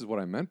 this is what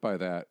I meant by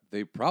that,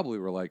 they probably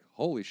were like,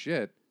 holy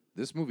shit,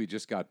 this movie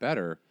just got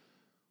better.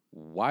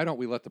 Why don't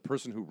we let the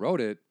person who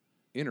wrote it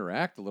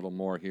interact a little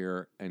more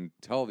here and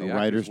tell the A actors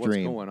writer's what's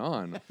dream. going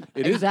on?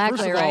 It is, Exactly,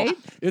 first of all, right?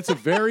 it's a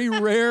very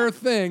rare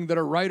thing that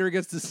a writer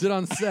gets to sit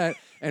on set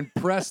and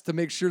press to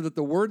make sure that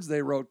the words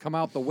they wrote come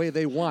out the way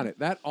they want it.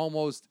 That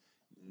almost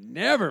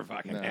never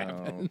fucking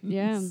happens.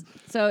 Yeah.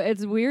 So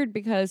it's weird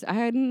because I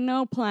had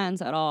no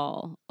plans at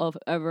all of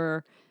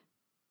ever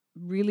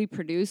really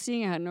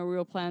producing. I had no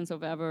real plans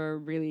of ever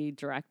really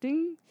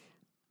directing.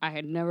 I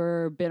had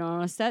never been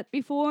on a set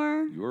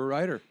before. You were a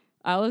writer.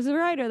 I was a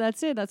writer.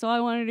 That's it. That's all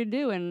I wanted to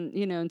do. And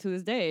and to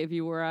this day, if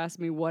you were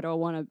asking me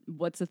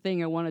what's the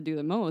thing I want to do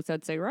the most,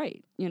 I'd say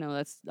write.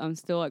 I'm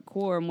still at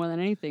core more than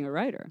anything a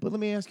writer. But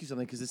let me ask you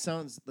something, because it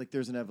sounds like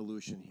there's an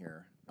evolution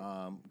here.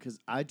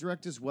 Because I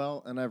direct as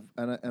well, and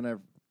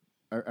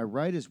I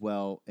write as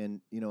well,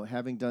 and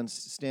having done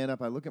stand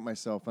up, I look at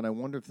myself and I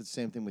wonder if it's the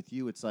same thing with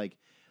you. It's like,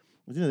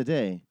 at the end of the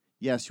day,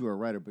 yes, you are a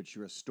writer, but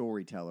you're a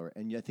storyteller,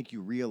 and I think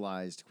you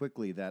realized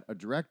quickly that a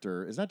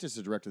director is not just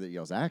a director that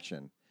yells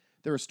action.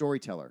 They're a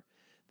storyteller.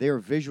 They are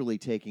visually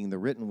taking the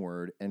written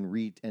word and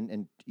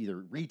and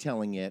either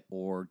retelling it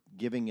or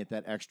giving it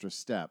that extra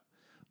step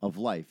of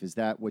life. Is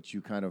that what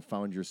you kind of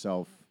found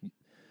yourself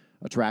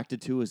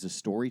attracted to, as a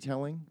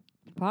storytelling?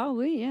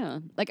 Probably, yeah.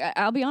 Like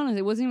I'll be honest,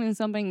 it wasn't even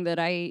something that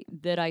I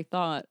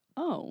thought,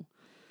 oh,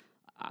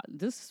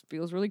 this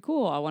feels really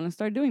cool. I want to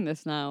start doing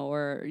this now,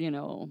 or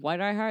why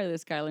did I hire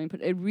this guy? Let me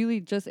put. It really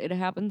just it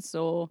happened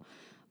so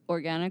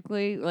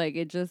organically. Like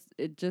it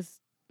just.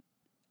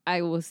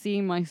 I was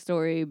seeing my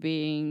story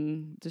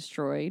being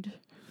destroyed.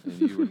 And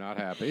you were not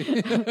happy.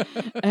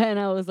 And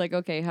I was like,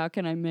 okay, how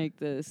can I make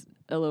this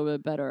a little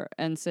bit better?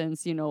 And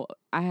since,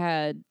 I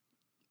had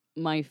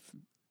my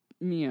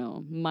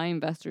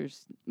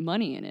investors'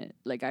 money in it,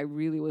 like I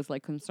really was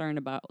like concerned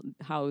about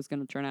how it was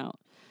going to turn out.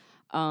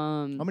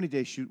 How many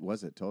days shoot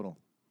was it total?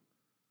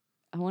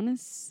 I want to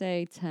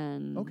say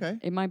 10. Okay.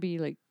 It might be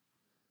like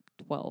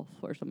 12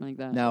 or something like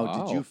that. Now,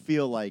 Wow. did you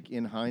feel like,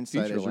 in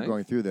hindsight, Feature as you're length?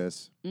 going through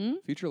this,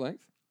 Feature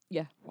length?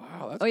 Yeah.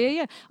 Wow, that's Oh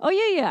yeah. Oh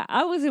yeah.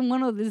 I was in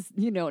one of these,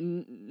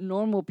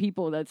 normal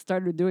people that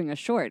started doing a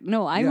short.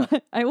 No, I Yeah.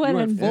 I went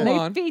went and full made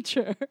on.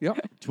 feature.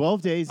 Yep.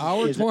 12 days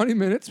Hour is 20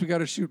 minutes. We got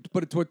to shoot,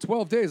 but it took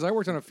 12 days. I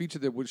worked on a feature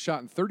that was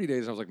shot in 30 days.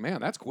 And I was like, man,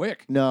 that's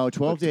quick. No,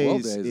 12 But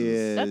 12 days days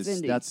is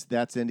That's indie.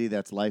 that's indie.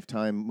 That's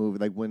Lifetime movie.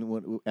 Like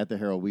when at the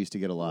Herald, we used to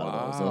get a lot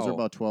of those. Those are Wow.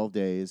 about 12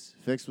 days.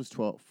 Fix was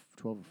 12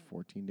 or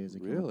 14 days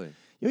ago. Really?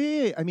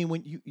 Yeah. I mean,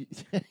 when you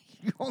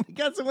only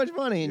got so much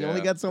money and you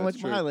only Yeah, got so that's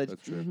much true. mileage,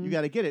 That's true. you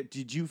got to get it.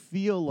 Did you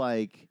feel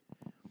like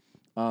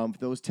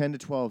those 10 to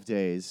 12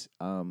 days?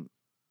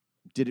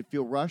 Did it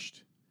feel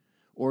rushed?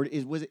 Or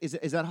is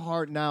that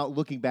hard now,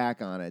 looking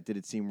back on it? Did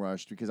it seem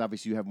rushed? Because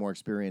obviously you have more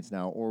experience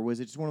now. Or was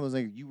it just one of those,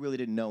 like, you really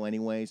didn't know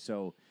anyway,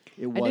 so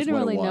it was I didn't what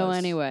really it was? know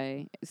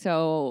anyway,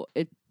 so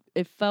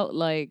it felt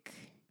like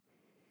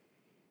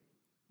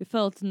it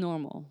felt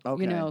normal.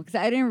 Okay. Because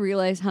I didn't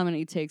realize how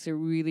many takes it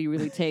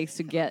really takes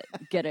to get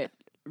it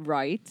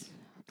right.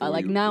 The way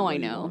Like you- now the I way you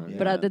know, want it,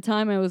 but yeah. at the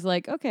time I was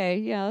like, okay,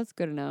 yeah, that's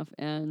good enough.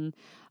 And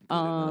Good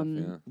enough,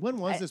 yeah. When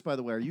was this, by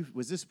the way?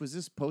 Was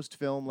this post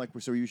film? Like,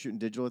 so were you shooting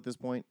digital at this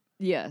point?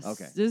 yes,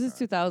 Okay, this is all right.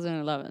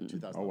 2011.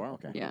 2000. Oh, wow.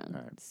 Okay. Yeah. All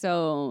right.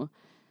 So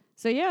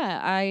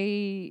yeah,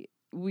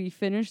 we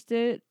finished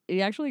it. It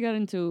actually got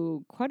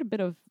into quite a bit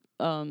of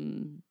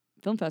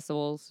film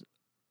festivals.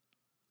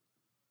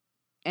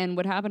 And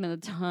what happened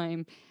at the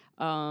time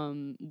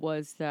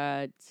was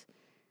that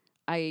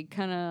I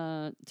kind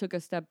of took a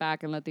step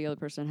back and let the other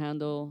person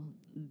handle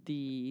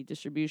the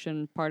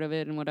distribution part of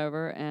it and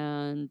whatever.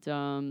 And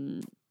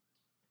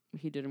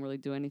he didn't really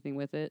do anything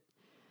with it.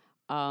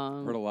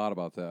 I've heard a lot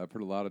about that. I've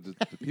heard a lot of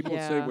people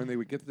would say Yeah. when they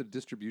would get to the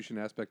distribution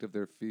aspect of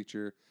their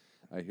feature,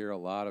 I hear a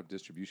lot of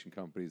distribution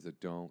companies that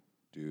don't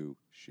do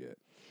shit.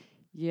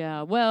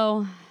 Yeah,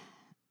 well,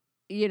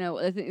 you know,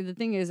 the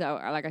thing is,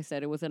 like I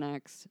said, it was an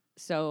ex,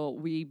 so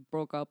we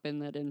broke up in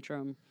that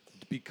interim.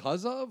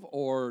 Because of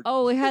or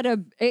Oh,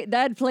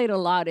 that played a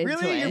lot into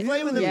Really? it. You're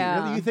playing with him?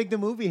 Yeah. Really? You think the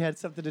movie had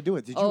something to do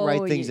with it? Did you Oh,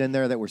 write things yeah. in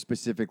there that were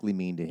specifically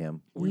mean to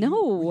him? were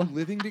No. you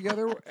living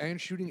together and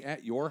shooting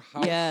at your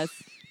house? Yes.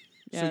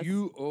 So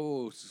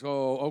Yes.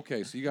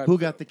 okay, so you got Who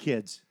got the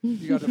kids?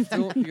 you got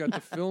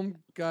the film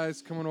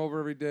guys coming over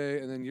every day,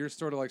 and then you're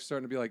sort of like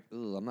starting to be like,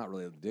 ugh, I'm not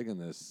really digging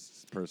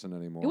this person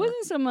anymore. It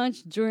wasn't so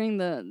much during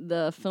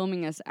the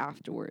filming as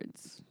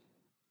afterwards.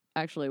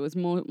 Actually, it was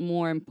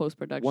more in post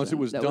production. Once it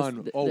was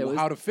done.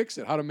 How to fix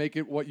it? How to make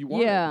it what you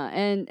wanted? Yeah,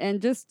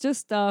 and just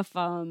stuff.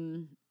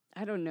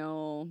 I don't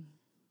know.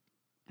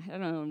 I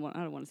don't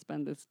want to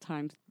spend this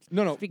time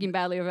No. speaking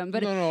badly of him,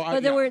 but No,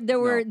 but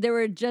there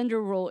were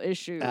gender role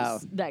issues Oh.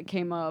 that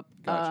came up.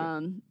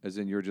 Gotcha. As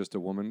in, you're just a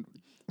woman.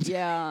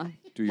 Yeah.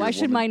 Do your Why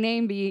should woman- my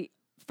name be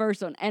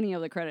first on any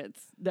of the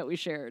credits that we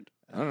shared?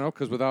 I don't know,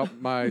 because without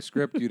my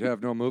script, you'd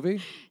have no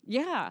movie.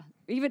 Yeah.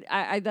 Even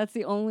I that's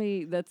the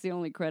only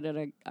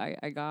credit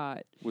I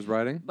got Was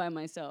writing. by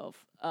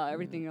myself.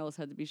 Everything else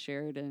had to be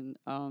shared, and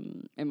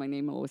my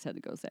name always had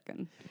to go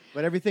second.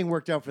 But everything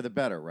worked out for the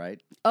better,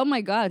 right? Oh my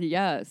God,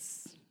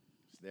 yes.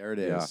 There it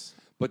Yeah. is.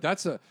 But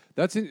that's an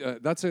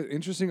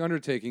interesting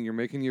undertaking. You're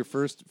making your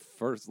first,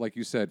 like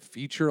you said,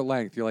 feature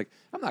length. You're like,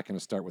 I'm not going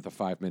to start with a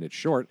 5-minute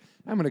short.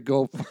 I'm going to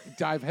go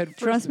dive head first.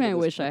 Trust me, I into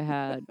this. wish I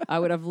had. I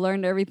would have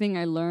learned everything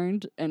I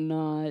learned and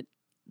not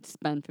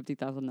spend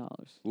 $50,000.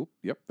 Oop,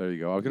 yep, there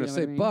you go. I was going to You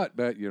know say, what I mean?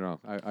 but you know,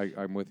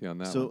 I'm with you on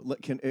that. So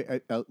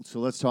one. so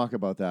let's talk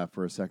about that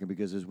for a second,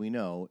 because as we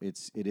know, it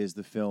is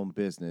the film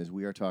business.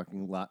 We are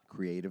talking a lot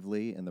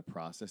creatively in the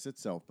process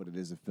itself, but it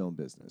is a film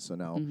business. So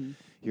now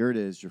here it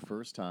is, your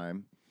first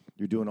time.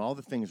 You're doing all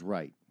the things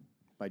right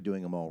by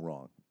doing them all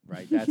wrong,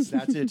 right? That's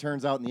it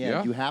turns out in the end.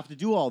 Yeah. You have to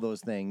do all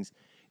those things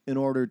in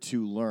order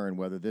to learn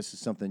whether this is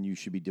something you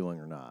should be doing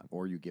or not,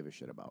 or you give a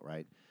shit about,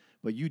 right?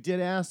 But you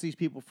did ask these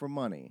people for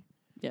money.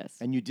 Yes.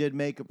 And you did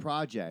make a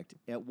project.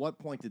 At what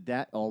point did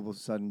that all of a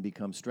sudden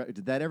become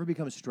did that ever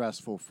become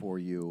stressful for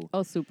you?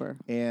 Oh, super.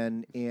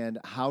 And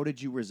how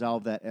did you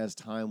resolve that as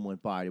time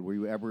went by? Were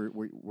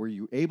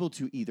you able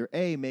to either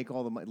make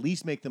all the at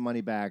least make the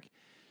money back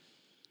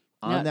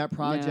on that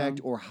project,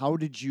 or how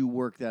did you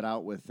work that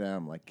out with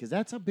them? Like, because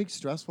that's a big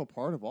stressful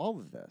part of all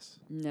of this.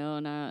 No,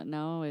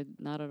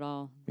 not at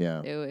all.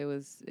 Yeah. It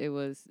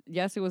was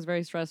yes, it was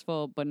very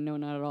stressful, but no,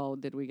 not at all.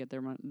 Did we get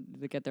their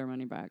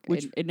money back?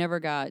 It never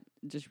got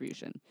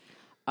distribution,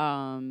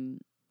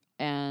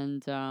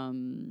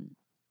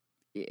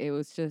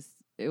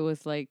 it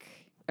was like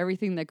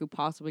everything that could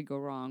possibly go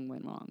wrong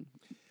went wrong.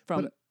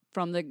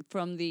 From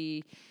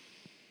the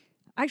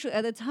actually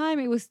at the time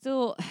it was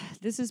still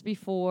this is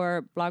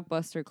before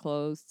Blockbuster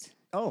closed.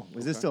 Oh,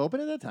 was it still open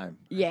at that time?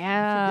 I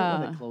Yeah.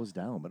 forget when it closed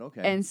down, but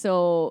okay. And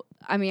so,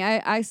 I mean,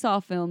 I saw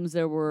films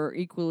that were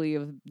equally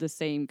of the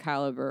same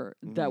caliber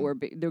that were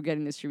they were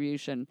getting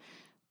distribution,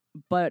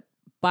 but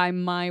by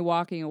my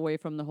walking away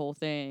from the whole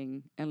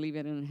thing and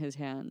leaving it in his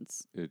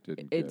hands, it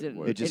didn't. it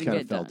didn't. it just didn't kind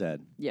get of fell done.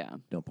 dead. Yeah.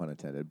 No pun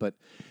intended. But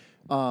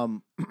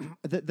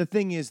the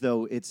thing is,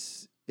 though,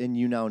 it's, and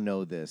you now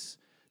know this,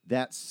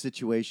 that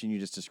situation you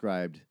just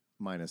described,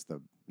 minus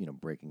the,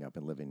 breaking up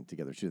and living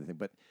together, shooting thing,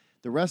 but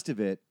the rest of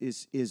it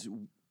is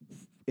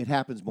it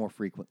happens more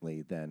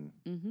frequently than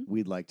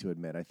we'd like to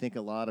admit. I think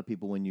a lot of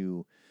people,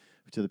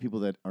 to the people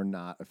that are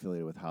not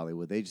affiliated with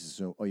Hollywood, they just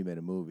assume, oh, you made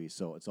a movie,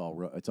 so it's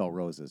all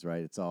roses,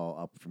 right? It's all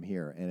up from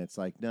here. And it's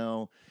like,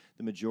 no,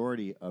 the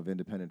majority of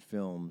independent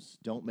films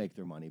don't make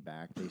their money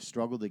back. They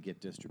struggle to get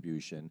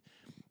distribution.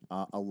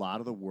 A lot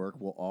of the work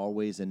will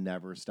always and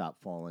never stop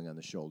falling on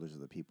the shoulders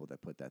of the people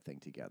that put that thing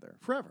together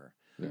forever.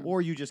 Yeah.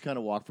 Or you just kind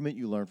of walk from it,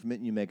 you learn from it,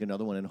 and you make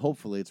another one, and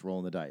hopefully it's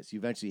rolling the dice. You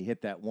eventually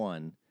hit that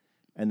one,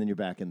 and then you're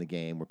back in the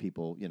game where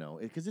people,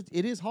 because it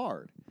is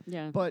hard.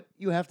 Yeah. But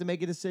you have to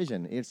make a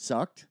decision. It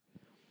sucked.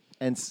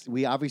 And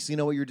we obviously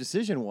know what your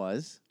decision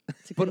was.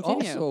 To But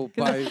continue. also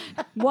by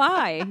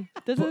Why?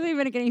 That doesn't even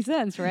make any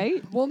sense,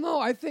 right? well, no,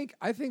 I think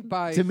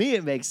by To me,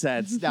 it makes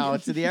sense. Now,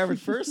 to the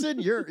average person,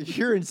 you're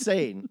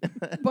insane.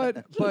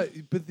 but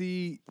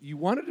you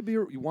wanted to be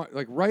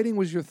like writing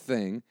was your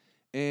thing,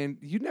 and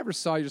you never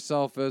saw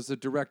yourself as a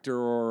director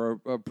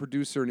or a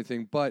producer or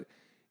anything. But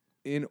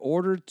in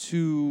order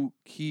to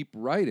keep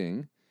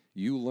writing,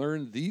 you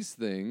learned these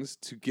things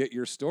to get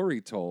your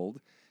story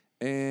told,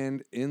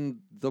 and in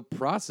the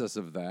process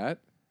of that,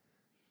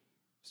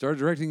 started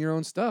directing your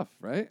own stuff.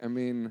 Right? I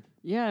mean.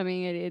 Yeah, I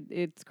mean,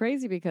 it's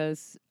crazy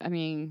because, I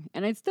mean,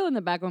 and it's still in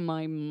the back of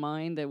my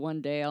mind that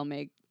one day I'll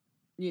make,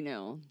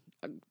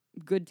 a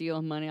good deal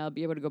of money. I'll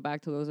be able to go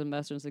back to those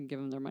investors and give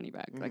them their money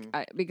back.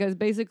 Because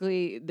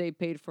basically they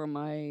paid for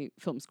my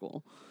film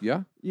school,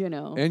 Yeah.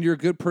 And you're a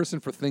good person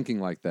for thinking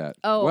like that.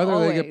 Oh, Whether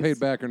they get always. paid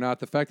back or not,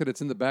 the fact that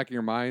it's in the back of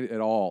your mind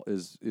at all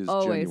is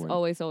genuine.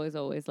 always.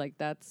 Like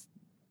that's,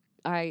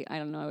 I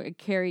don't know. I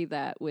carry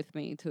that with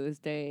me to this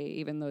day,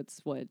 even though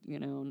it's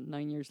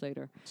 9 years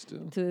later.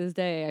 Still. To this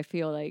day, I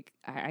feel like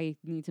I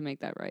need to make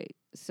that right.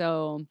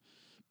 So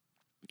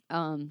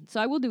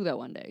I will do that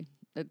one day.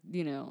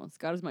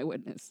 Scott is my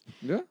witness.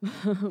 Yeah.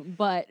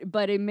 but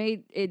it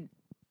made it,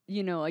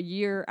 a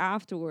year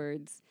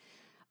afterwards,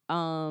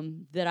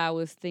 that I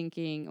was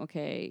thinking,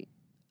 okay,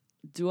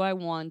 do I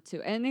want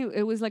to? And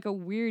it was like a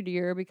weird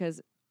year because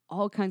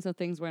all kinds of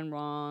things went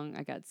wrong.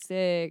 I got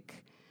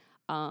sick.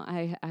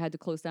 I had to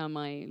close down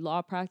my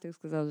law practice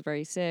because I was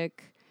very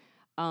sick.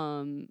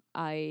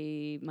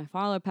 My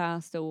father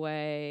passed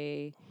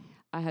away.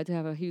 I had to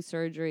have a huge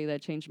surgery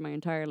that changed my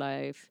entire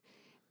life.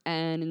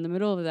 And in the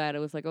middle of that, it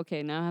was like,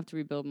 okay, now I have to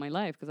rebuild my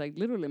life because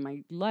literally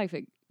my life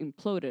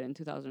imploded in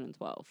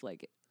 2012.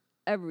 Like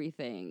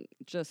everything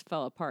just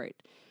fell apart.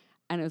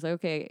 And it was like,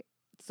 okay,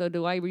 so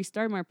do I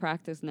restart my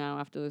practice now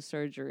after the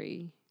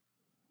surgery?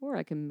 Or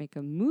I can make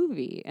a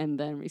movie and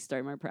then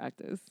restart my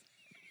practice.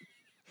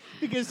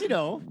 Because,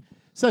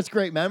 such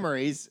great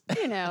memories.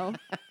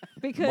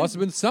 Because Must have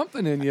been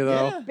something in you,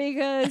 though. Yeah.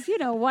 because,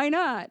 why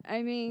not?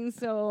 I mean,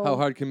 so How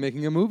hard can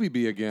making a movie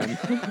be again?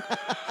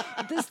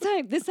 this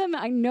time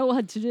I know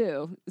what to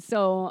do.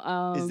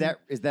 So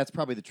That's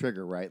probably the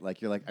trigger, right?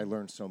 Like you're like, I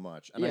learned so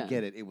much. And I Yeah.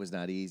 get it. It was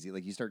not easy.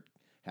 Like you start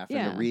having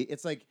Yeah. to read.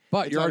 It's like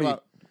But they you're talk already-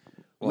 about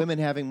women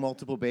having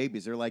multiple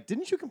babies. They're like,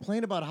 didn't you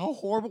complain about how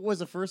horrible it was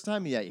the first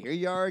time? Yeah, here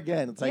you are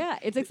again. It's like yeah,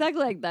 it's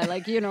exactly like that.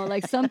 Like,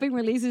 like something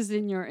releases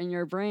in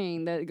your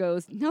brain that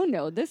goes,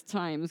 no, this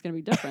time is going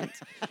to be different.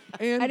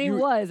 And it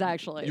was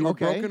actually. You were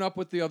Okay. broken up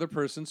with the other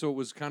person, so it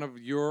was kind of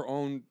your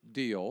own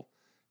deal.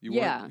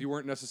 Yeah. You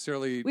weren't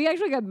necessarily. We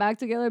actually got back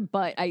together,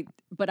 but I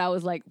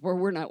was like,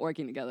 we're not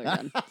working together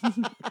again,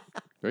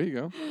 There you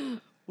go.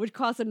 which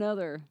caused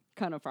another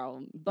kind of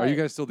problem. But Are you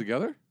guys still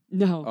together?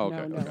 No, Oh,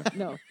 okay,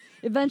 no.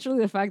 Eventually,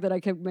 the fact that I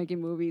kept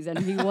making movies and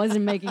he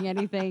wasn't making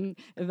anything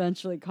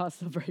eventually caused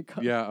the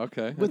breakup. Yeah.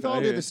 Okay. with I all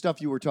hear the you. other stuff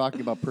you were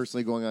talking about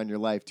personally going on in your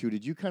life too,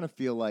 did you kind of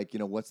feel like,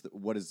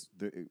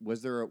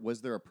 was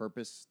there a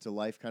purpose to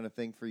life kind of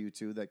thing for you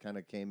too that kind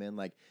of came in?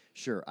 Like,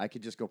 sure, I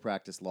could just go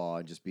practice law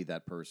and just be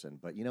that person,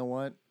 but you know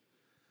what?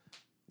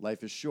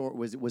 Life is short.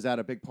 Was that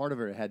a big part of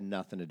it, or it had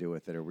nothing to do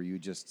with it, or were you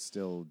just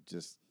still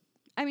just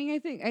I mean,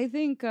 I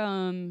think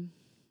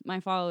my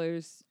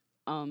father's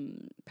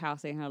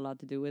passing had a lot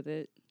to do with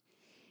it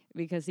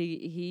because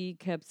he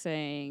kept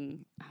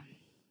saying,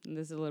 and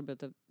this is a little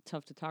bit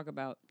tough to talk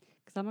about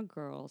because I'm a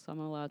girl, so I'm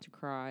allowed to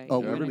cry.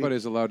 Oh, Yeah, when we-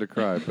 everybody's allowed to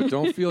cry, but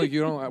don't feel like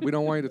you don't. We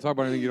don't want you to talk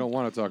about anything you don't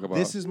want to talk about.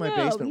 This is my No,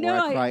 basement where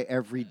no, I I- cry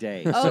every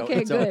day, so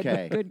Okay, it's good,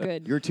 okay.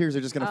 good. Your tears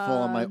are just gonna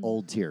fall on my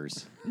old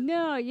tears.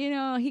 No,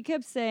 he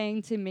kept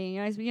saying to me,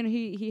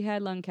 he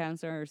had lung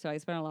cancer, so I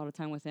spent a lot of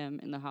time with him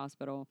in the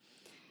hospital,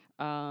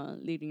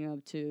 leading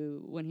up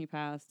to when he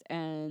passed,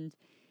 and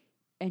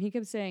he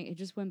kept saying it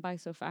just went by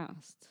so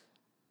fast.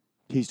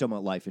 He's talking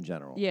about life in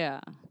general.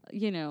 Yeah,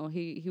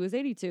 he was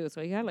 82,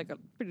 so he had like a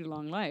pretty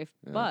long life,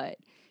 but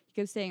he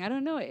kept saying, I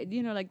don't know,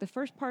 like the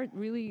first part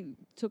really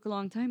took a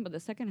long time, but the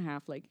second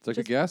half, like, It's like a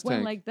just gas went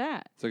tank. like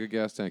that. It's like a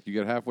gas tank. You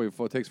get halfway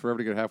full. It takes forever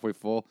to get halfway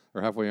full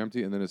or halfway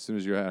empty, and then as soon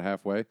as you're at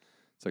halfway,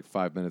 it's like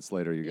 5 minutes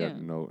later you got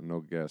Yeah. no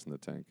gas in the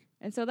tank.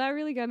 And so that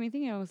really got me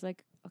thinking. I was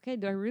like, okay,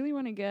 do I really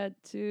want to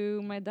get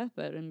to my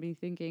deathbed and be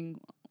thinking,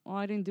 oh,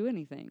 I didn't do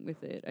anything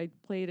with it. I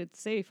played it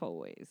safe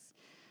always.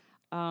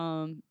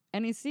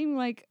 And it seemed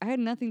like I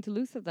had nothing to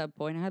lose at that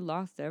point. I had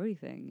lost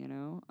everything,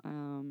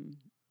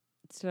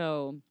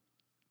 So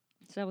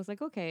I was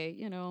like, okay,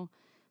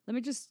 let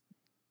me just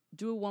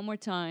do it one more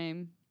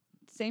time,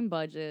 same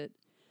budget.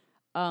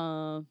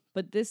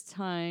 But this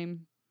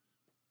time,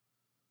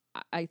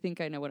 I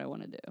think I know what I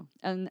want to do.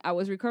 And I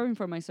was recovering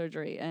from my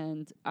surgery,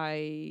 and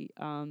I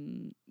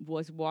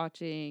was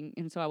watching,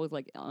 and so I was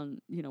like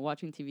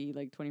watching TV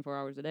like 24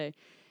 hours a day.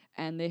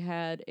 And they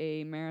had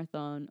a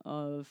marathon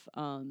of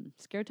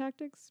Scare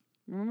Tactics.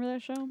 Remember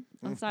that show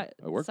on I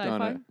worked Sci-Fi?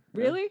 on it.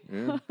 Really?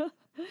 Yeah.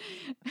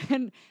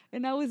 and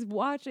I was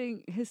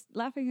watching,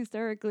 laughing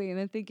hysterically, and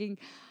then thinking,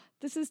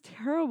 this is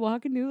terrible. How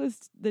can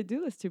they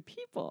do this to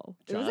people?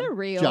 Was it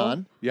real?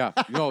 John, Yeah.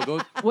 No,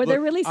 those Were they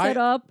look, really set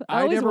up?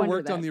 I always never wondered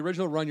worked on that. the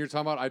original run you're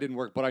talking about. I didn't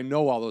work, but I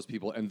know all those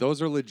people, and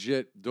those are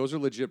legit. Those are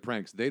legit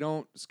pranks. They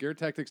don't. Scare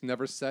Tactics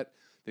never set.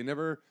 They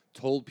never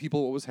told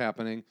people what was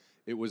happening.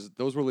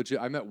 Those were legit.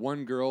 I met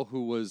one girl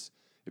who was.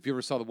 If you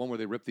ever saw the one where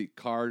they ripped the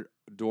car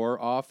door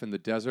off in the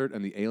desert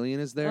and the alien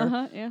is there,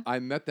 Yeah. I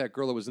met that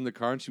girl that was in the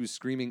car and she was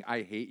screaming,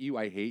 I hate you,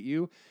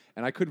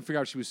 and I couldn't figure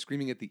out if she was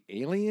screaming at the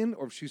alien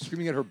or if she was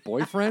screaming at her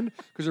boyfriend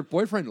because her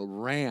boyfriend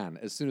ran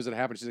as soon as it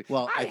happened. She's like,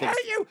 Well, I I think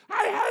hate you,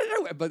 I hate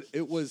you. But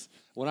it was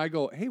when I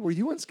go, hey, were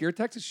you on Scare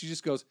Texas? She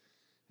just goes,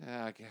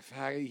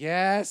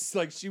 yes.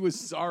 Like she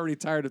was already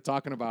tired of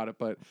talking about it.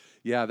 But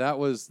yeah,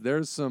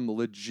 there's some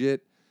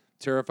legit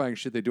terrifying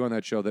shit they do on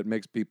that show that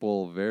makes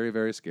people very,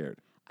 very scared.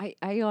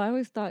 I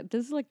always thought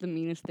this is like the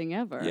meanest thing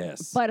ever.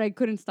 Yes. But I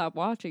couldn't stop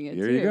watching it.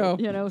 Here too. you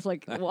go. It's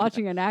like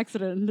watching an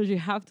accident and you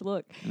have to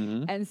look.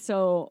 Mm-hmm. And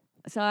so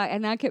I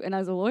kept, and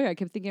as a lawyer, I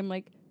kept thinking,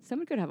 like,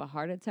 somebody could have a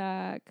heart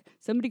attack.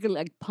 Somebody could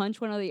like punch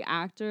one of the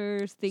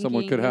actors. Thinking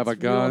Someone could have a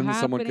it's real gun.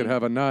 Someone could happening.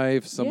 have a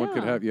knife. Someone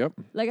could Yeah. have. Yep.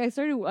 Like I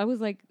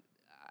was like,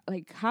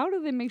 how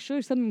do they make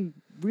sure something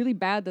really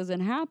bad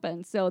doesn't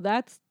happen? So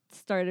that's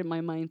started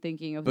my mind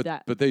thinking of But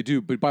that. but they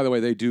do. But by the way,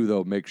 they do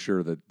though make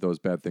sure that those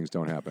bad things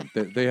don't happen.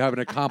 They have an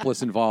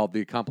accomplice involved.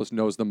 The accomplice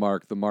knows the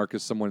mark. The mark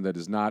is someone that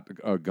is not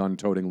a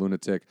gun-toting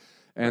lunatic.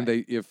 And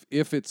Right. they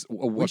if it's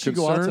a We should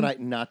go out tonight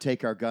and not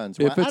take our guns.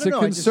 If Well, I it's don't a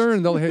know, I just-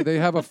 concern, they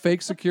have a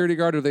fake security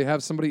guard, or they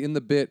have somebody in the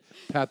bit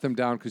pat them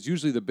down. Because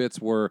usually the bits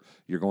were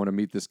you're going to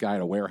meet this guy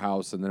at a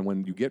warehouse, and then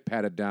when you get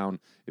patted down,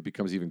 it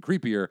becomes even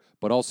creepier.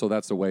 But also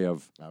that's a way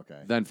of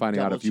Okay. then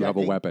finding out if you have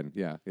a Double-checking. weapon.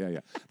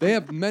 Yeah. They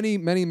have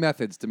many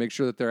methods to make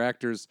sure that their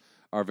actors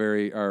are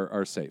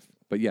are safe.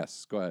 But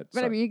yes, go ahead. But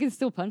I Sorry. mean, you can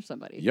still punch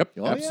somebody. Yep,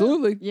 Oh, yeah.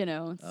 absolutely. You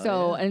know.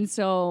 Oh, yeah.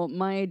 So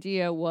my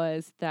idea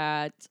was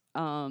that.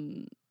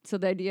 So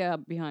the idea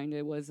behind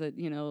it was that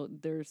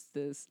there's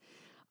this.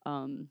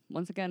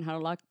 Once again, how to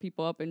lock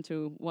people up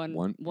into one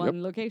Yep.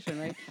 location,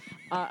 right?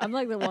 I'm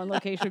like the one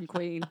location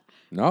queen.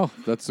 No,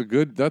 that's a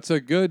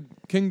good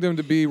kingdom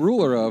to be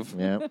ruler of.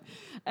 Yeah.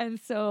 And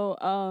so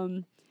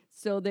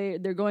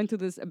they're going to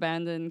this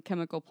abandoned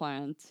chemical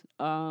plant,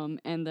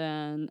 and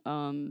then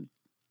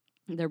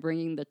they're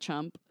bringing the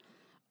chump,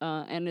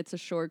 and it's a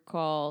short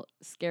called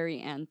Scary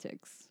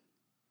Antics.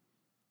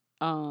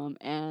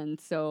 And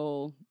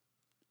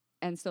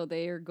so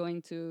they are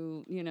going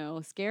to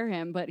scare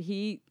him, but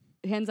he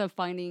ends up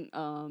finding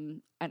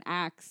an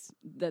axe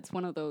that's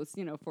one of those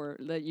for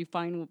that you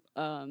find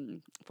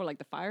for like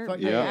the fire. Fuck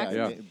Yeah, axe.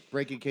 yeah.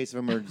 Break in case of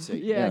emergency.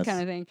 Yeah, Yes.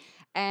 kind of thing.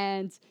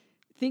 And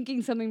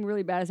thinking something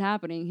really bad is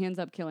happening, he ends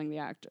up killing the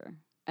actor.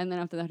 And then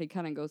after that, he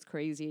kind of goes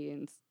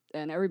crazy,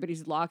 and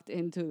everybody's locked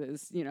into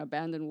this,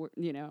 abandoned,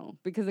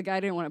 because the guy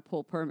didn't want to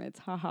pull permits.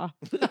 Haha.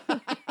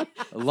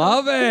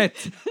 Love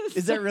it.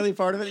 Is that really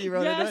part of it? You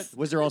wrote Yes. into it?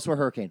 Was there also a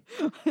hurricane?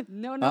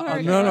 No,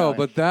 Uh-uh. No,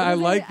 but that I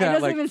like It that.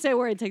 doesn't Like, even say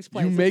where it takes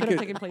place. make It could it- have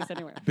taken place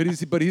anywhere.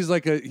 but he's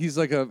like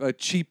a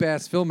cheap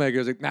ass filmmaker.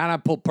 He's like, nah, I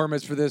pull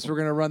permits for this. We're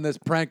gonna run this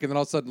prank, and then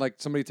all of a sudden, like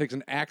somebody takes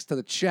an axe to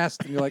the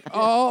chest, and you're like,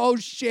 oh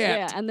shit.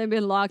 Yeah, and they've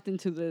been locked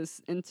into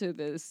this,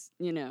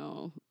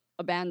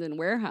 abandoned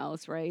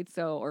warehouse, right?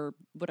 So, or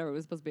whatever, it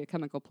was supposed to be a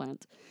chemical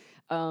plant.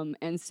 And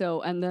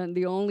then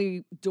the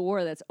only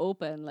door that's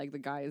open, like the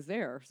guy is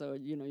there. So,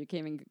 you can't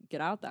even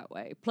get out that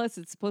way. Plus,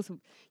 it's supposed to,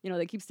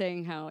 they keep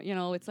saying how,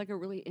 it's like a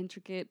really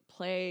intricate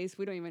place.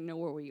 We don't even know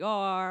where we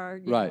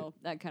are, you Right. know,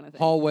 that kind of thing.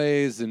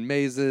 Hallways and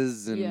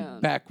mazes and Yeah.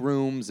 back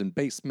rooms and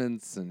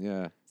basements and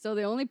yeah. So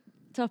the only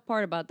tough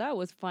part about that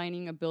was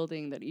finding a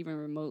building that even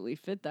remotely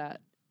fit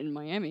that in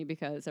Miami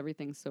because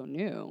everything's so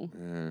new.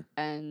 Yeah.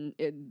 And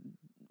it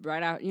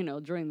right out,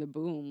 during the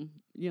boom,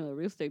 the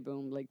real estate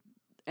boom, like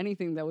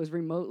anything that was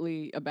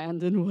remotely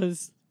abandoned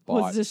was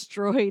Bought.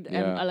 destroyed, and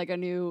Yeah. like a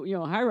new,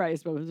 high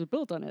rise was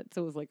built on it.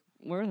 So it was like,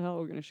 where the hell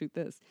are we gonna shoot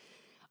this?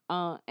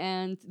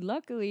 And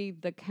luckily,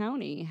 the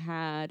county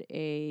had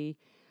a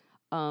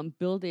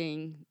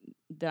building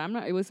that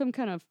it was some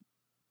kind of,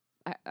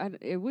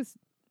 it was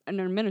an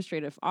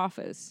administrative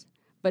office,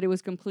 but it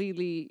was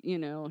completely,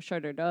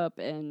 shuttered up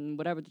and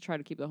whatever to try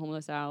to keep the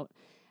homeless out.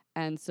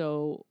 And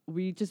so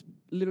we just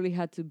literally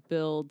had to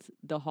build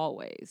the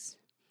hallways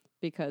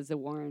because there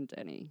weren't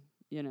any,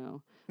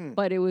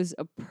 But it was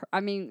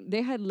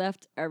they had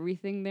left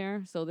everything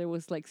there, so there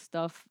was like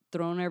stuff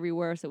thrown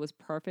everywhere, so it was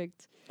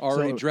perfect.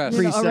 Already So dressed.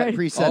 You know, already-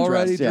 Preset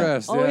Already dressed, yeah.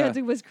 dressed. All we yeah. had to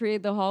do was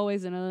create the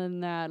hallways, and other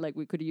than that, like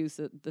we could use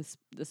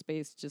the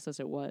space just as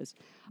it was.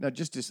 Now, I'm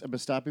going to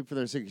stop you for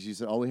there a second. 'Cause you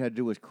said all we had to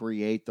do was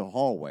create the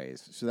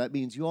hallways. So that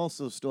means you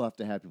also still have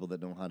to have people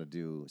that know how to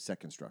do set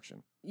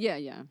construction. Yeah.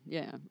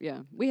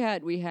 We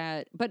had,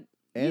 but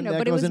And but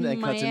that it goes was in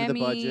and cuts into the Miami.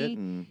 budget.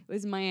 And, It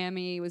was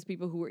Miami. It was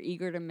people who were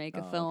eager to make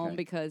a Oh, film okay.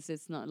 because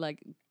it's not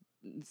like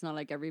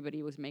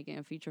everybody was making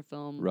a feature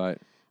film. Right.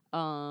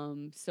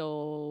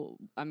 So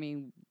I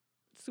mean,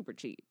 super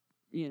cheap.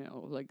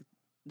 Like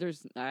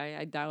there's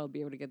I doubt I'll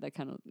be able to get that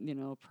kind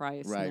of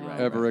price. Right, now. right,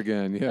 Ever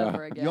again. Yeah.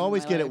 Ever again you in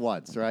always my get it life.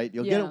 once, right?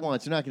 You'll get Yeah. it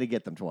once. You're not going to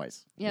get them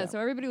twice. Yeah, so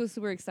everybody was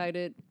super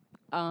excited.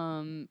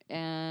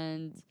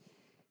 And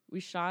we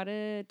shot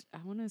it, I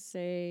want to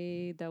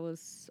say that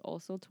was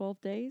also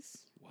 12 days.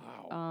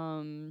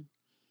 Wow.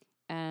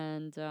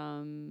 And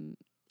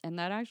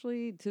that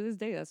actually, to this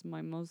day, that's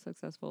my most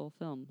successful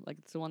film. Like,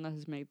 it's the one that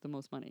has made the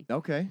most money.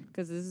 Okay.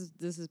 Because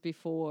this is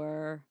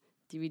before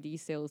DVD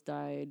sales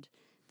died.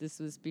 This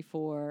was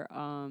before,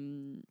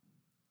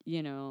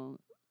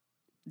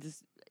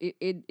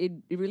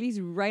 it released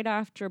right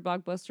after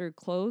Blockbuster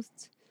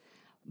closed,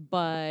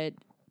 but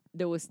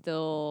there was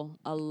still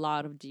a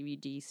lot of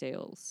DVD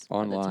sales at the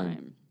Online.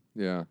 time.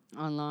 Yeah.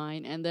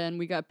 Online, and then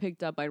we got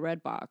picked up by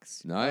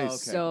Redbox. Nice. okay.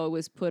 So it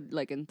was put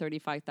like in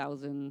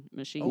 35,000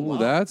 machines. Oh, Ooh, wow.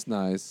 that's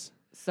nice.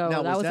 So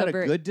now, that was that a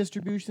very, good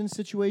distribution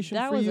situation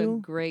that for was you? a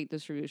great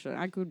distribution.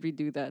 I could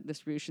redo that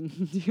distribution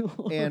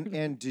deal.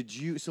 and did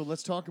you? So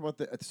let's talk about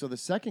the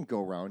second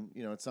go round.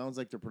 It sounds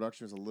like the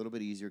production was a little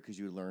bit easier because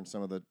you learned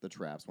some of the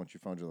traps once you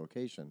found your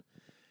location.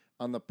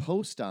 On the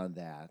post on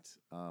that,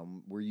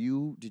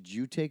 did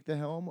you take the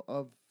helm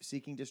of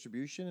seeking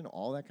distribution and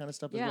all that kind of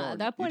stuff? as well? yeah, Or at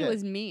that you point it did?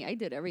 was me. I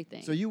did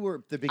everything. So you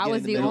were the beginning.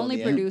 was the middle,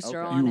 only and end?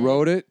 producer Okay. on You it.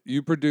 wrote it,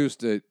 you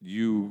produced it,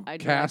 you I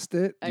cast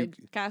it. I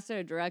cast it,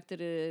 I directed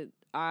it.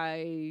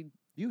 I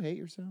You hate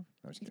yourself?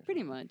 I was kidding.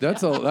 Pretty much.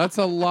 That's yeah.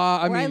 a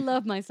lot. I Or I mean,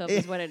 love myself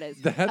is what it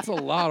is. that's a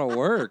lot of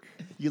work.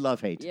 You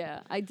love hate. Yeah,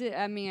 I did.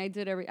 I mean, I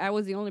did I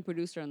was the only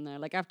producer on there.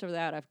 Like after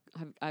that,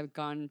 I've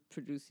gone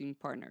producing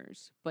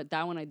partners, but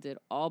that one I did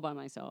all by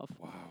myself.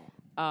 Wow.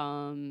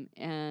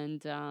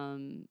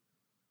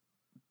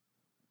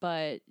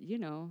 But you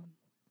know,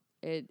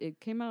 it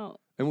came out.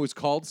 And it was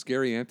called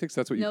Scary Antics.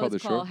 That's what you No, called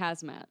it's the called show.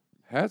 Hazmat.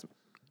 I've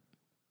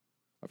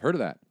heard of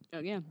that. Oh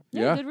yeah,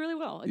 Yeah? it did really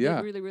well. It Yeah.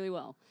 did really, really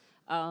well.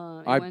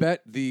 I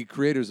bet the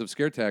creators of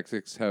Scare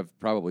Tactics have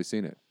probably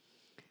seen it.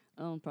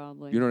 Oh,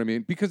 probably. You know what I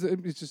mean? Because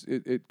it's just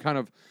it kind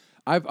of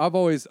I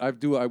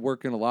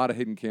work in a lot of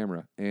hidden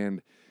camera,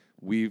 and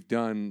we've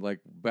done,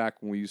 like,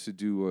 back when we used to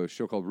do a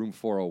show called Room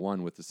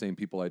 401 with the same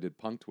people I did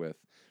Punked with.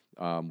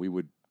 We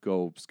would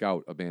go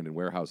scout abandoned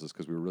warehouses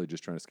because we were really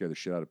just trying to scare the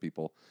shit out of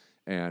people.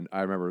 And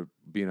I remember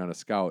being on a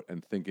scout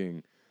and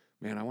thinking,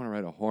 man, I want to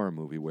write a horror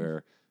movie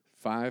where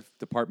 5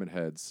 department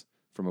heads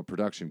from a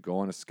production go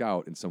on a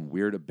scout in some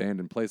weird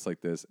abandoned place like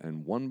this,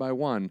 and one by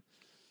one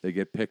they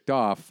get picked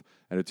off,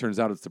 and it turns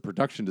out it's the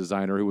production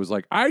designer who was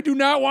like, I do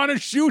not want to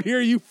shoot here,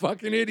 you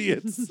fucking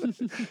idiots.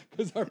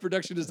 Because our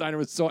production designer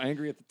was so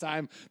angry at the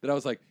time that I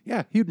was like,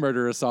 yeah, he'd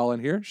murder us all in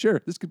here.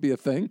 Sure, this could be a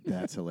thing.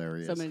 That's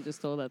hilarious. Somebody just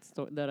stole that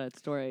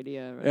story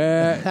idea.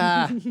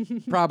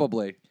 Right?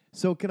 Probably.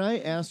 So can I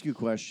ask you a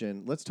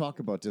question? Let's talk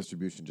about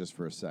distribution just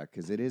for a sec,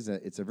 because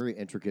it's a very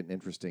intricate and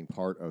interesting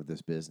part of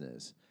this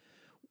business.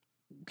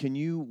 Can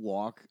you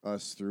walk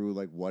us through,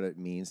 like, what it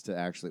means to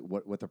actually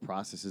what the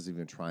process is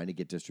even trying to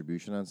get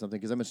distribution on something?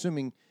 Because I'm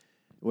assuming,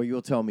 well,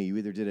 you'll tell me, you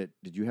either did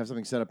you have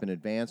something set up in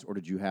advance, or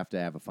did you have to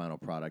have a final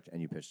product and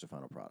you pitched a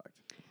final product?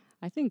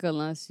 I think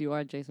unless you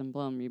are Jason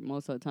Blum,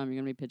 most of the time you're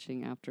gonna be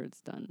pitching after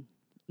it's done.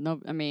 No,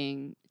 I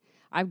mean,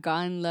 I've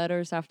gotten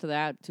letters after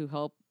that to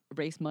help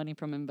raise money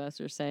from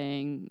investors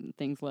saying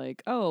things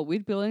like, "Oh,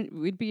 we'd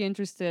be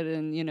interested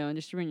in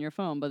distributing your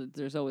film," but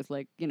there's always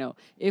like,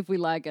 if we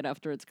like it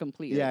after it's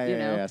completed.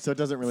 Yeah. So it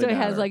doesn't really So it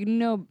matter. has like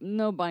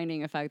no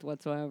binding effect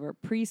whatsoever.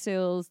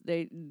 Pre-sales,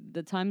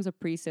 the times of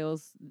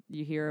pre-sales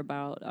you hear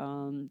about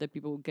that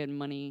people get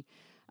money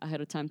ahead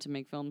of time to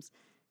make films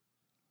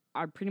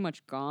are pretty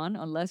much gone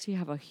unless you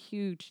have a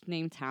huge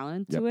name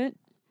talent to it.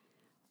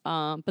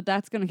 But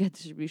that's gonna get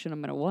distribution no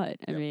matter what.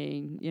 I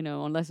mean,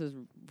 unless it's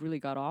really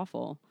god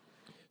awful.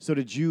 So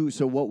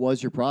what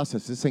was your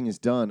process? This thing is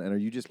done, and are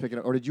you just picking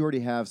up, or did you already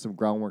have some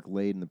groundwork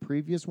laid in the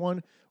previous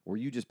one, or were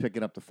you just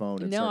picking up the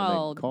phone and starting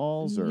making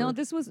calls? Or? No,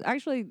 this was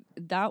actually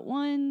that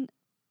one.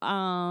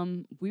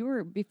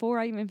 Before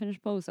I even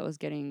finished post, I was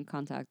getting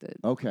contacted.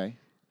 Okay.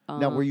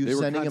 Now, were you They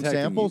were sending them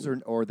contacting samples,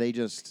 you. or they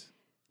just?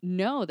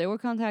 No, they were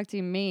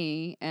contacting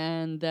me,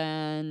 and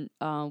then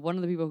one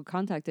of the people who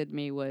contacted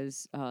me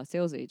was a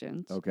sales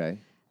agent. Okay.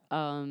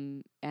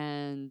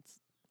 And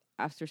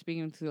after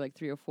speaking to like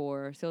 3 or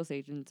 4 sales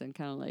agents and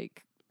kind of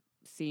like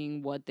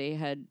seeing what they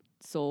had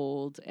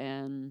sold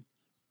and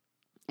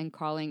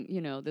calling,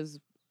 this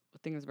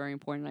thing is very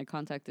important. I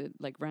contacted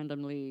like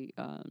randomly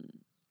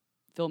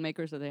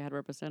filmmakers that they had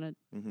represented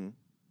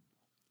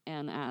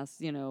and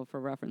asked, for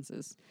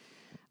references.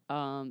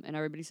 And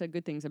everybody said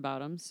good things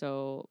about him.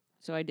 So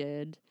I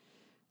did.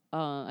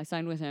 I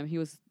signed with him.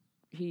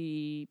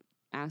 He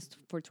asked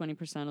for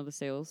 20% of the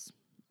sales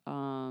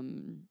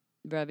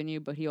revenue,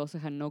 but he also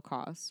had no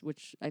costs,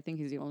 which I think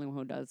he's the only one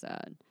who does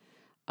that.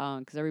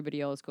 Because everybody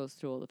else goes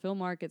through all the film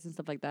markets and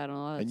stuff like that.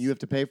 And you have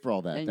to pay for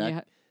all that.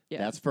 And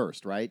That's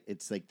first, right?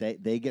 It's like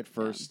they get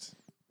first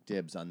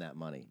dibs on that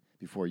money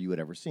before you would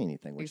ever see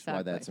anything, which is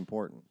why that's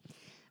important.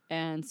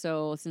 And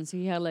so since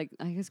he had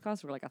his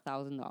costs were like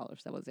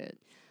 $1,000, that was it.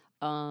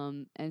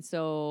 And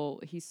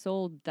so he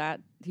sold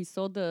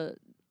the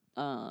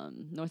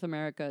North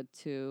America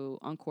to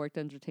Uncorked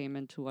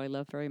Entertainment, who I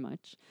love very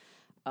much.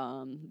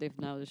 They've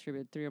now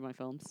distributed 3 of my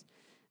films.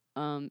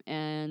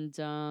 And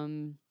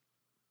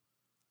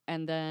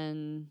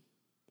then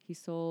he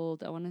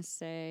sold, I want to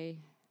say,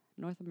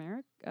 North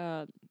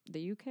America,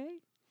 the UK.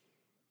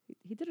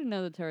 He did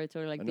another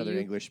territory like another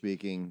English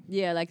speaking.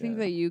 Yeah, I think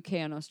the UK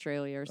and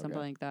Australia or something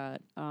like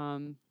that.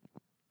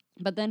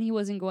 But then he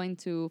wasn't going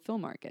to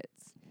film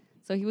markets.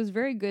 So he was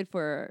very good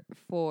for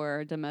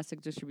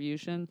domestic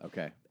distribution.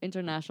 Okay.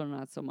 International,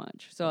 not so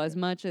much. So as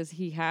much as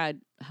he had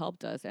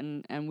helped us,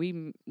 and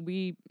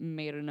we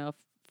made enough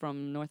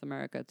from North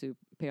America to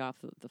pay off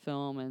the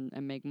film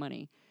and make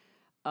money.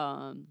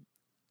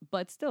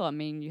 But still, I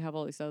mean, you have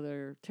all these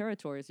other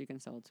territories you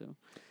can sell to.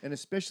 And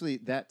especially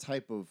that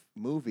type of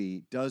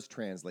movie does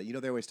translate.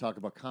 They always talk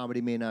about comedy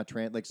may not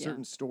translate. Like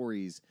certain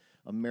stories,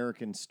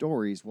 American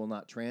stories will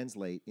not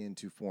translate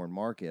into foreign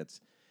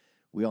markets.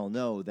 We all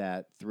know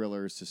that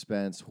thriller,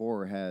 suspense,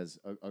 horror has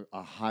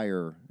a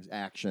higher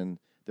action.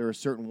 There are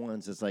certain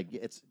ones that's like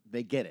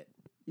they get it.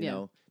 You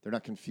know, they're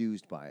not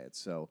confused by it.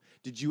 So,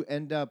 did you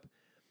end up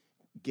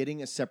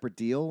getting a separate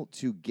deal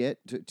to get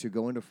to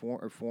go into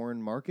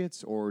foreign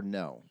markets, or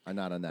no? I'm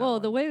not on that. Well,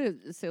 the way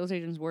that sales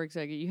agents works,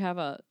 like you have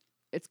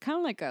it's kind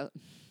of like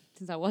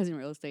since I was in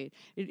real estate,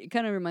 it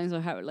kind of reminds me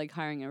of how like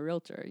hiring a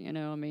realtor.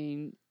 I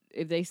mean,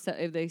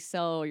 if they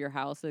sell your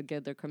house, they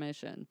get their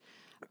commission.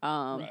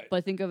 Right.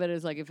 But think of it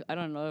as like, if I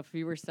don't know, if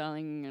you were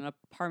selling an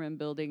apartment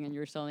building and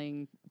you're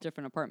selling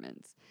different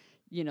apartments,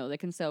 they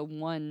can sell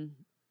one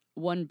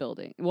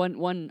building,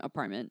 one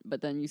apartment,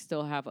 but then you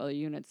still have other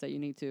units that you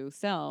need to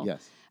sell.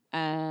 Yes.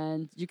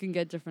 And you can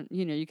get different.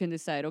 You can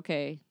decide,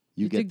 okay,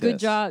 You did a get good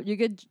this. job.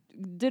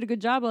 Did a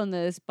good job on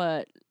this,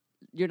 but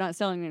you're not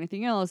selling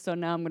anything else. So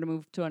now I'm going to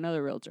move to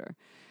another realtor.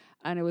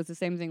 And it was the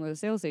same thing with a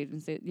sales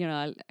agency.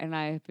 And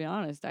I have been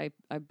honest,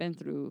 I've been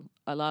through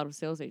a lot of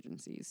sales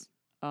agencies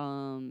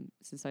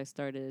since I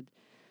started.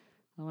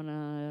 I want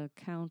to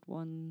count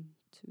 1,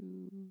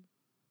 2.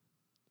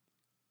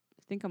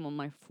 I think I'm on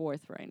my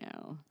 4th right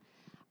now.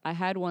 I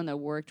had one that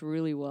worked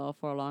really well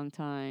for a long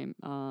time.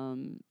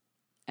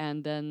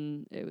 And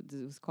then it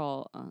was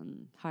called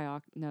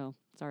what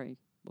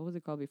was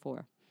it called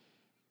before?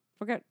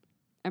 Forget.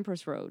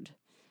 Empress Road.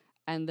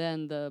 And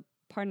then the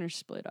partners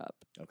split up.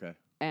 Okay.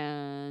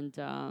 And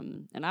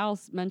I'll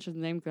mention the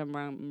name because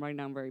right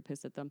now I'm very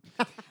pissed at them.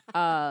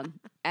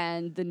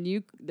 And the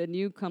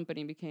new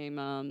company became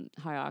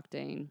High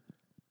Octane,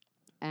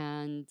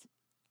 and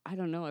I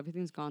don't know,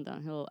 everything's gone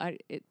downhill.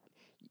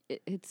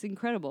 It's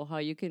incredible how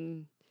you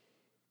can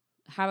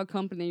have a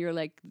company you're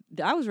like,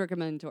 I was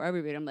recommending to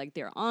everybody. I'm like,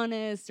 they're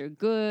honest, they're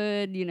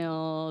good,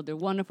 they're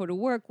wonderful to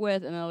work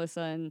with, and all of a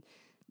sudden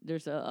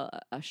there's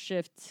a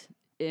shift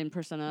in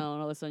personnel,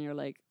 and all of a sudden you're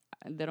like,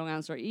 they don't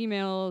answer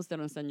emails, they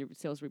don't send you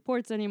sales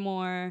reports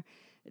anymore.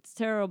 It's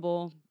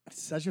terrible.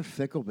 It's such a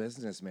fickle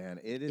business, man.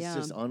 It is Yeah.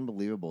 just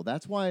unbelievable.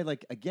 That's why,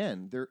 like,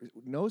 again,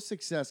 no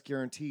success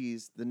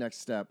guarantees the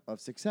next step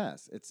of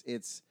success.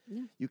 It's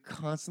you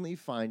constantly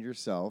find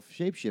yourself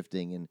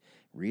shape-shifting and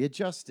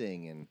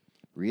readjusting and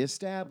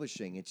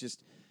reestablishing.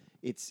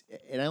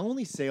 And I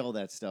only say all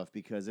that stuff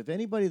because if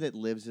anybody that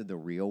lives in the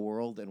real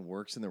world and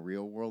works in the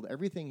real world,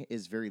 everything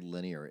is very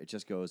linear. It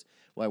just goes,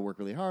 well, I work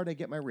really hard, I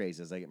get my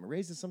raises.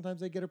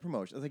 Sometimes I get a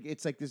promotion.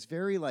 It's like this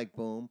very like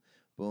boom,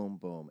 boom,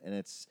 boom.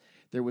 And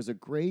there was a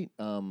great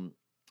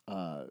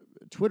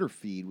Twitter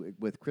feed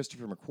with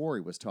Christopher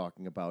McQuarrie was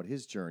talking about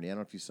his journey. I don't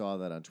know if you saw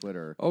that on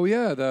Twitter. Oh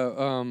yeah,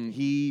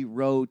 He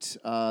wrote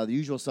The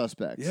Usual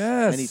Suspects.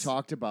 Yes. And he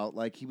talked about,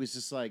 like, he was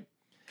just like,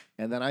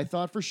 and then I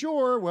thought for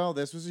sure, well,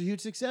 this was a huge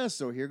success,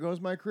 so here goes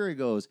my career. He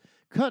goes,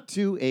 cut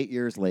to 8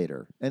 years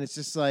later. And it's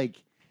just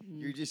like,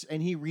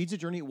 and he reads a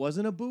journey. It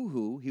wasn't a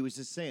boo-hoo. He was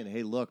just saying,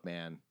 hey, look,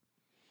 man,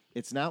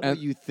 it's not what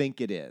you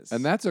think it is.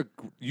 and that's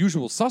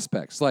Usual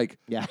Suspects. Like,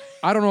 Yeah.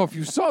 I don't know if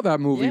you saw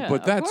that movie, Yeah,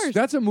 but of course.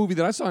 that's a movie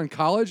that I saw in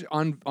college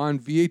on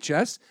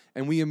VHS,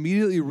 and we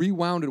immediately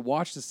rewound and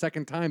watched the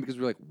second time because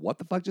we were like, "What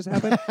the fuck just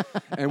happened?"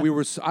 And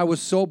I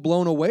was so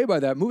blown away by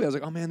that movie. I was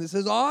like, "Oh man, this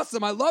is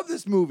awesome! I love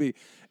this movie."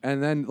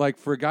 And then, like,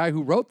 for a guy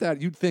who wrote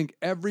that, you'd think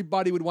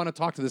everybody would want to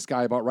talk to this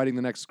guy about writing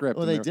the next script.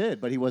 Well, And they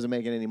did, but he wasn't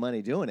making any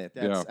money doing it.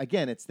 That's, Yeah.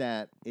 Again,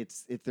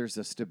 if there's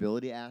a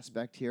stability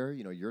aspect here,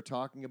 you're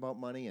talking about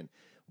money and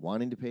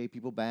wanting to pay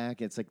people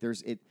back. It's like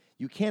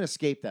you can't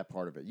escape that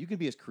part of it. You can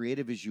be as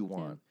creative as you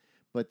want,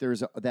 but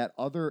there's that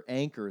other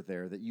anchor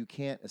there that you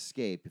can't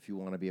escape if you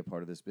want to be a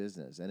part of this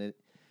business. And it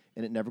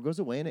never goes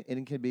away, and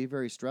it can be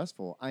very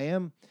stressful.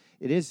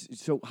 It is.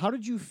 So how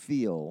did you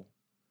feel?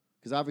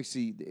 Because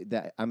obviously,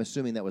 I'm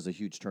assuming that was a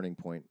huge turning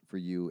point for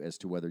you as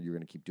to whether you're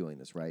going to keep doing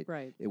this, right?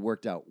 Right. It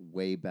worked out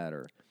way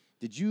better.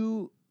 Did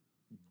you,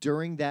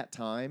 during that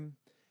time,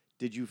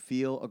 did you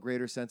feel a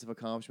greater sense of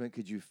accomplishment?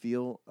 Could you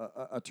feel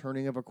a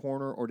turning of a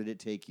corner, or did it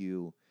take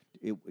you?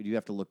 Do you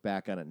have to look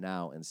back on it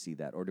now and see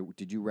that, or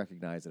did you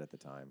recognize it at the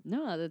time?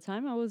 No, at the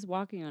time I was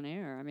walking on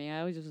air. I mean,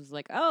 I was just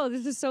like, oh,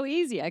 this is so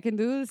easy. I can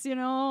do this,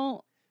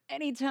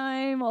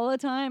 anytime, all the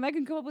time. I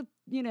can come up with,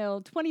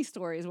 20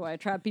 stories where I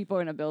trap people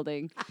in a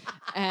building.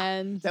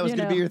 And That was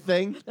going to be your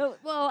thing?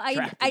 Well,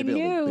 Trapped I in a building,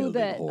 knew building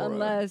that horror.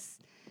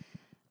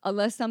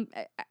 unless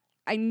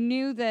I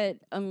knew that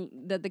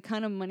that the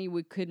kind of money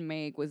we could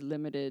make was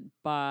limited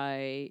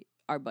by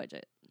our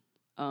budget.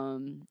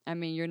 I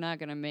mean, you're not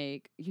gonna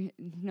make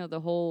the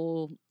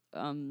whole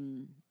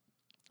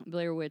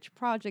Blair Witch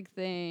Project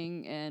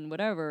thing and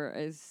whatever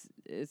it's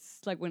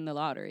like winning the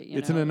lottery.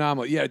 it's an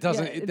anomaly. Yeah, it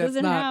doesn't. Yeah, it that's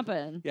doesn't not,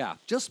 happen. Yeah,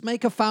 just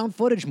make a found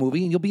footage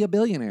movie and you'll be a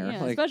billionaire.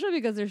 Yeah, Like, especially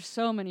because there's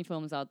so many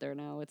films out there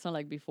now. It's not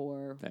like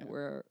before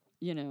where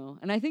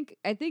and I think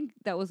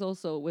that was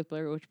also with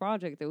Blair Witch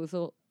Project. There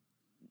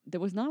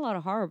was not a lot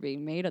of horror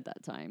being made at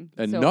that time,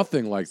 and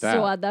nothing like that.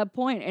 So at that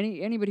point,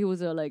 anybody who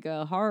was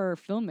a horror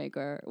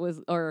filmmaker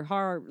or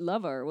horror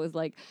lover was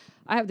like,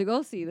 I have to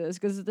go see this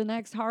because it's the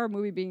next horror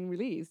movie being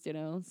released.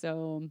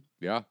 So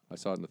Yeah, I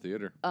saw it in the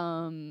theater.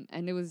 and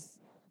it was,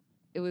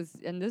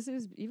 and this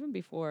is even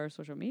before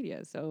social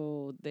media,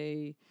 so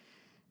they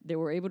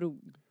were able to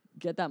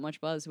get that much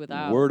buzz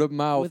without Word of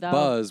mouth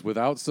buzz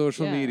without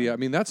social Yeah. media. I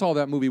mean, that's all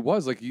that movie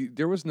was. Like,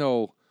 there was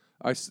no.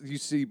 You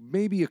see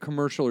maybe a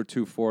commercial or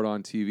two for it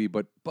on TV,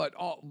 but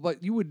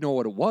you would know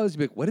what it was. You'd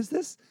be like, "What is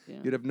this?" Yeah.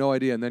 You'd have no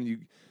idea, and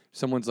then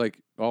someone's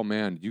like, "Oh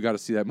man, you got to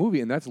see that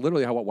movie," and that's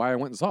literally why I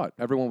went and saw it.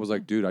 Everyone was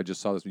like, "Dude, I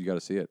just saw this. You got to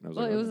see it." And I was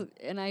Well, like, it "Okay." was,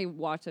 and I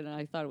watched it and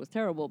I thought it was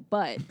terrible,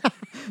 but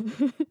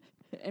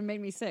It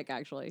made me sick,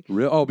 actually.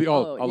 Real? Oh, a yeah,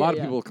 lot of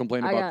yeah. people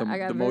complain I about got, I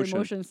got the very motion.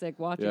 motion sick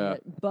watching Yeah.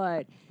 it,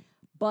 but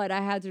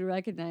I had to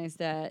recognize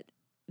that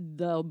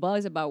the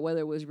buzz about whether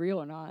it was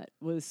real or not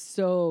was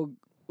so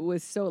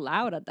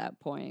loud at that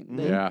point.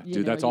 that, Yeah, you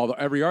dude, know, that's all.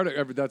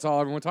 That's all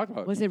everyone talked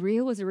about. Was it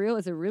real? Was it real?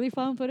 Is it really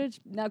found footage?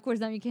 Now, of course,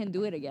 now you can't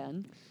do it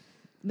again.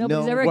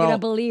 Nobody's No, ever well, gonna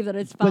believe that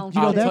it's found But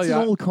you know I'll footage. tell that's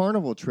you, an old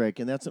carnival trick,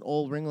 and that's an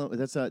old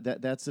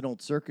that's an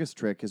old circus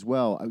trick as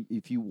well.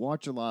 If you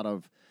watch a lot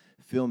of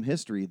film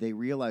history, they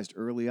realized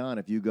early on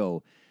if you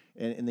go,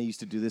 and they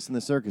used to do this in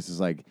the circus, is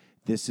like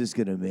this is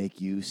gonna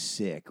make you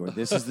sick, or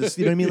this is this.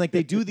 You know what I mean? Like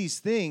they do these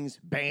things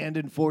banned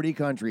in 40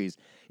 countries.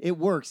 It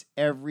works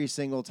every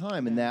single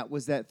time, and that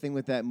was that thing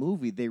with that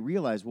movie. They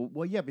realized,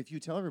 well, yeah, but if you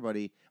tell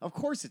everybody, of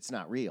course it's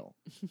not real,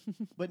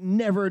 but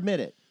never admit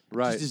it.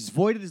 Right. Just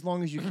avoid it as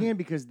long as you can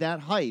because that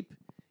hype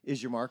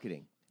is your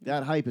marketing.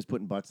 That hype is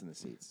putting butts in the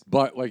seats.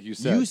 But like you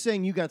said, You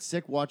saying you got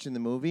sick watching the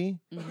movie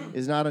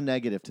is not a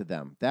negative to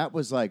them. That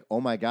was like, oh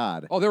my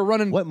God. oh, they're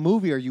running. What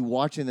movie are you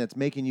watching that's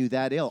making you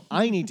that ill?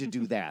 I need to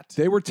do that.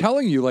 They were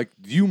telling you like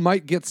you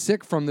might get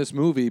sick from this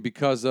movie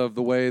because of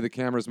the way the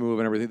cameras move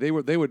and everything.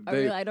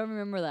 I don't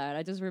remember that.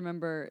 I just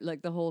remember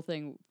like the whole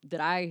thing that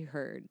I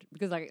heard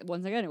because like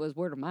once again it was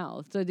word of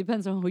mouth. So it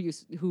depends on who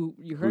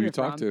you heard you it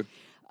talked from. to.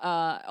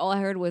 All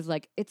I heard was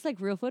like it's like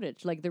real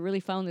footage. Like they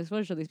really found this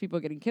footage of these people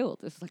getting killed.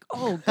 It's like,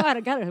 oh God, I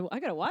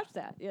gotta watch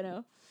that. You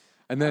know?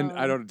 And then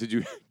I don't.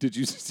 Did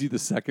you see the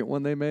second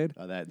one they made?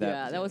 Oh,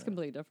 that was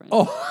completely different.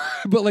 Oh,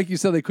 but like you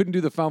said, they couldn't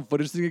do the found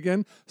footage thing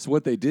again. So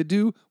what they did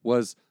do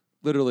was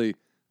literally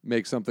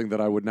make something that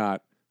I would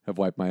not have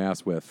wiped my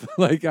ass with.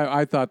 Like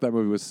I thought that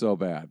movie was so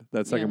bad.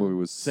 That second Yeah. movie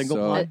was Single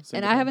so. plot?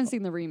 And I haven't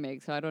seen the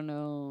remake, so I don't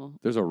know.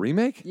 There's a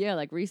remake. Yeah,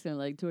 like recent,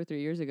 like 2 or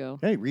 3 years ago.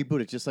 Hey, reboot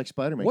it just like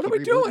Spider-Man. What are Keep we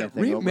rebooting doing? that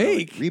thing over and over.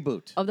 Remake?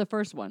 Reboot. Of the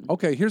first one.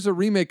 Okay, here's a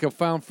remake of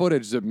found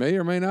footage that may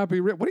or may not be.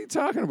 What are you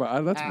talking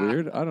about? That's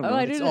weird. I don't know. Oh,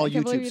 I It's didn't. all I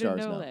can't believe YouTube you didn't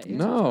stars know now. that. YouTube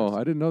No, I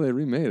didn't know they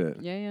remade it.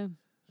 Yeah, yeah.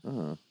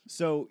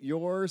 So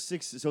your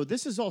so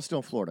this is all still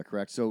in Florida,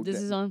 correct? So This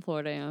is on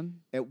Florida, yeah.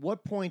 at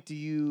what point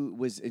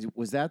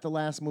was that the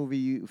last movie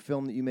you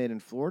filmed that you made in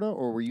Florida,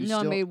 or were you No,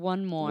 still? I made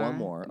one more. One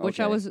more, Which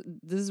I okay. was.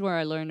 This is where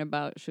I learned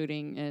about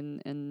shooting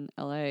in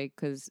LA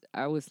because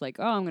I was like,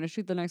 oh, I'm gonna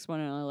shoot the next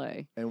one in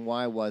LA And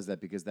why was that?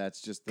 Because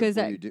that's just 'Cause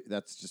what I- you do.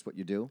 That's just what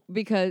you do.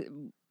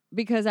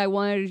 because I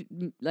wanted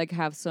to like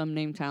have some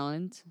name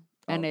talent.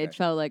 And Okay. it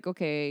felt like,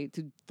 okay,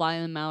 to fly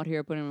them out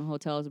here, put them in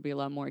hotels would be a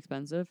lot more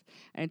expensive.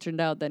 And it turned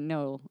out that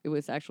no, it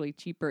was actually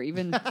cheaper.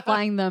 Even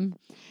flying them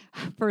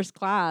first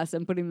class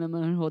and putting them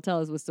in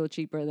hotels was still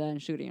cheaper than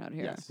shooting out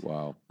here. Yes.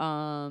 Wow.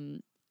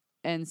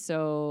 And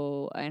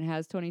so it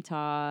has Tony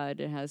Todd,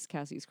 it has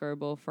Cassie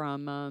Skirble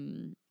from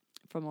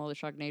all the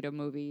Sharknado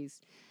movies.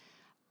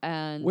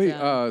 And Wait,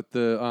 Her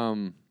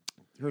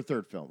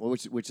third film,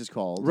 which is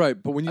called right,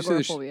 but when you say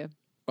Agoraphobia.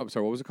 I'm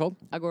sorry, what was it called?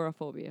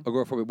 Agoraphobia.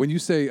 Agoraphobia. When you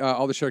say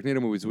all the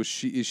Sharknado movies,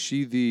 is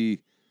she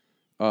the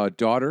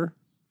daughter?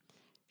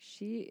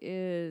 She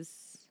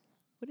is.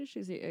 What is she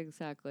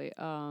exactly?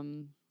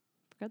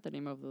 Forgot the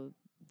name of the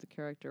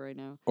character right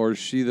now. Or is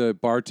she the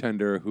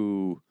bartender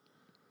who?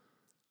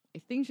 I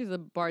think she's a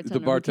bartender,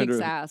 bartender who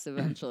who- kicks ass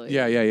eventually.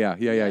 Yeah.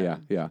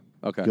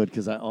 Okay. good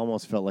because I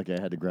almost felt like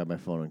I had to grab my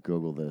phone and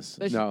Google this.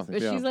 But, No,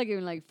 but yeah. she's like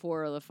in like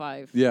 4 of the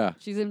 5. Yeah.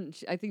 She's in.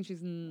 I think she's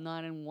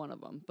not in one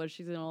of them, but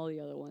she's in all the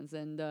other ones,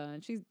 and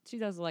she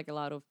does like a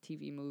lot of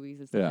TV movies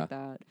and stuff Yeah. like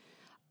that.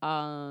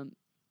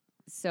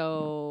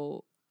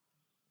 So,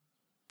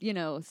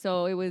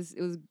 so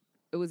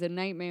it was a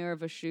nightmare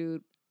of a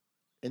shoot.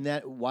 And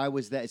why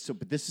was that? So,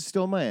 but this is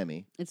still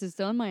Miami. It's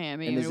still in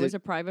Miami, And and is it was it- a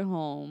private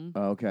home.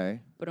 Okay.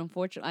 But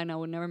unfortunately, I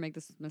would never make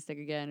this mistake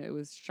again. It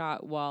was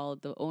shot while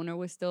the owner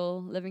was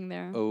still living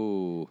there.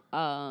 Oh.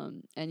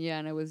 And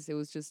it was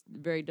just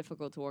very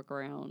difficult to work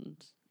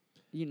around,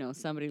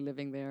 somebody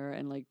living there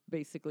and like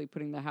basically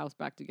putting the house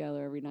back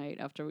together every night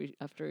after we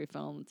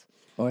filmed.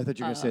 Oh, I thought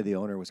you were gonna say the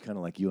owner was kind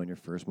of like you on your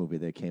first movie.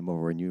 They came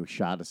over and you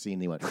shot a scene.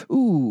 And they went,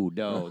 "Ooh,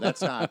 no,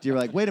 that's not." You're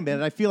like, "Wait a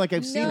minute, I feel like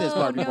I've seen this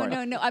part before."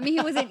 No. I mean,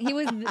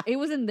 he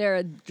wasn't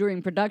there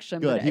during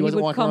production. Good. But He wasn't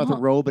would walking come around with a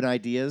home. robe and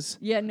ideas.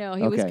 Yeah, no,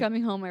 he was Okay.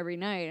 coming home every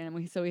night,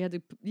 and so we had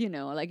to,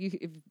 like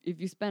if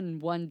you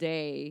spend one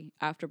day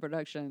after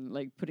production,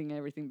 like putting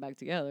everything back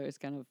together, it's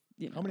kind of,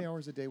 How many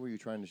hours a day were you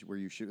trying to? Were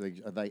you shoot?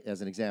 Like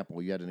as an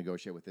example, you had to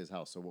negotiate with his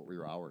house. So what were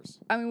your hours?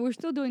 I mean, we're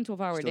still doing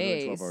 12-hour Still doing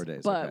days, 12-hour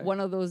days, but okay. one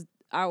of those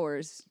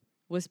hours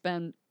was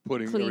spent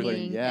Putting cleaning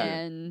everything. yeah.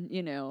 and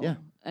Yeah.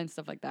 and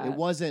stuff like that. It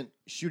wasn't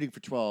shooting for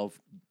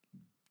 12,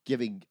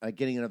 getting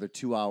another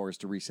 2 hours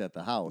to reset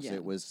the house. Yeah.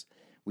 It was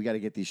we got to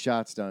get these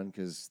shots done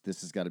because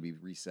this has got to be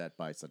reset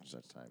by such and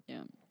such time.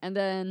 Yeah. And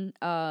then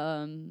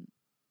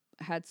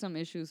had some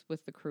issues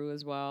with the crew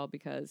as well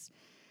because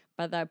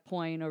by that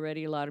point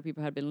already a lot of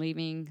people had been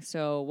leaving.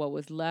 So what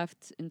was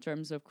left in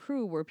terms of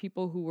crew were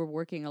people who were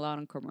working a lot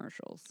on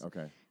commercials.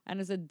 Okay. And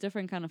it's a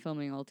different kind of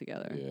filming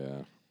altogether.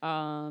 Yeah.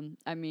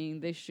 I mean,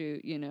 they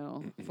shoot,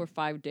 for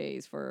 5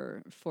 days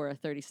for a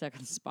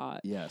 30-second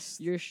spot. Yes.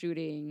 You're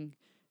shooting,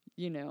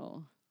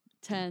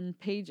 10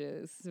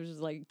 pages, which is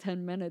like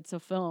 10 minutes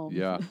of film.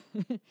 Yeah.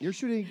 You're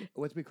shooting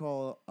what we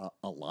call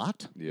a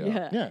lot.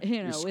 Yeah. Yeah, you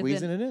you're know,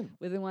 squeezing within, it in.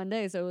 within one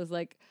day. So it was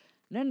like,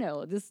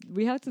 no, this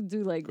we have to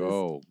do like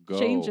Go. this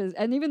changes.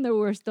 And even though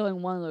we're still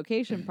in one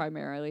location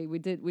primarily, we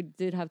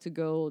did have to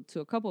go to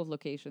a couple of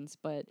locations,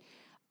 but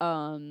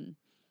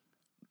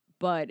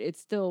it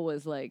still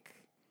was like,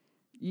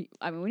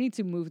 I mean, we need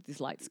to move these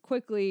lights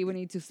quickly. We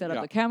need to set up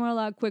Yeah. the camera a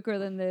lot quicker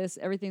than this.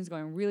 Everything's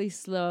going really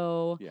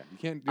slow. Yeah.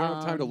 You don't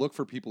have time to look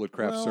for people at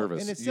craft Well,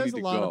 service. and it You says need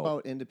a to lot go.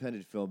 about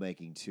independent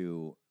filmmaking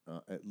too.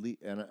 At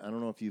least, and I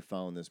don't know if you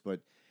found this, but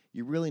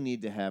you really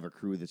need to have a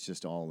crew that's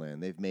just all in.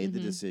 They've made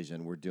the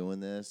decision. We're doing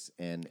this,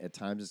 and at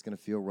times it's going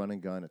to feel run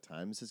and gun. At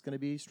times it's going to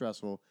be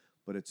stressful,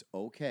 but it's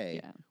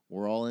okay. Yeah.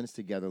 We're all in this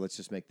together. Let's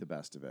just make the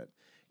best of it.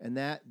 And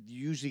that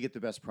you usually get the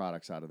best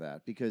products out of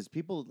that because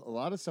a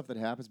lot of stuff that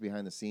happens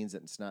behind the scenes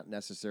that it's not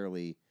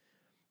necessarily.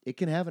 It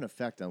can have an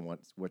effect on what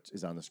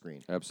is on the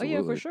screen. Absolutely. Oh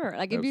yeah, for sure.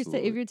 Like if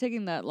Absolutely. if you're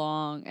taking that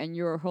long and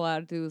your whole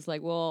attitude is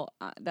like, well,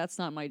 that's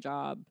not my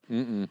job,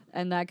 Mm-mm.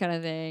 and that kind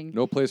of thing.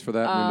 No place for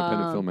that in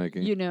independent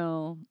filmmaking. You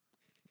know,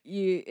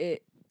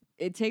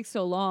 it takes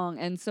so long,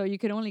 and so you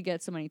can only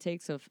get so many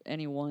takes of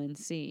any one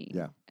scene.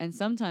 Yeah. And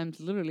sometimes,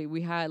 literally,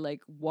 we had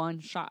like one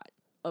shot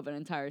of an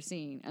entire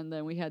scene, and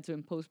then we had to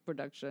in post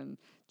production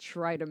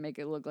try to make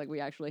it look like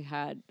we actually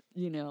had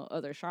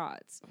other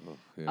shots. Oh,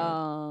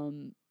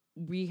 yeah.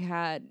 We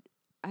had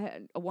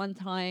one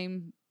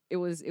time it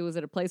was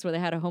at a place where they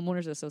had a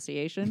homeowners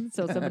association,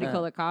 so somebody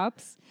called the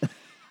cops.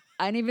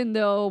 And even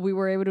though we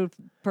were able to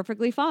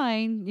perfectly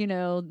fine,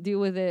 deal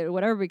with it or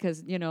whatever,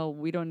 because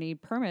we don't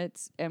need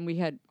permits, and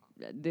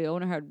the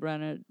owner had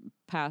run it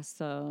past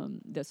the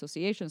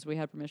association, so we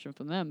had permission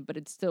from them, but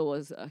it still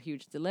was a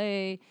huge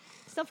delay,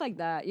 stuff like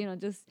that.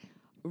 Just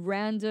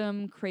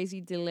random crazy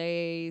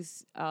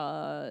delays.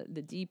 The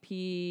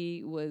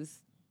DP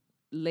was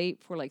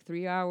late for like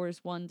 3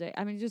 hours one day.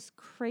 I mean, just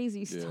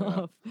crazy Yeah.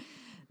 stuff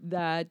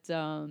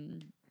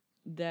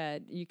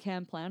that you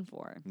can't plan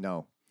for.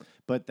 No,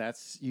 but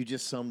you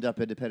just summed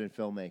up independent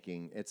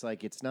filmmaking. It's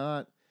like it's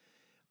not.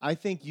 I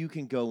think you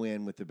can go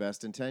in with the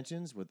best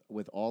intentions,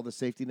 with all the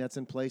safety nets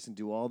in place, and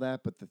do all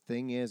that. But the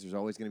thing is, there's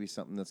always going to be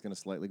something that's going to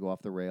slightly go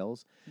off the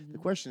rails. The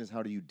question is,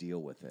 how do you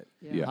deal with it?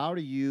 Yeah. How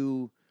do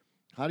you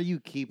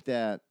keep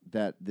this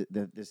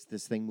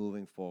thing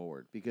moving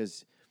forward?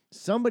 Because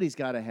somebody's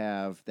got to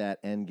have that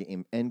end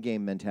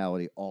game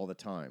mentality all the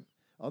time.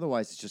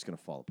 Otherwise, it's just going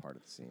to fall apart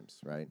at the seams,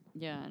 right?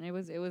 Yeah, and it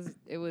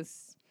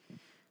was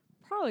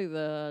probably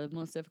the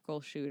most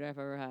difficult shoot I've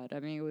ever had. I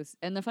mean, it was,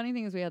 and the funny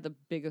thing is, we had the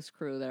biggest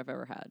crew that I've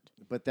ever had.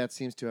 But that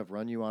seems to have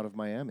run you out of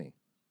Miami.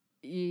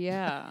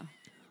 Yeah.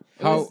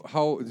 How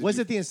Was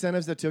it the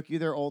incentives that took you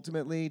there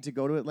ultimately to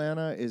go to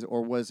Atlanta?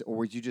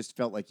 Or you just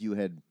felt like you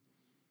had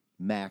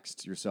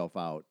maxed yourself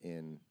out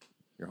in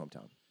your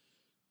hometown?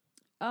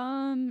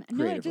 No,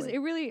 it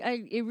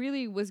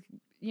really was,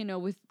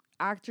 with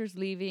actors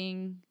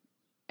leaving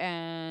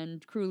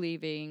and crew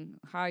leaving,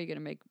 how are you gonna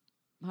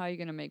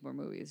make more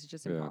movies? It's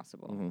just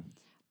impossible.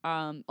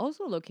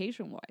 Also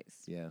location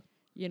wise. Yeah.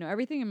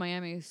 Everything in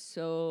Miami is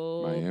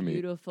so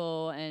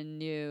beautiful and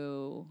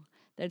new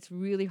that it's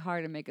really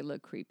hard to make it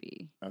look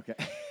creepy. Okay.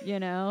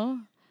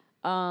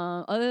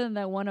 Other than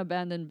that one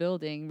abandoned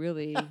building,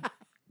 really.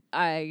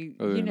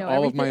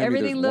 all of Miami,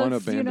 everything there's one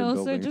looks, abandoned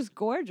so building. just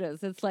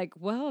gorgeous. It's like,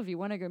 well, if you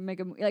want to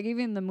make like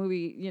even the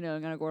movie,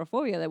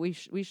 Agoraphobia that we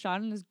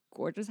shot in this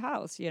gorgeous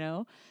house,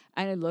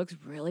 and it looks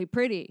really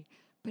pretty,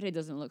 but it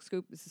doesn't look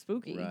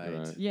spooky.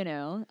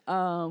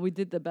 Right. We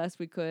did the best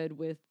we could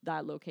with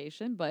that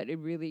location, but it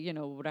really,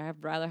 would I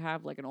have rather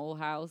have like an old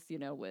house,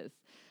 with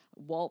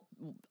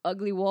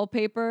ugly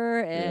wallpaper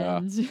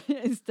and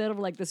instead of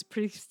like this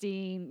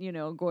pristine,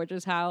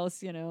 gorgeous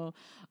house, yeah,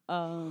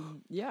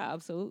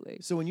 absolutely.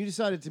 So when you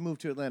decided to move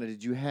to Atlanta,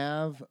 did you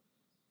have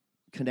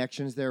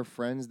connections there,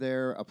 friends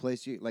there, a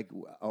place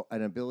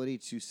an ability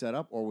to set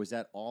up, or was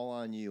that all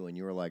on you and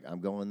you were like,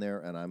 I'm going there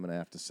and I'm going to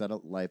have to set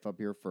up life up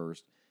here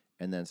first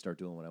and then start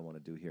doing what I want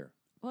to do here?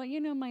 Well,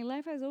 my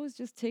life has always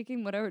just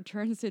taken whatever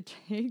turns it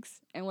takes.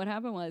 And what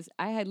happened was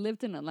I had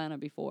lived in Atlanta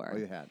before. Oh,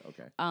 you had?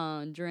 Okay.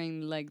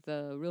 During like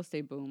the real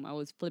estate boom, I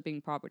was flipping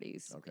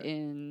properties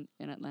in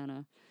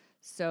Atlanta.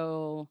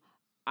 So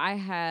I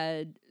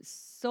had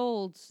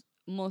sold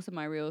most of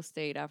my real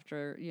estate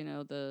after,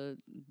 the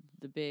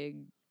big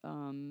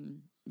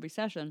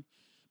recession,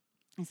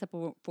 except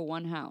for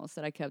one house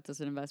that I kept as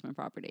an investment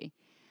property.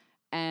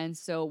 And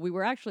so we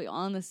were actually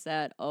on the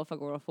set of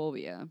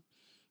Agoraphobia.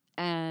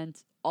 And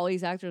all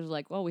these actors were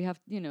like, well, we have,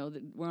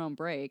 we're on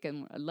break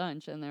and at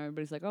lunch. And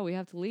everybody's like, oh, we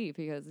have to leave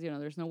because,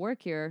 there's no work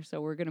here.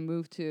 So we're going to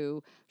move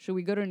should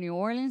we go to New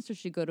Orleans or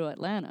should we go to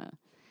Atlanta?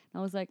 And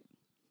I was like,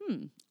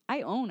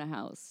 I own a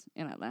house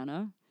in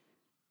Atlanta.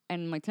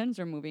 And my tenants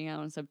are moving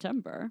out in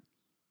September.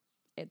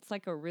 It's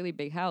like a really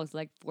big house,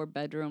 like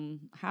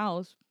 4-bedroom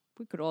house.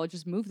 We could all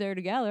just move there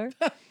together.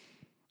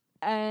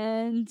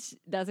 And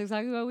that's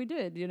exactly what we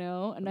did, you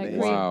know. And Amazing.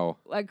 Wow.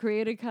 I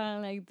created kind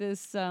of like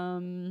this,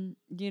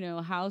 you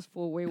know, house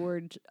for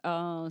wayward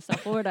South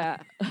Florida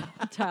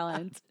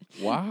talent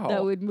that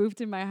Wow. would move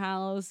to my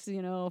house,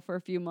 you know, for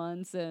a few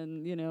months,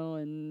 and you know,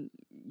 and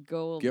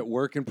go Get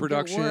work in get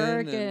production.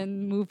 work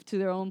and move to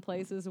their own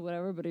places or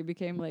whatever. But it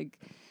became like,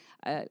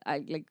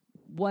 I like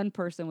one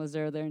person was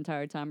there their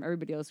entire time.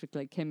 Everybody else would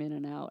like came in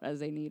and out as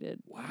they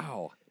needed.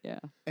 Wow. Yeah.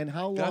 And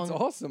how long? That's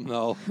awesome,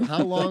 though.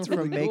 How long That's from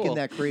really making cool.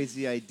 that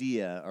crazy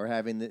idea or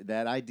having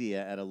that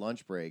idea at a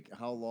lunch break?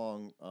 How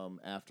long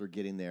after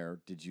getting there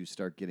did you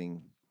start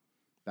getting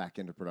back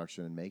into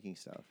production and making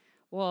stuff?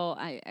 Well,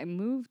 I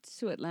moved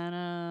to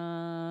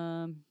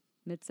Atlanta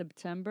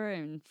mid-September.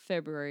 And in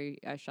February,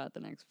 I shot the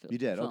next film. You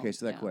did. Okay,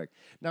 so that yeah. quick.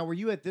 Now, were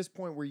you at this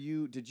point where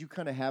did you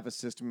kind of have a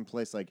system in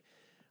place like,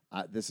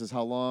 this is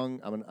how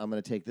long I'm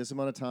gonna take this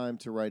amount of time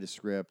to write a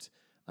script.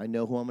 I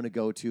know who I'm gonna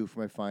go to for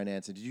my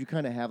finance. And did you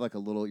kind of have like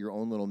your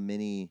own little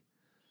mini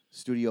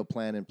studio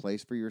plan in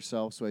place for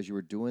yourself? So as you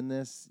were doing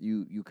this,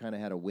 you kind of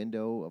had a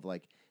window of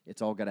like,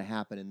 it's all got to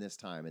happen in this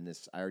time, and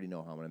this I already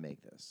know how I'm gonna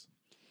make this.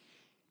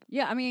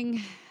 Yeah, I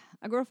mean,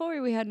 at Grow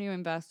Forward, we had new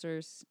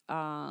investors,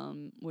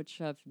 which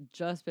have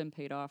just been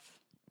paid off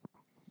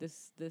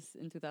this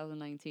in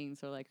 2019.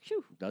 So like,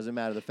 phew, Doesn't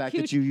matter. The fact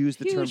huge, that you use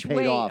the term huge paid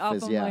weight off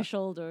is on my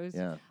shoulders.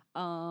 yeah.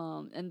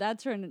 And that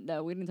turned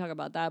we didn't talk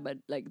about that, but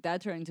like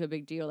that turned into a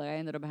big deal. Like I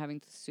ended up having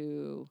to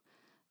sue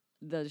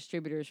the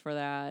distributors for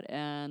that,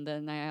 and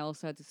then I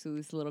also had to sue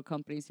these little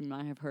companies you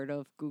might have heard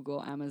of: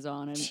 Google,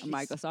 Amazon, and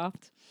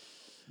Microsoft.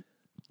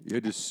 You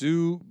had to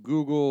sue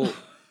Google,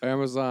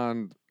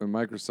 Amazon, and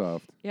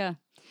Microsoft. Yeah,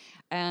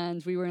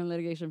 and we were in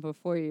litigation for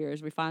 4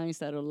 years. We finally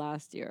settled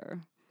last year,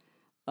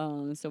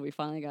 so we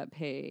finally got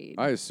paid.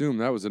 I assume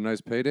that was a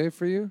nice payday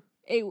for you?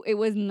 It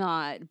was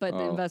not, but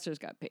the Oh. investors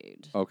got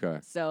paid. Okay.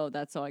 So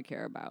that's all I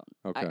care about.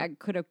 Okay. I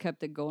could have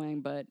kept it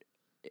going, but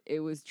it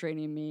was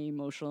draining me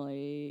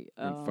emotionally.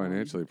 And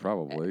financially,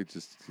 probably.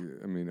 Just,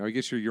 I mean, I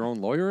guess you're your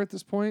own lawyer at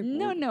this point?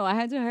 No, I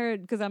had to hire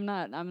because I'm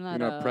not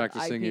not a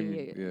practicing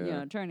IP, in-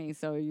 yeah. attorney.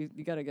 So you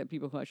got to get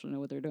people who actually know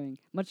what they're doing,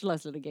 much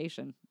less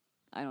litigation.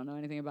 I don't know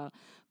anything about,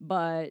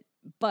 but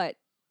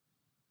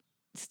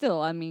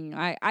still, I mean,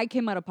 I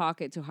came out of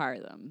pocket to hire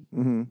them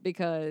Mm-hmm.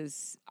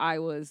 because I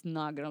was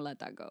not gonna let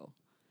that go.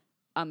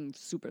 I'm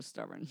super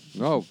stubborn.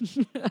 No.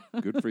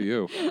 Good for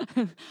you.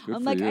 Good I'm for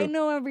like, you. I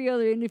know every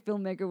other indie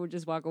filmmaker would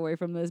just walk away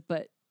from this,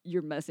 but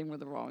you're messing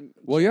with the wrong.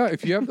 Well, yeah,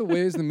 if you have the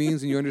ways, the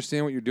means, and you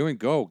understand what you're doing,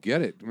 go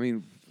get it. I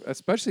mean,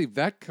 especially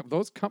fuck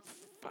those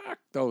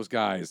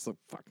guys. Like,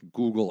 fucking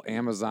Google,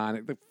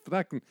 Amazon,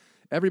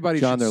 everybody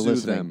John, should they're sue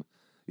listening. them.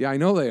 Yeah, I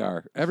know they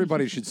are.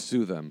 Everybody should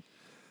sue them.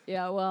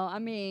 Yeah, well, I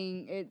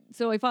mean,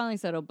 so I finally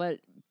settled,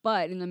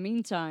 but in the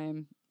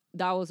meantime,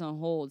 that was on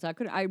hold. So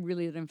I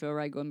really didn't feel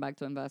right going back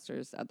to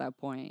investors at that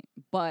point.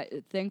 But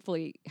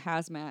thankfully,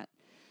 Hazmat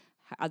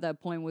at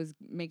that point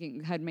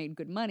had made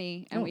good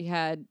money, and Oh.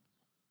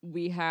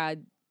 we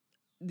had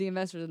the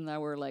investors in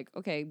that were like,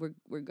 okay,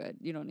 we're good.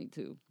 You don't need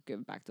to give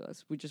it back to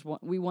us.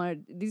 We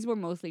wanted. These were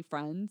mostly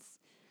friends.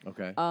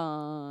 Okay.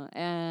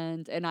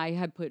 And I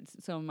had put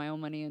some of my own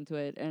money into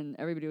it, and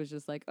everybody was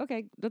just like,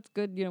 okay, that's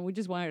good. You know, we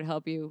just wanted to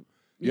help you.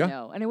 You Yeah.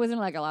 know, and it wasn't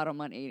like a lot of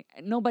money.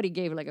 Nobody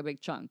gave like a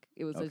big chunk.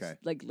 It was Okay.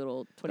 just like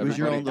little It was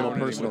your own little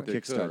Everybody personal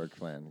donated what they Kickstarter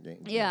plan.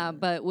 Yeah,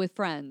 but with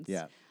friends.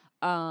 Yeah.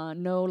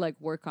 No like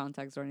work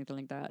contacts or anything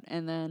like that.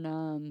 And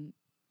then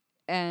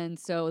and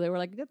so they were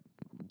like, yep,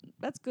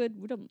 that's good.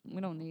 We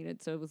don't need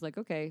it. So it was like,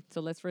 okay, so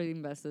let's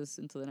reinvest this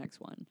into the next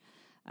one.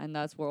 And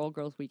that's where All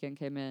Girls Weekend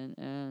came in,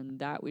 and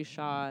that we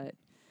shot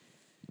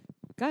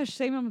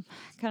same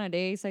kind of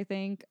days, I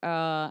think.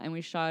 And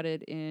we shot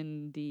it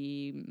in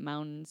the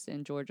mountains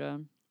in Georgia.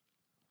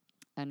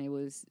 And it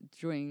was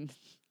during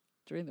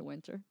the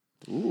winter.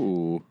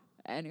 Ooh.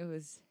 And it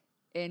was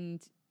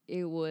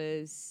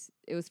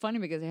funny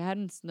because it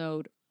hadn't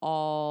snowed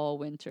all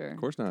winter. Of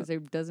course not. Because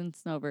it doesn't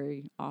snow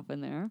very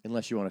often there.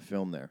 Unless you want to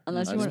film there.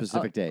 Unless on you want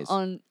specific days.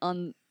 on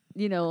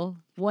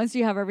once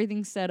you have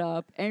everything set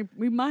up, and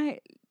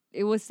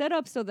it was set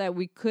up so that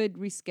we could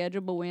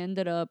reschedule, but we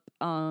ended up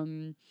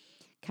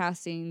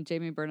casting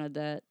Jamie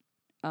Bernadette,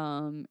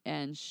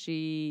 and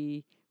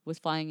she was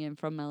flying in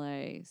from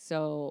LA.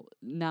 So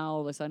now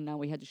all of a sudden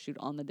we had to shoot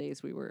on the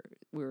days we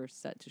were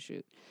set to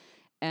shoot.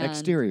 And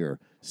Exterior,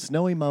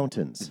 snowy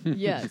mountains.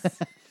 yes.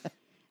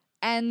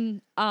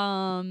 And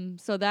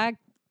so that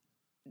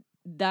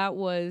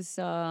was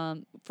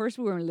first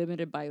we were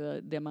limited by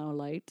the amount of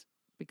light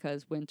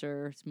because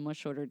winter is much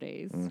shorter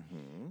days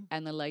Mm-hmm.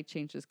 and the light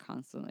changes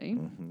constantly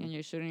Mhm. and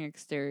you're shooting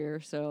exterior,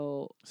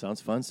 so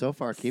Sounds fun so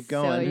far. Keep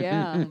going. So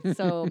yeah,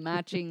 so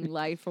matching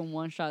light from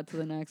one shot to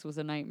the next was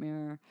a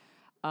nightmare.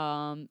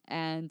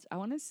 And I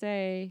want to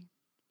say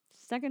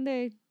second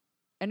day,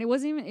 and it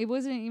wasn't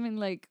even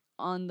like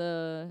on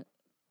the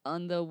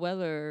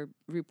weather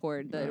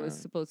report that it was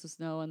Right. supposed to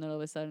snow, and then all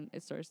of a sudden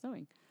it started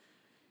snowing.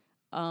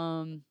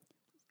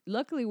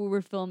 Luckily we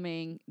were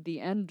filming the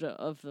end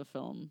of the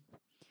film,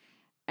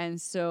 and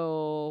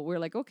so we're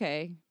like,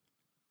 okay,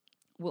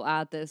 will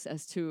add this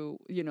as to,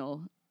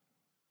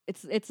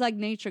 it's like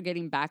nature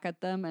getting back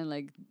at them and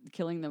like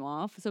killing them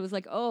off. So it's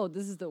like, oh,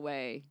 this is the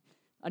way,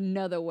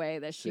 another way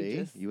that she See,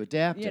 just, you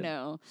adapted.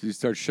 So you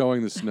start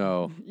showing the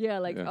snow. yeah,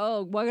 like, Yeah.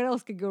 oh, what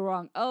else could go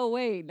wrong? Oh,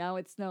 wait, now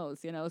it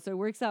snows, So it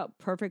works out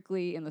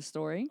perfectly in the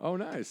story. Oh,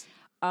 nice.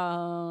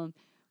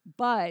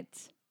 But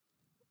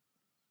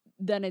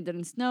then it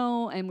didn't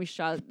snow, and we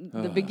shot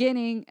the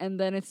beginning, and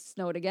then it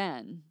snowed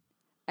again.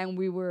 And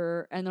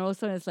and all of a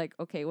sudden it's like,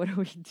 okay, what do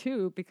we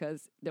do?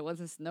 Because there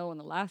wasn't snow in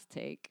the last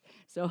take.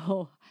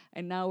 So,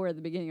 and now we're at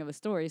the beginning of a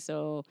story.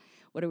 So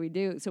what do we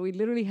do? So we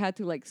literally had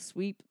to like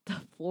sweep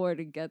the floor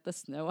to get the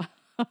snow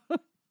out.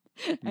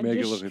 And Make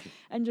it just, look.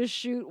 and just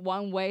shoot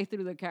one way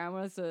through the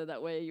camera, so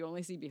that way you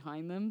only see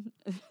behind them,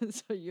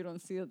 so you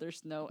don't see that there's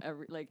snow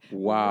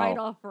Wow. right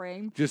off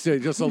frame. Just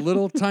a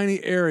little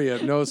tiny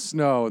area, no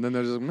snow, and then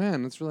there's like,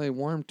 man, it's really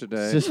warm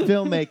today. It's just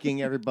filmmaking,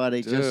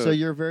 everybody. Just so Dude.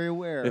 you're very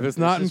aware. If it's This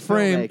not in is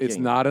frame, it's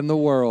filmmaking. not in the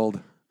world.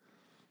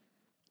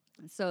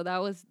 So that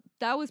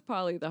was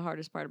probably the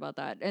hardest part about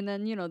that. And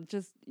then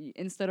just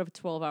instead of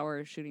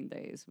 12-hour shooting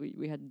days,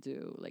 we had to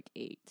do like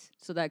 8.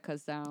 So that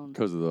cuts down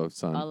Because of the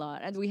sun. a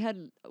lot. And we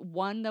had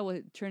one that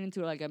would turn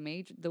into like a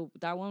major.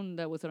 That one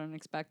that was an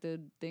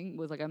unexpected thing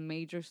was like a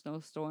major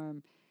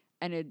snowstorm,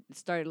 and it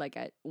started like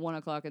at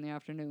 1:00 in the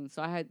afternoon.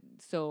 So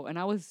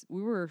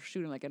we were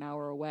shooting like an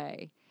hour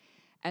away,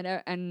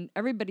 and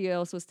everybody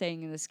else was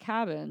staying in this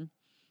cabin,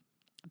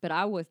 but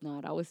I was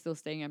not. I was still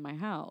staying at my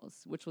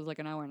house, which was like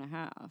an hour and a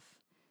half.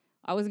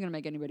 I wasn't gonna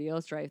make anybody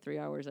else drive 3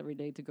 hours every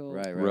day to go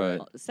Right.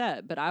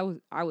 set, but I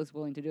was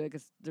willing to do it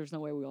because there's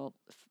no way we all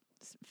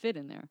fit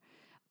in there,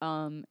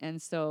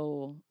 and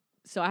so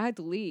I had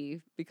to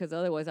leave because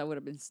otherwise I would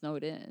have been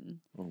snowed in,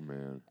 Oh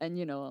man. and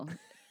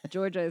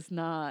Georgia is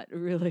not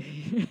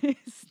really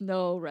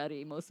snow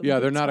ready most of the Yeah,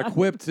 time. they're not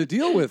equipped to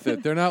deal with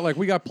it. They're not like,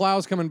 we got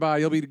plows coming by.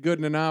 You'll be good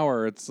in an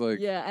hour. It's like,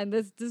 Yeah, and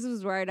this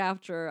was right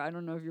after, I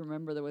don't know if you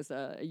remember, there was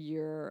a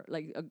year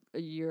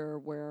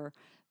where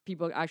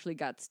people actually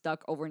got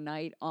stuck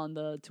overnight on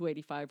the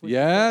 285. which is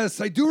yes,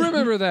 I do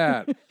remember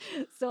that.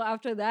 so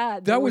after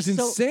that, That was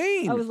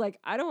insane. I was like,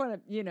 I don't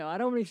want to, I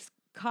don't want to be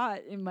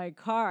caught in my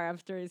car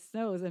after it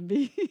snows and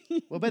be.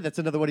 Well, but that's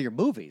another one of your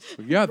movies.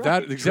 Yeah, that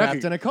Trapped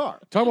exactly. in a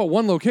car. Talk about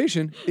one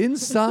location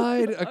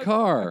inside a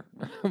car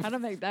How to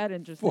make that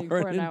interesting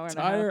for for an an hour and a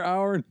entire half.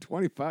 hour and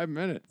 25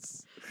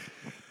 minutes.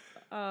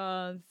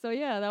 So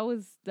yeah, that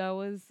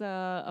was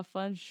a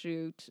fun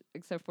shoot,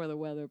 except for the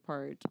weather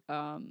part.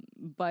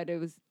 But it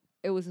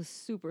was a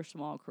super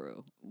small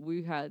crew.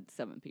 We had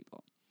 7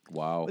 people.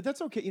 Wow. But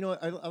that's okay. A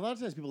lot of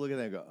times people look at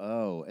that and go,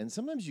 oh. And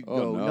sometimes you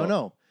Oh, go,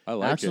 no. I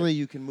like Actually, it.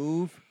 you can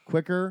move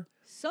quicker.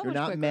 So You're much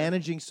not quicker.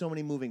 managing so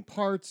many moving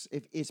parts,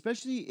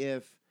 especially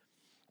if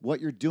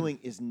what you're doing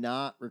is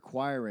not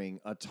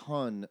requiring a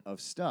ton of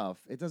stuff.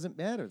 It doesn't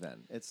matter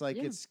then. It's like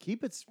Yeah.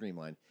 keep it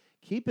streamlined,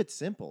 keep it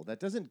simple. That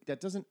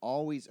doesn't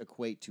always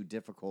equate to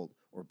difficult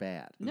or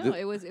bad. No,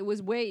 it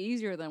was way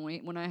easier than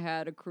when I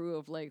had a crew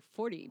of like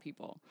 40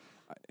 people.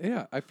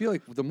 Yeah, I feel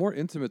like the more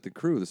intimate the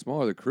crew, the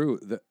smaller the crew,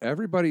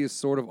 everybody is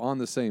sort of on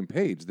the same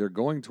page. They're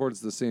going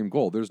towards the same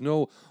goal. There's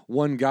no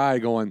one guy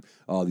going,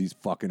 "Oh, these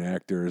fucking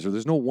actors," or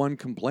there's no one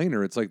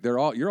complainer. It's like you're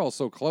all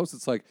so close.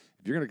 It's like,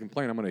 if you're going to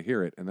complain, I'm going to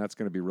hear it, and that's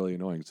going to be really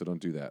annoying. So don't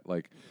do that.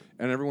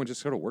 And everyone just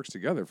sort of works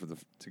together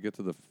to get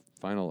to the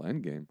final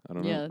end game. I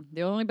don't know. Yeah,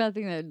 the only bad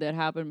thing that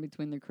happened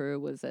between the crew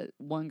was that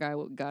one guy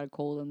got a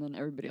cold and then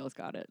everybody else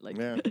got it. Like,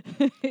 Yeah.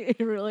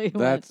 it really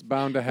That's went.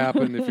 bound to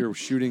happen if you're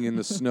shooting in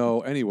the snow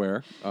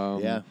anywhere.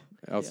 Yeah.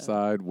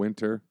 Outside,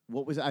 winter.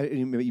 What was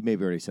you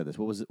maybe already said this?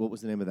 What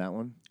was the name of that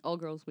one? All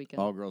girls weekend.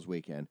 All Girls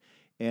Weekend.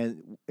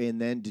 And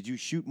then did you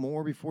shoot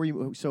more before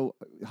you? So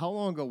how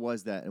long ago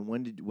was that? And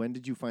when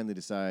did you finally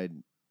decide?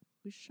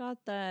 We shot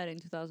that in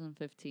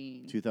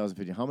 2015.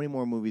 2015. How many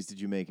more movies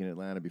did you make in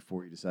Atlanta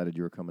before you decided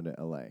you were coming to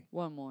LA?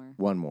 One more.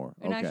 One more.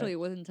 And Okay. actually, it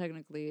wasn't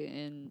technically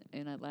in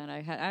Atlanta.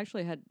 I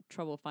had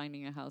trouble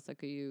finding a house I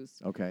could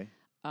use Okay.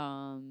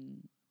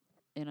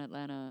 in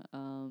Atlanta.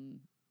 And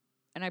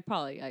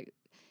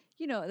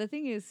the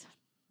thing is,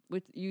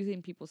 with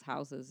using people's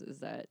houses is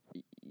that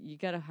you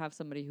got to have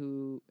somebody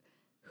who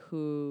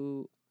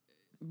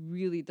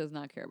really does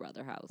not care about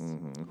their house.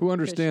 Mm-hmm. Who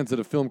understands that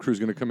a film crew is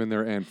going to come in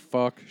there and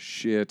fuck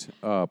shit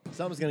up?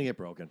 Something's gonna get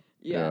broken.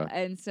 Yeah. Yeah.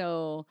 And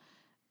so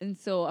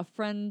a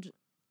friend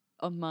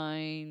of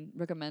mine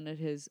recommended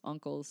his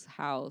uncle's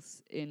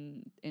house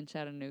in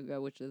Chattanooga,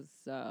 which is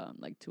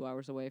like 2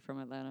 hours away from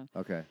Atlanta.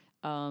 Okay.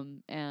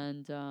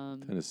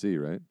 Tennessee,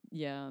 right?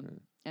 Yeah.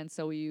 And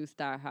so we used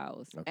that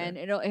house. Okay. And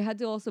it had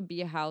to also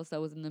be a house that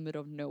was in the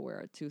middle of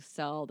nowhere to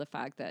sell the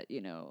fact that,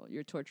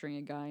 you're torturing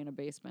a guy in a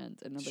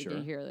basement and nobody Sure.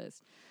 can hear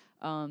this.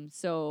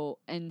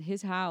 And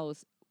his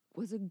house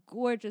was a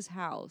gorgeous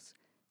house,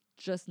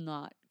 just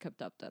not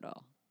kept up at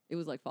all. It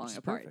was like falling Which is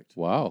apart. perfect.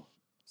 Wow.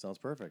 Sounds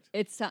perfect.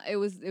 It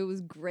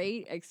was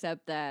great,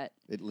 except that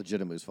It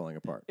legitimately is falling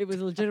apart. it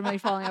was legitimately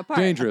falling apart.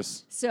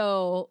 Dangerous.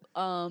 So,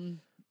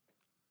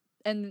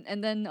 and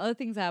then other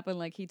things happened.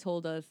 Like he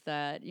told us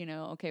that,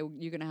 okay,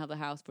 you're gonna have the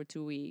house for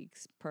 2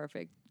 weeks.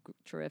 Perfect,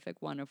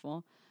 terrific,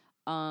 wonderful.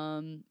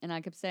 And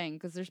I kept saying,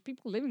 because there's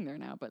people living there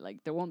now, but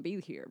like they won't be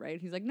here,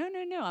 right? He's like, no,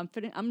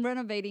 I'm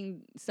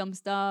renovating some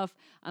stuff.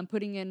 I'm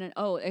putting in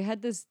it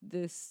had this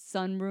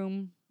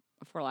sunroom,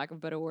 for lack of a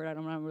better word.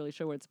 I'm not really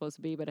sure what it's supposed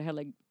to be, but it had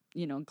like,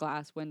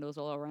 glass windows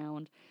all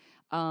around.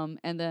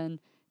 And then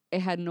it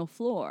had no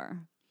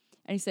floor.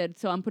 And he said,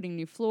 so I'm putting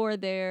new floor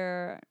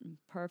there.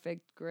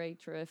 Perfect,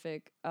 great,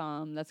 terrific.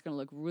 That's going to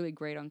look really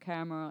great on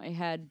camera. It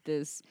had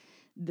this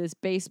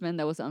basement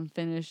that was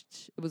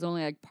unfinished. It was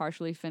only like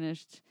partially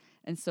finished.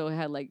 And so it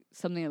had like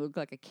something that looked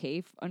like a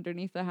cave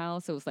underneath the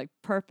house. It was like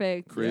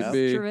perfect. This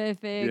is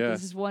terrific. Yes.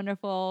 This is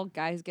wonderful.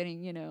 Guys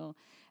getting,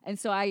 And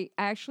so I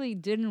actually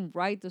didn't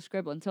write the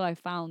script until I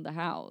found the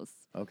house.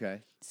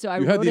 Okay. So I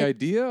You had the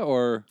idea,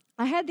 or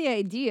I had the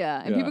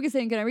idea. And people kept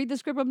saying, can I read the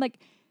script? I'm like,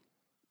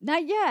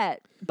 not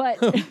yet, but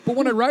but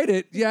when I write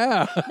it,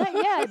 yeah, not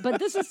yet. But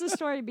this is the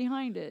story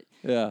behind it.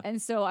 yeah.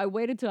 And so I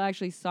waited till I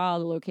actually saw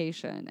the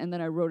location, and then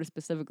I wrote it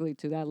specifically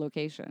to that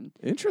location.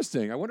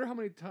 Interesting. I wonder how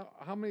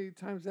many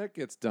times that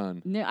gets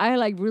done. No, I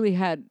like really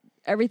had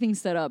everything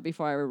set up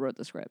before I wrote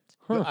the script.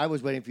 But I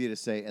was waiting for you to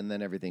say, and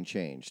then everything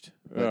changed.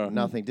 But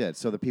nothing did.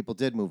 So the people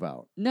did move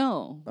out.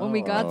 No, when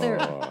we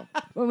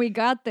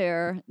got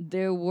there,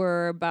 there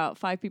were about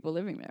 5 people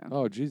living there.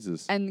 Oh,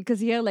 Jesus. And because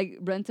he had like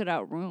rented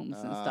out rooms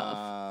and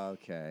stuff.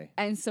 Okay.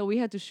 And so we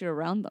had to shoot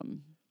around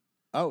them.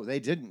 Oh, they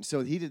didn't.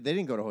 So they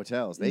didn't go to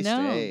hotels. They No,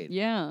 stayed.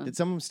 yeah. Did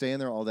some of them stay in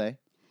there all day?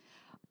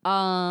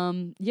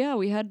 Yeah,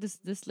 we had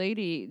this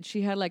lady.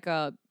 She had like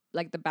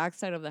the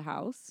backside of the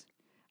house,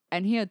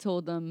 and he had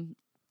told them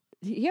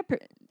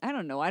I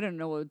don't know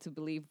what to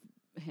believe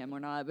him or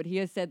not, but he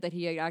had said that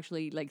he had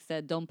actually like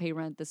said, don't pay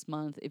rent this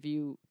month if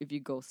you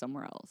go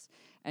somewhere else.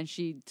 And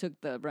she took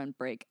the rent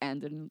break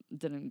and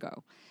didn't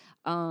go.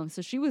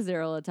 So she was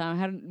there all the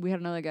time. We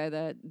had another guy,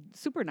 that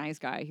super nice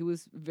guy. He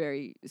was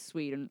very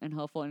sweet and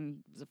helpful,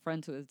 and was a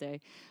friend to this day.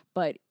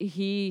 But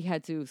he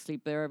had to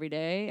sleep there every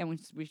day, and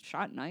we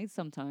shot nights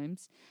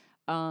sometimes.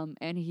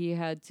 And he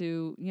had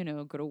to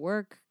go to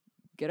work,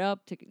 get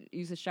up,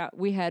 use a shower.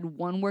 We had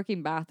one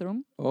working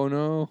bathroom. Oh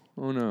no.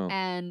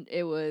 And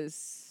it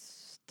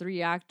was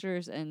 3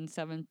 actors and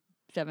seven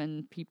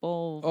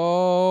people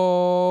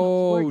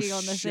working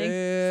on the thing,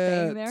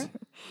 staying there.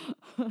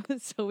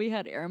 So we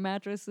had air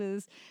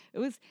mattresses.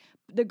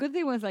 The good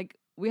thing was like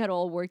we had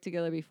all worked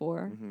together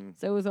before,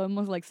 so it was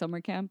almost like summer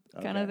camp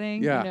kind of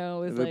thing. Yeah. It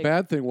was the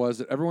bad thing was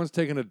that everyone's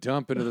taking a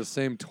dump into the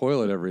same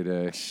toilet every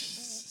day.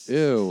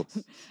 Ew.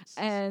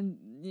 And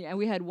yeah,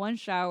 we had one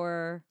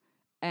shower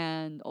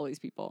and all these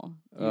people.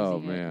 Oh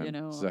using man, it,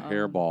 it's a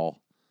hairball.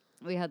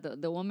 We had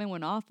the woman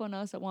went off on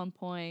us at one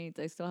point.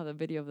 I still have a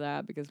video of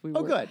that because we were.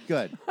 Oh,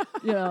 good.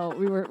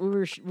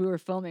 We were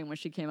filming when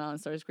she came out and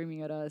started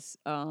screaming at us.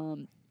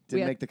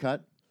 Didn't make the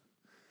cut?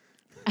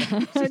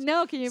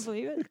 No, can you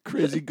believe it?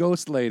 Crazy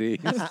ghost lady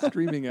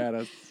screaming at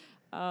us.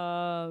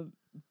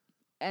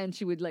 And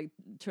she would like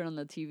turn on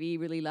the TV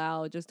really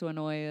loud just to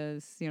annoy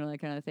us, that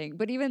kind of thing.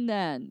 But even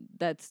then,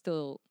 that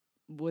still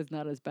was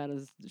not as bad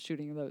as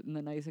shooting in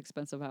the nice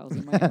expensive house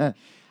in Miami.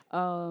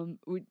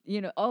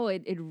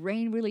 It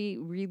rained really,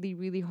 really,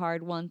 really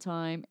hard one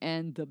time,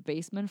 and the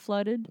basement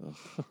flooded,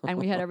 and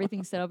we had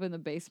everything set up in the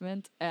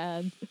basement,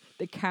 and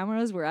the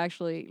cameras were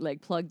actually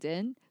like plugged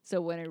in. So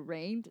when it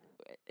rained,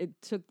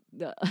 it took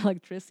the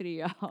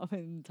electricity off of the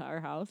entire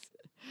house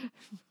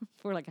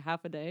for like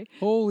half a day.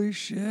 Holy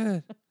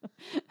shit.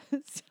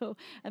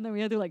 And then we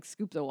had to like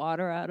scoop the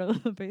water out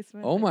of the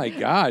basement. Oh my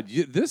God.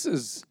 This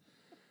is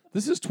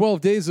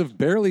 12 days of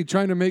barely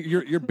trying to make,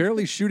 you're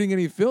barely shooting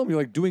any film. You're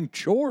like doing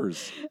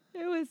chores.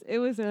 It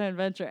was an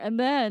adventure. And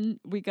then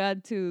we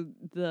got to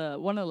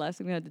one of the last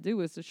things we had to do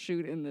was to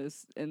shoot in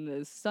this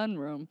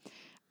sunroom.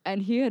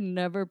 And he had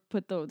never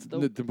put put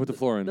the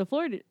floor in. The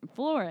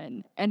floor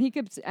in.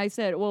 And I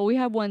said, well, we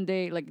have one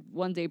day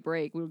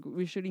break.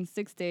 We're shooting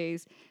 6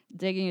 days,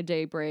 taking a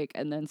day break,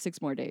 and then 6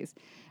 more days.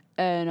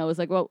 And I was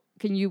like, well,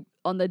 can you,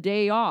 on the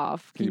day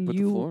off, can you put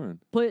the floor in?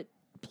 Put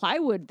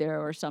plywood there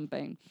or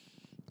something?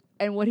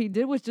 And what he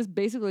did was just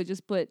basically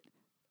put,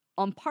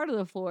 on part of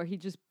the floor, he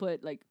just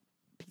put like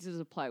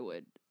pieces of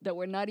plywood that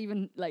were not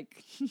even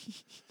like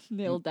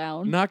nailed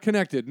down. Not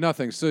connected,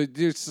 nothing. So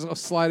you're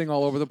sliding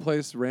all over the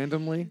place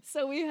randomly?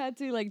 So we had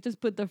to like just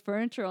put the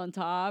furniture on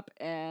top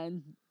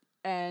and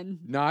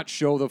not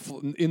show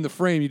in the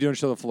frame. You don't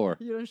show the floor.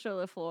 You don't show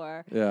the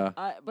floor. Yeah.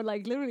 But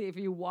like literally, if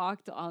you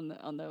walked on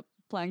the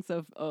planks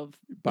of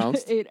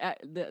bounced,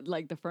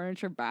 the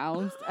furniture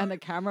bounced and the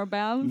camera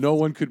bounced. No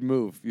one could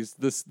move.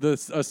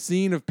 A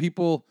scene of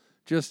people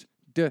just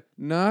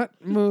not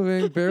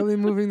moving, barely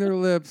moving their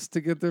lips to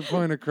get their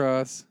point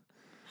across.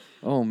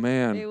 Oh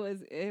man. It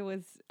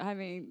was. I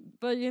mean,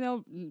 but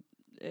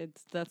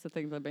that's the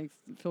thing that makes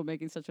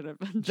filmmaking such an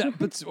adventure.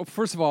 But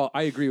first of all,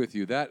 I agree with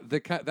you. That's the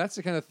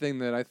kind of thing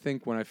that I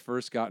think when I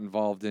first got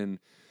involved in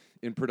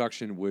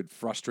production would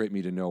frustrate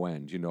me to no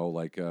end.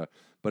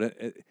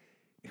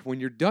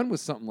 When you're done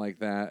with something like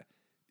that,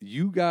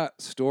 you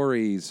got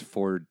stories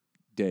for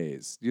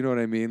days. You know what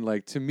I mean?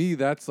 Like to me,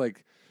 that's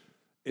like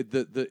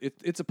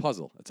it's a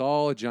puzzle. It's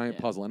all a giant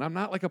Yeah. puzzle, and I'm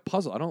not like a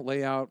puzzle. I don't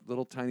lay out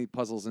little tiny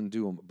puzzles and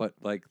do them. But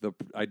like the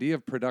idea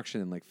of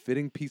production and like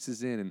fitting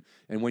pieces in,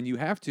 and when you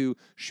have to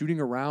shooting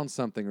around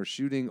something or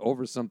shooting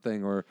over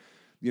something, or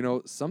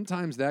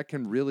sometimes that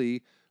can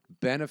really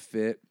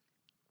benefit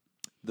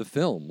the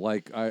film.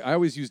 Like I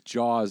always use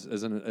Jaws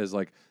as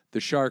like the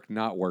shark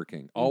not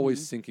working,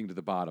 always sinking to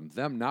the bottom.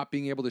 Them not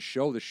being able to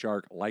show the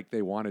shark like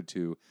they wanted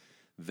to,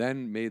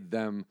 then made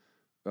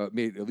at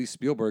least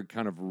Spielberg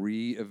kind of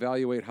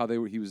reevaluate how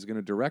he was going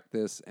to direct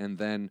this, and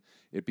then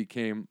it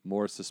became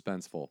more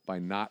suspenseful by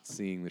not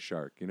seeing the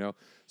shark.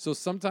 So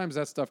sometimes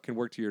that stuff can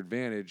work to your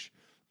advantage,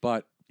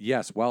 but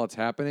yes, while it's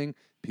happening,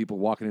 people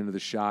walking into the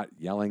shot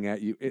yelling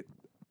at you,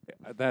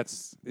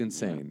 that's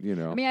insane.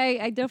 I mean,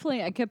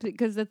 I kept it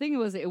because the thing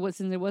was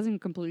since it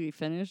wasn't completely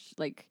finished,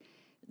 like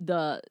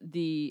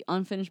the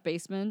unfinished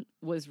basement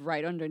was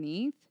right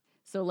underneath.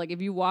 So like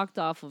if you walked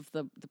off of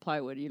the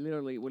plywood, you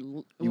literally would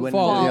You went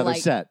fall into the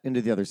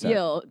other like,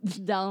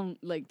 set, down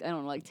like I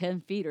don't know, like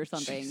 10 feet or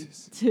something.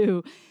 Jesus.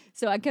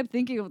 So I kept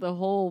thinking of the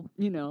whole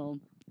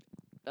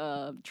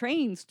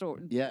train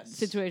Yes.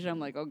 situation. I'm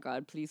like, oh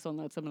God, please don't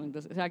let something like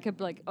this. So I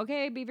kept like,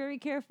 okay, be very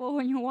careful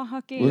when you're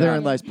walking. Well,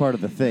 therein lies part of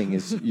the thing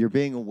is you're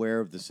being aware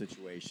of the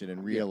situation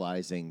and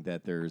realizing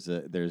that there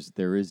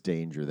is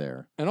danger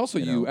there. And also,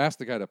 You you know? asked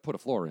the guy to put a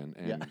floor in,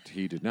 and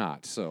he did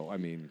not. So, I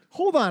mean,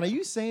 Hold on, are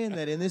you saying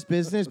that in this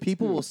business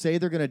people will say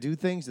they're going to do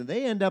things and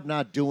they end up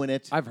not doing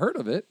it? I've heard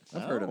of it.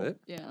 I've heard of Oh. it.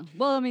 Yeah.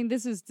 Well, I mean,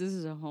 this is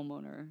a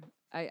homeowner.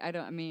 I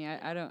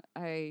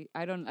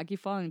keep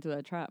falling into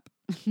that trap.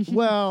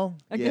 Well,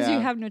 Because you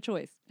have no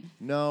choice.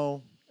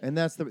 no, and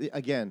that's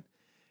again.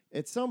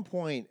 At some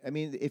point, I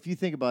mean, if you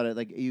think about it,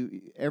 like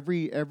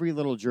every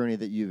little journey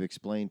that you've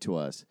explained to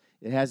us,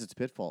 it has its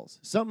pitfalls.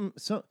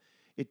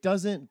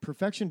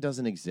 Perfection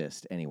doesn't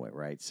exist anyway,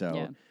 right? So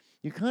Yeah.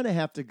 you kind of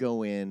have to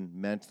go in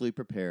mentally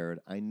prepared.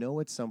 I know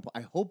at some point,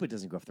 I hope it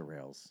doesn't go off the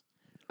rails.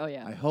 Oh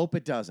yeah. I hope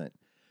it doesn't.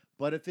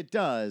 But if it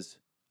does,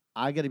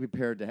 I got to be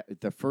prepared to.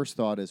 The first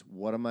thought is,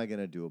 what am I going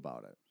to do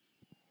about it?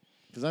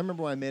 Because I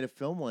remember when I made a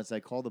film once, I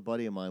called a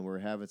buddy of mine. We were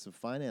having some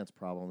finance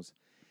problems,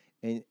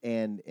 and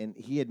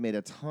he had made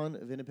a ton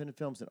of independent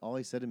films, and all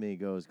he said to me, he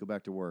goes, "Go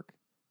back to work."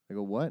 I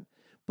go, "What?"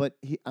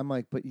 I'm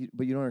like, but you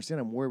don't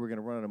understand. I'm worried we're going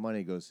to run out of money.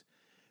 He goes,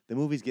 "The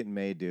movie's getting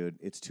made, dude.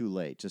 It's too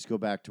late. Just go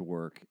back to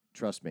work.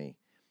 Trust me.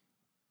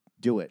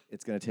 Do it.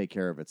 It's going to take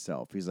care of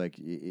itself." He's like,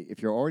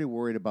 "If you're already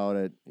worried about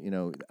it,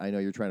 I know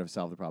you're trying to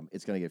solve the problem.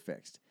 It's going to get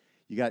fixed.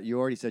 You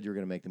already said you were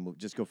going to make the movie.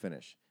 Just go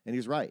finish." And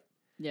he's right.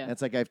 Yeah. And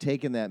it's like I've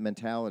taken that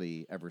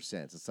mentality ever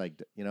since. It's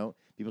like,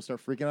 people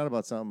start freaking out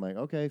about something. Like,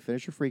 okay,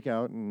 finish your freak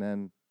out, and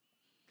then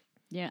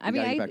Yeah, You I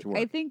mean, gotta get back to work.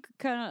 I think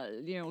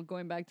kind of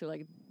going back to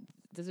like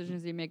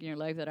decisions you make in your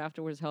life that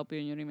afterwards help you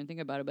and you don't even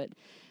think about it. But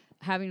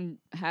having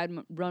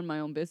run my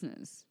own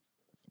business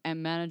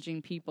and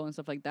managing people and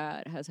stuff like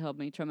that has helped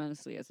me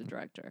tremendously as a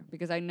director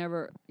because I don't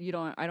ever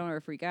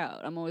freak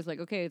out. I'm always like,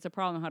 okay, it's a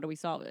problem. How do we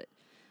solve it?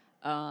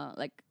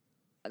 Like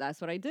that's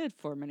what I did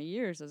for many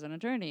years as an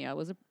attorney. I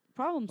was a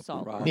problem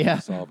solver. Problem Yeah.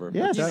 solver.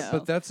 Yes.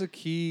 But that's a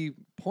key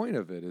point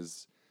of it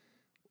is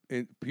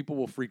people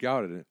will freak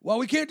out at it. Well,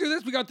 we can't do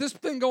this. We got this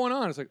thing going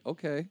on. It's like,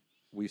 okay,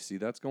 we see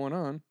that's going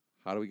on.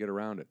 How do we get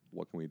around it?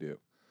 What can we do?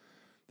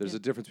 There's a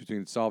difference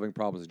between solving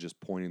problems and just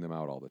pointing them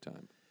out all the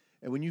time.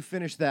 And when you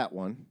finish that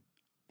one,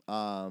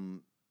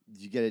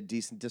 did you get a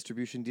decent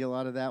distribution deal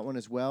out of that one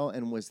as well?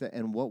 And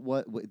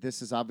what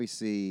this is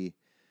obviously,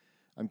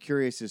 I'm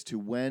curious as to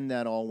when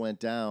that all went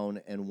down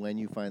and when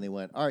you finally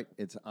went, all right,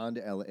 it's on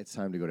to LA. It's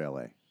time to go to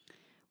LA.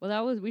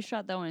 Well, we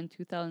shot that one in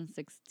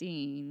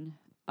 2016.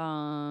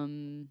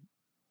 And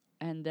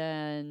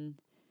then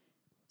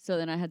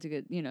I had to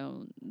get,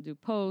 do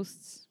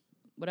posts,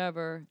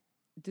 whatever,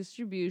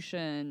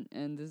 distribution.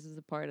 And this is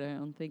the part I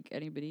don't think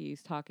anybody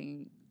is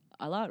talking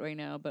a lot right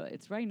now, but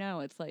it's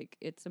like,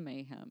 it's a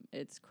mayhem.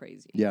 It's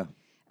crazy. Yeah.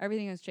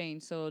 Everything has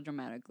changed so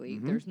dramatically.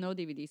 Mhm. There's no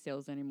DVD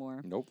sales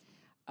anymore. Nope.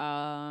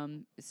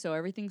 So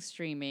everything's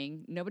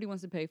streaming. Nobody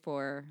wants to pay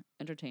for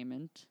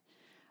entertainment.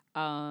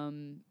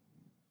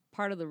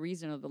 Part of the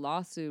reason of the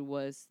lawsuit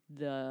was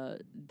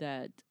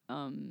that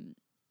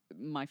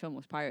my film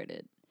was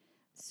pirated.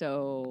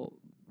 So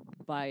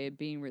by it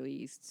being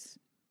released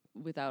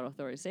without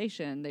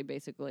authorization, they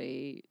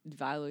basically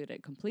violated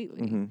it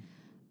completely.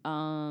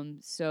 Mm-hmm.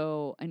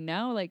 So and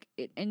now I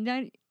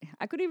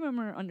could even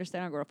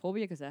understand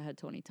agoraphobia because that had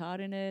Tony Todd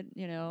in it,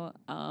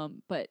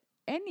 but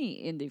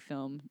any indie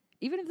film,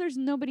 even if there's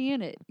nobody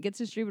in it, gets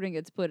distributed and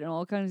gets put in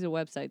all kinds of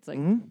websites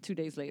 2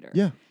 days later.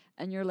 Yeah.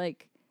 And you're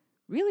like,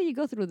 really? You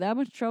go through that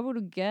much trouble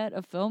to get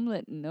a film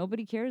that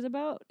nobody cares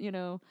about,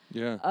 Yeah.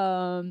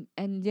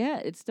 And yeah,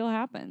 it still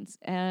happens,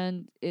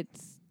 and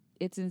it's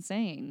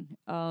insane.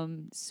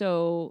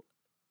 So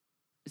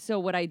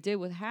what I did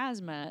with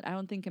Hazmat, I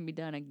don't think can be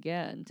done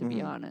again, to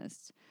be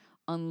honest,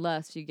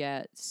 unless you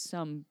get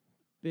some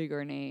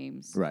bigger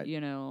names, Right.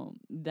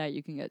 that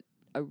you can get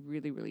a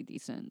really, really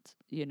decent,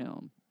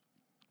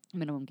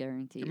 minimum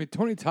guarantee. I mean,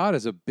 Tony Todd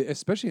is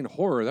especially in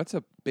horror, that's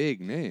a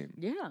big name.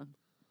 Yeah.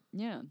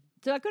 Yeah.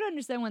 So I could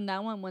understand when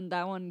that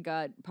one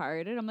got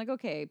pirated. I'm like,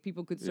 okay,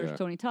 people could search Yeah.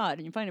 Tony Todd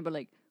and you find it, but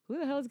like, who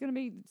the hell is gonna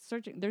be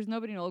searching? There's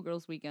nobody in Old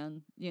Girls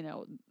Weekend.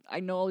 I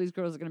know all these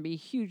girls are gonna be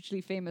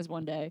hugely famous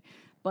one day,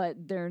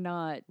 but they're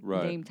not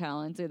Right. name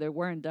talents. They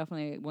weren't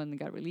definitely when they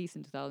got released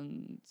in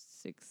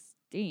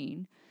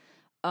 2016.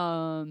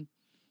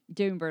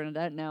 Jamie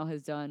Bernadette now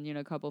has done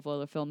a couple of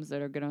other films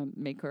that are gonna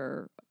make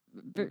her.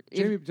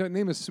 Jamie, that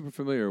name is super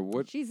familiar.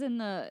 What? She's in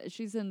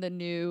the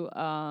new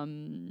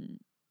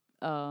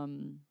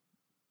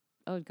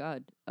oh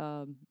God.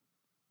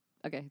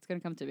 Okay, it's gonna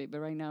come to me, but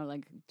right now,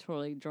 like,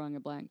 totally drawing a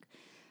blank.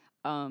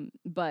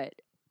 But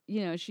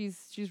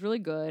she's really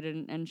good,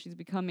 and she's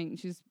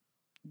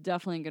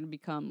definitely gonna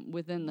become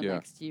within the Yeah.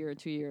 next year or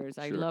 2 years.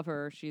 I Sure. love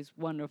her. She's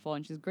wonderful,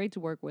 and she's great to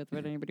work with.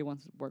 If anybody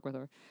wants to work with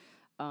her,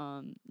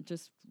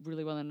 just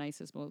really one of the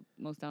nicest,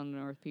 most down to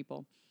earth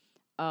people.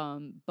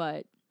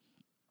 But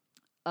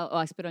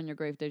I Spit on Your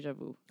Grave, Deja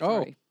Vu.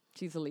 Oh. Sorry.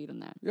 She's the lead in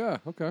that. Yeah.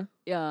 Okay.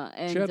 Yeah,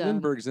 and Chad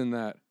Lindbergh's in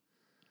that.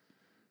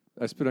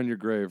 I Spit on Your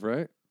Grave,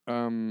 right?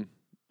 I don't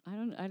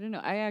know.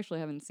 I actually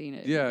haven't seen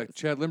it. Yeah.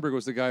 Chad Lindbergh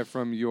was the guy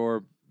from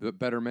The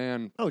Better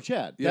Man. Oh,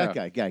 Chad. Yeah.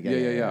 That guy.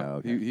 Yeah.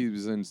 Okay. He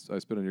was in I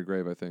Spit on Your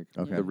Grave, I think.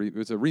 Okay.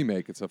 It's a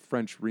remake. It's a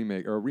French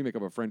remake or a remake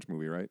of a French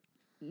movie, right?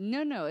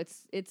 No.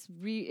 It's a It's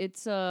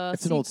sequel.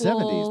 an old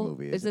 70s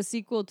movie, It's isn't a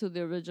sequel to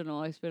the original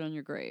I Spit on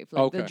Your Grave,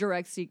 like the Okay.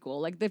 direct sequel.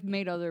 Like they've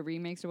made other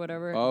remakes or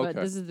whatever, Oh, but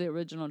okay. this is the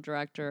original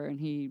director, and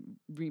he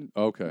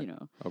Okay. You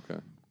know, Okay.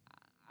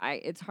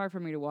 it's hard for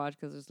me to watch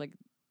because it's like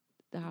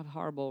they have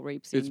horrible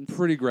rape scenes. It's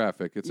pretty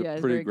graphic. It's Yeah, a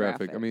it's pretty very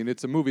graphic. I mean,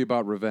 it's a movie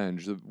about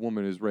revenge. The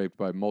woman is raped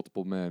by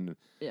multiple men,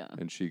 Yeah.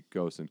 and she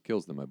goes and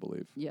kills them, I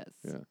believe. Yes.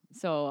 Yeah.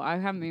 So I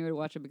haven't been able to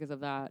watch it because of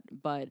that,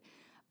 but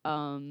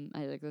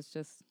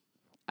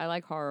I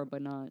like horror,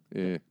 but not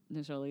Yeah.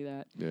 necessarily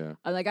that. Yeah.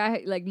 I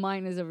like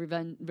mine is a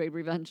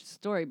revenge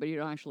story, but you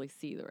don't actually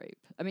see the rape.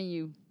 I mean,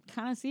 you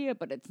kind of see it,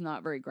 but it's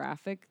not very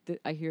graphic.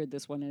 I hear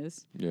this one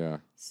is.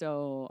 Yeah.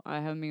 So I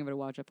haven't been able to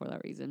watch it for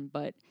that reason.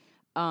 But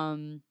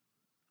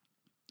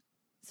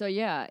so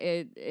yeah,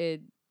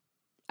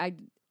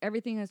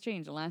 everything has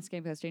changed. The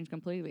landscape has changed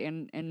completely,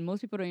 and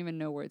most people don't even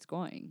know where it's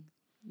going.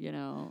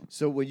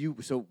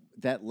 So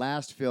that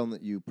last film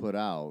that you put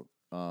out,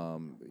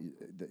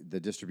 the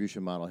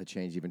distribution model had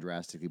changed even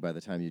drastically by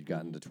the time you'd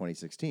gotten to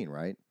 2016,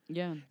 right?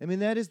 Yeah. I mean,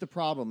 that is the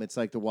problem. It's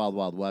like the wild,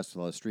 wild west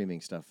with all the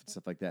streaming stuff and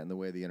stuff like that, and the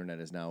way the internet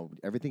is now,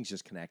 everything's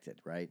just connected,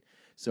 right?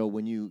 So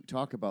when you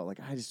talk about, like,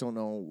 I just don't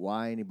know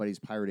why anybody's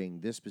pirating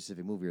this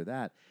specific movie or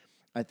that,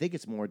 I think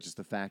it's more just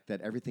the fact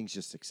that everything's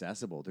just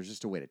accessible. There's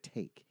just a way to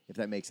take, if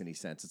that makes any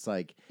sense. It's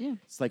like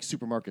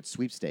supermarket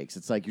sweepstakes.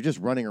 It's like you're just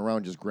running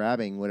around just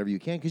grabbing whatever you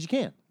can because you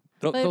can.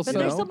 But They'll there's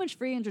know? so much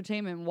free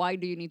entertainment. Why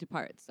do you need to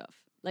pirate stuff?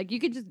 Like you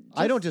could just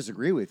I don't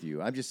disagree with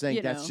you. I'm just saying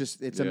you that's know.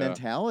 just it's a Yeah.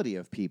 mentality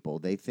of people.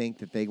 They think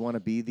that they want to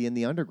be in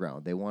the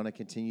underground. They want to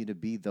continue to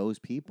be those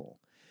people.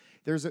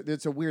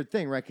 It's a weird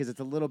thing, right? Because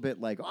it's a little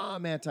bit like, oh,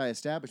 I'm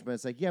anti-establishment.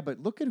 It's like, yeah,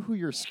 but look at who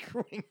you're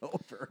screwing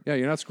over. Yeah,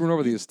 you're not screwing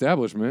over the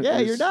establishment. Yeah,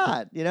 It's- you're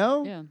not. You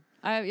know. Yeah,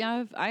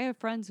 I have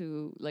friends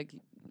who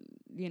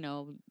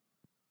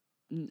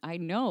I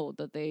know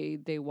that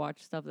they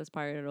watch stuff that's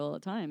pirated all the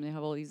time. They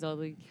have all these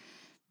other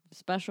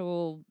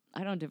special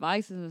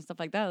devices and stuff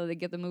like that. They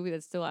get the movie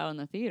that's still out in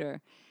the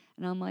theater,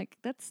 and I'm like,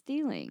 that's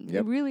stealing.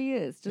 Yep. It really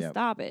is. Just Yep.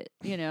 stop it.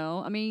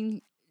 I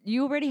mean,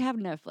 you already have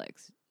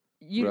Netflix.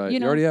 You right. you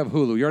know already have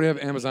Hulu. You already have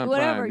Amazon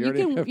whatever. Prime. You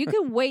already can have- you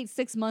can wait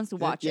 6 months to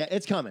watch Yeah, it.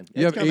 it's coming.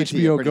 You have It's coming to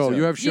you HBO pretty Go. soon.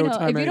 You have You know, Showtime.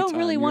 if you don't anytime.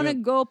 really You want to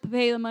have- go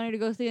pay the money to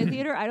go see the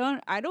theater, I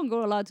don't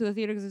go a lot to the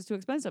theater because it's too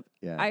expensive.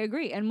 Yeah. I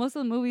agree, and most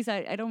of the movies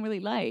I don't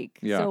really like.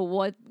 Yeah. So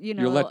what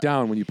You're let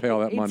down when you pay all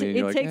that money. And It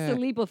you're like, takes eh. a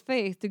leap of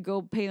faith to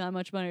go pay that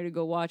much money to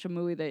go watch a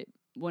movie that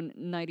when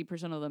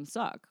 90% of them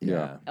suck.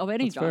 Yeah. Of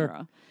any That's fair.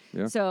 genre.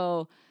 Yeah.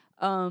 So,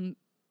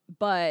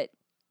 but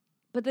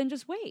then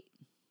just wait.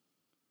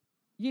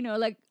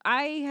 Like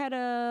I had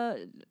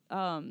a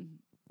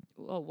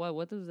what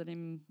was the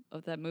name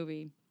of that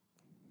movie?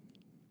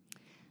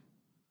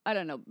 I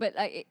don't know, but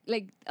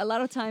like a lot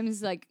of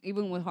times, like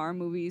even with horror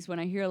movies, when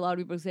I hear a lot of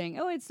people saying,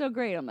 "Oh, it's so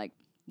great," I'm like,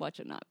 "Watch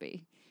it not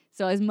be."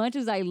 So as much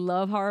as I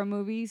love horror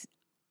movies,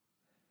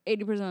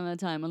 80% of the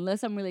time,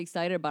 unless I'm really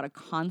excited about a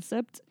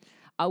concept,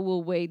 I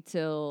will wait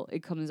till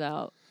it comes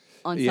out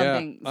on Yeah,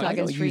 something so I I, I can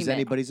don't stream use it.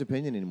 anybody's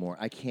opinion anymore.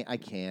 I can't.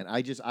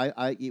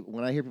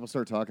 When I hear people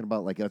start talking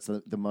about like that's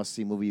the must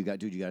see movie, you got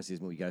to see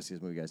this movie, you got to see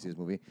this movie, you got to see this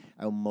movie.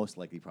 I will most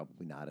likely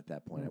probably not at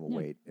that point. I will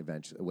wait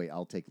eventually.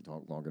 I'll take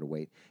longer to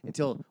wait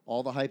until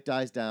all the hype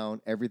dies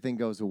down, everything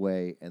goes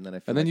away, and then I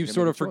feel And then like you've I can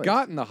sort make of a choice.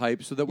 forgotten the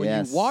hype so that when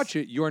Yes. you watch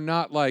it, you're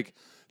not like,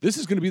 this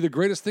is going to be the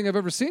greatest thing I've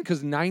ever seen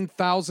because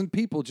 9,000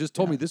 people just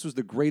told me this was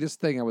the greatest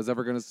thing I was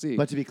ever going to see.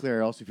 But to be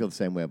clear, I also feel the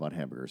same way about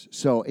hamburgers.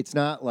 So it's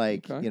not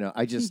like Okay.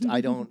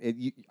 I don't.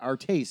 Our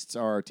tastes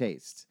are our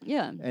tastes,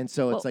 Yeah. and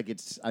so Well- it's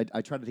like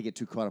I try to get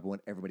too caught up on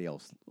everybody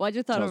else. Well, I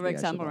just thought tells of me an I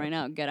should example watch. right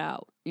now. Get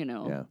Out.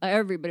 Yeah.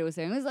 Everybody was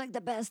saying it's like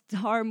the best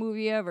horror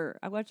movie ever.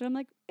 I watched it. I'm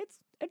like, it's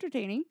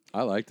entertaining,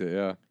 I liked it,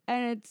 yeah.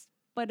 and it's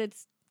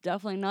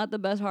definitely not the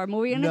best horror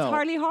movie, and No. it's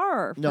hardly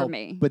horror No, for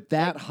me. but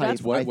that Like, hype,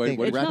 that's What- I wait, think,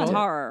 what did it's you not call it?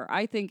 horror.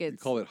 I think You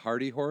it's. call it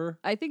hardy horror?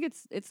 I think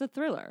it's a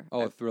thriller.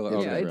 Oh, a thriller. It's a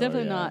Okay. Yeah, it's thriller,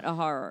 definitely yeah. not a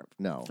horror.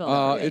 No. film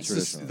for me. It's a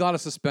Traditional. lot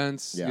of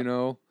suspense, Yeah. you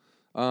know.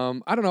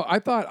 I don't know. I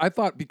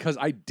thought because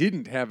I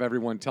didn't have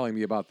everyone telling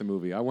me about the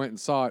movie, I went and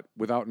saw it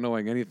without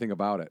knowing anything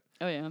about it,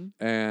 Oh yeah.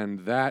 and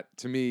that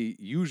to me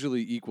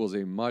usually equals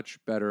a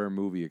much better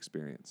movie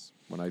experience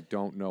when I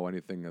don't know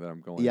anything that I'm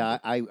going. Yeah,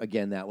 into. I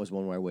again, that was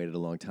one where I waited a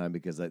long time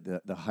because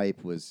the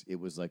hype was, it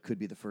was like, could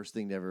be the first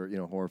thing to ever,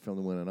 horror film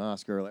to win an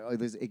Oscar.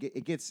 Like,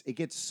 it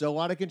gets so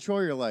out of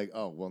control. You're like,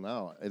 oh well,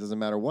 now it doesn't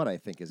matter what I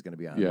think is going to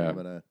be on. Yeah. I'm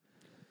gonna.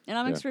 And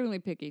I'm Yeah. extremely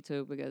picky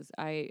too because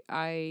I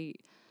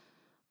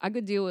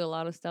could deal with a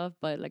lot of stuff,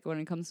 but like when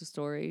it comes to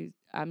stories,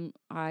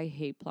 I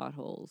hate plot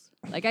holes.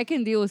 Like I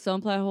can deal with some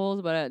plot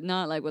holes, but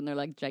not like when they're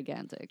like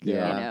gigantic.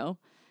 Yeah. You know?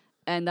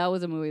 And that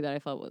was a movie that I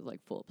felt was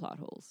like full of plot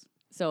holes.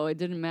 So it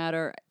didn't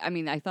matter. I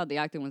mean, I thought the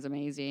acting was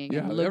amazing. Yeah,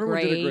 and looked everyone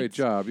great, did a great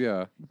job.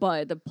 Yeah.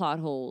 But the plot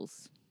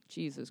holes,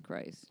 Jesus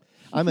Christ.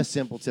 I'm a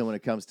simpleton when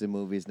it comes to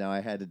movies. Now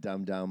I had to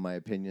dumb down my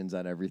opinions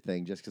on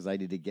everything just because I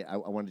need to get. I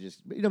want to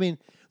just. I mean,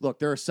 look,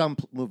 there are some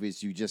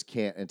movies you just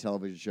can't, and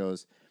television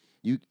shows.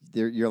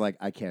 You're like,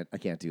 I can't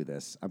do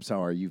this. I'm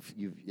sorry,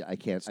 I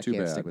can't too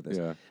bad, stick with this.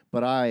 yeah.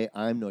 But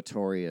I'm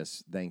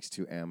notorious, thanks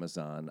to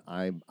Amazon.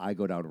 I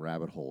go down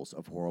rabbit holes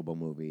of horrible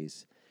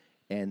movies,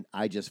 and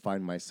I just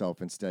find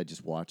myself instead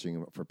just watching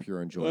them for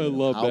pure enjoyment. of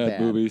love how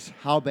bad movies.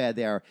 How bad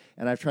they are,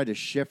 and I've tried to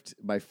shift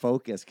my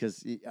focus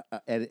because,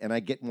 and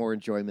I get more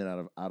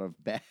enjoyment out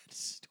of bad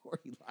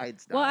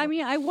storylines now. Well, I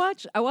mean, I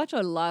watch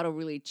a lot of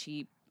really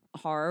cheap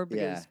horror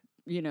because Yeah.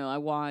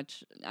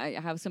 I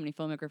have so many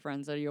filmmaker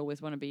friends that you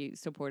always want to be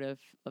supportive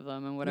of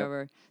them and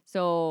whatever.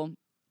 So,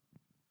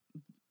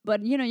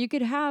 but you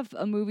could have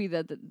a movie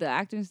that the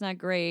acting's not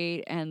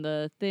great and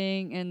the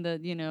thing and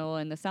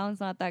the sound's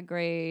not that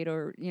great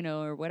or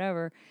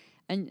whatever,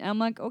 and I'm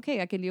like,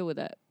 okay, I can deal with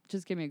that.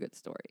 Just give me a good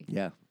story.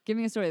 yeah. Give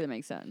me a story that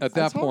makes sense. At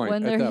that point,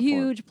 when at they're that point.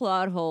 huge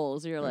plot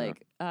holes, you're Yeah.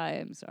 like, I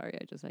am sorry,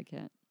 I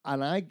can't.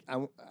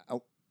 And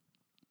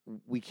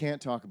we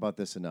can't talk about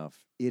this enough.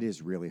 It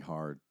is really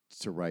hard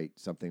to write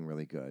something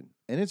really good,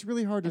 and it's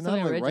really hard to And not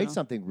something only write original.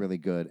 something really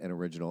good and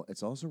original.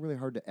 It's also really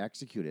hard to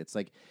execute it. It's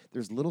like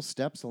there's little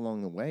steps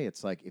along the way.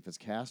 It's like if it's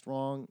cast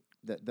wrong,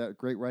 that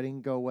great writing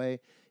can go away.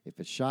 If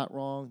it's shot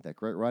wrong, that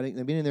great writing.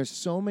 I mean, and there's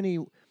so many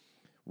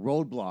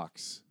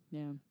roadblocks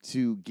Yeah.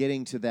 to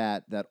getting to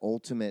that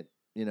ultimate.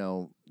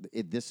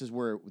 This is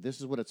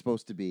what it's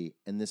supposed to be,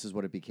 and this is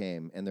what it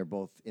became, and they're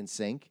both in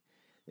sync.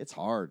 It's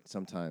hard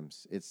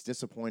sometimes. It's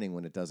disappointing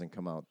when it doesn't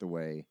come out the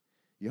way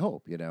you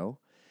hope.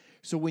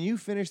 So when you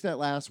finished that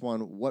last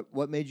one,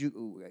 what made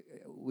you?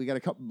 We got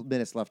a couple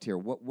minutes left here.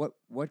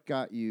 What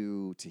got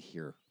you to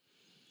here?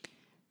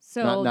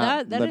 So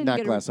that didn't not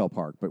get Glass Hill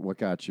Park, but what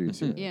got you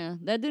to? Yeah,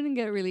 that didn't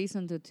get released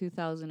until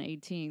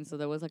 2018, so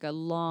there was like a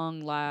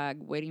long lag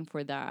waiting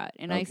for that.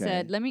 And I Okay.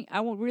 said,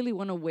 really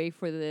want to wait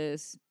for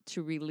this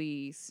to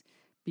release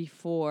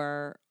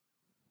before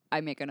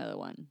I make another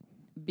one,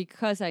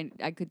 because I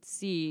could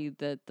see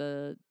that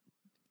the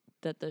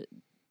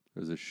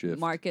There's a shift.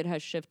 market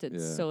has shifted Yeah.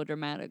 so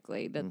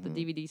dramatically, that Mm-hmm.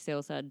 the DVD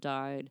sales had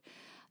died,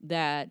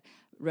 that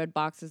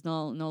Redbox is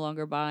no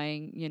longer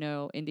buying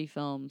indie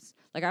films.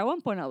 Like at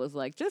one point, I was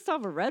like, just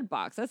off of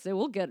Redbox, that's it.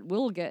 We'll get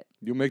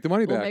You'll make the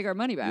money we'll back. make our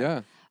money back.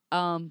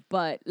 Yeah.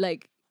 But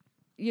like,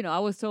 I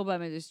was told by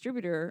my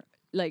distributor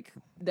like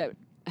that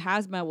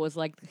Hazmat was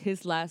like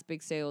his last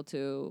big sale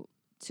to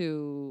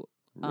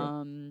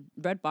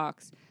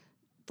Redbox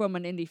from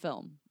an indie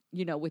film,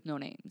 with no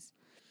names.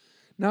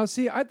 Now,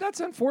 see, that's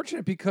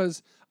unfortunate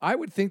because I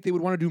would think they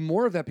would want to do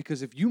more of that,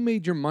 because if you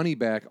made your money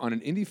back on an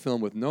indie film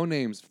with no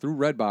names through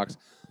Redbox,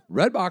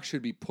 Redbox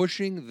should be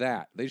pushing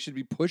that. They should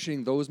be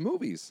pushing those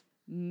movies.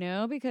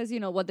 No, because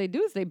what they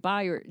do is they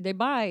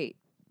buy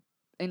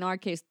in our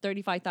case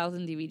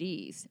 35,000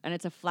 DVDs, and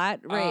it's a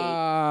flat rate.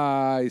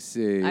 I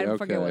see. I okay.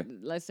 forget what,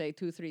 let's say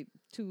 $2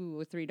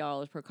 or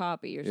 $3 per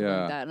copy or something Yeah.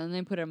 like that, and then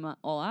they put them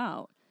all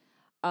out.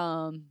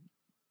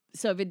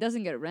 So if it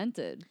doesn't get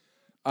rented,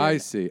 I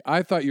see.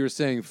 I thought you were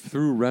saying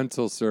through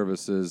rental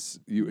services,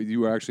 you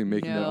were actually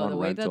making that on the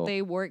way rental. that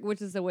they work, which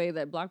is the way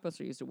that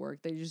Blockbuster used to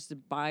work, they used to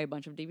buy a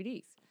bunch of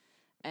DVDs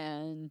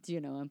and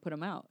and put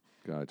them out.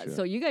 Gotcha.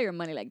 So you got your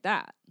money like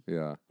that.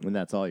 yeah. And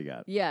that's all you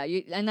got. Yeah,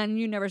 and then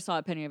you never saw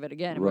a penny of it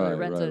again. Right, Whether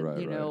rented,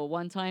 right, right.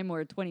 one time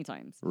or 20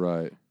 times.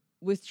 Right.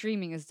 With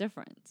streaming is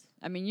different.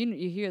 I mean,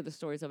 you hear the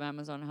stories of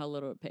Amazon, how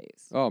little it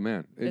pays. Oh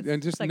man, It's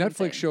and just like Netflix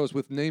insane. shows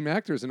with name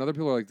actors, and other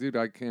people are like, "Dude,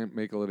 I can't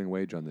make a living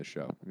wage on this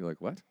show." And you're like,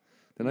 "What?"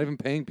 They're not even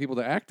paying people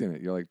to act in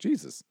it. You're like,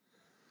 Jesus.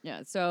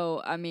 Yeah,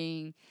 so I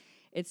mean,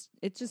 it's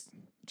just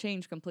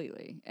changed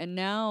completely. And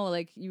now,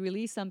 like, you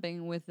release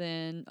something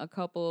within a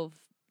couple of,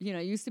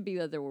 it used to be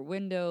that there were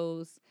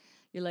windows.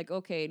 You're like,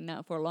 okay,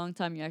 now for a long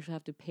time you actually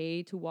have to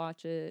pay to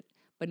watch it,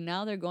 but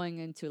now they're going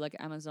into like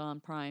Amazon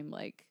Prime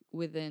like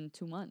within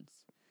 2 months.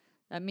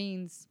 That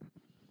means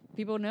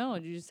People know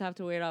you just have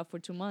to wait out for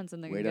 2 months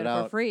and then you Wait get it it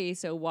for out. free.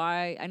 So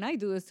why? And I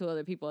do this to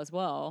other people as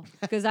well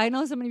because I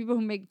know so many people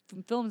who make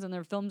films and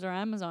their films are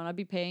Amazon. I'd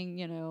be paying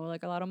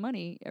like a lot of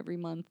money every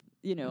month,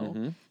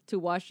 to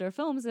watch their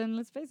films. And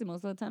let's face it,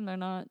 most of the time they're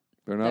not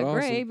They're not that awesome.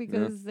 great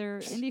because they're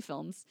indie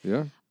films.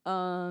 Yeah.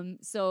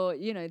 So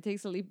it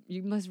takes a leap.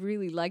 You must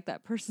really like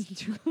that person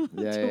to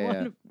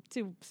want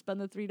to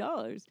spend the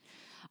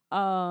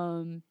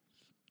 $3.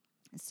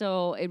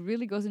 So it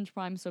really goes into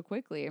Prime so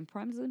quickly, and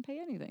Prime doesn't pay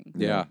anything.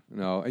 Yeah,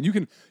 no, and you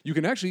can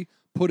actually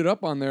put it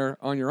up on there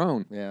on your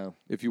own,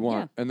 if you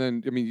want, and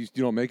then you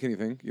don't make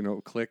anything,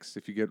 clicks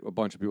if you get a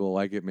bunch of people who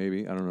like it,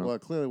 maybe I don't know. Well,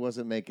 it clearly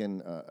wasn't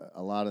making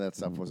a lot of that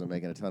stuff wasn't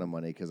making a ton of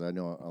money because I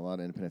know a lot of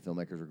independent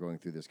filmmakers were going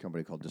through this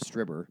company called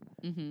Distribber,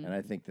 and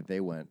I think that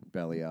they went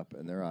belly up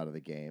and they're out of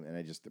the game. And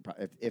I just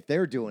if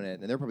they're doing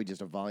it and they're probably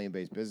just a volume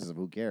based business of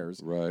who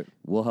cares, right?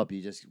 We'll help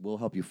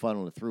you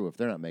funnel it through. If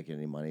they're not making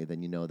any money,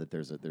 then you know that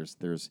there's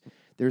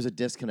a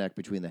disconnect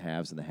between the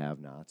haves and the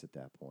have-nots at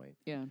that point.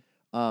 Yeah.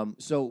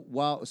 So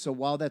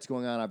while that's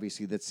going on,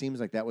 obviously, that seems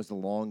like that was the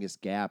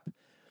longest gap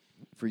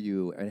for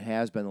you, and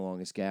has been the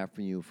longest gap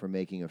for you for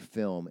making a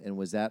film. And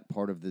was that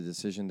part of the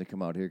decision to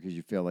come out here because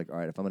you feel like, all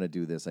right, if I'm going to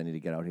do this, I need to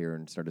get out here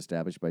and start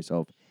establishing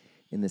myself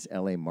in this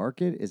LA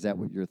market? Is that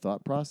what your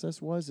thought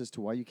process was as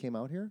to why you came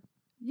out here?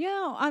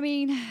 Yeah, I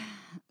mean,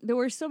 there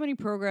were so many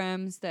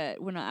programs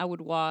that when I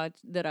would watch,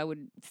 that I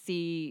would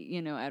see,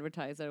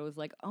 advertised, that it was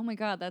like, oh my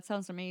God, that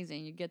sounds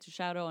amazing. You get to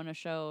shadow on a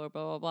show or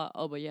blah, blah, blah.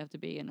 Oh, but you have to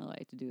be in LA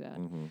to do that.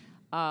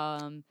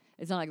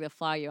 It's not like they'll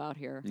fly you out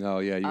here. No,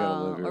 yeah, you got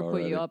to live here or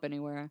already. put you up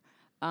anywhere.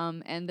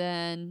 And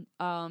then,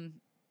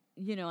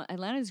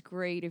 Atlanta's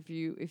great if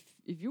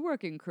you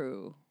work in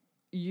crew,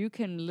 you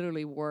can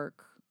literally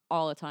work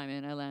all the time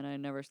in Atlanta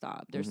and never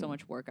stop. There's so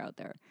much work out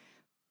there.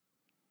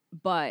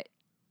 But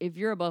if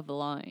you're above the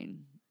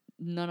line,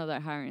 none of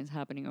that hiring is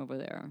happening over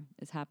there.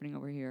 It's happening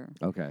over here.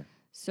 Okay.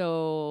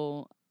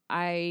 So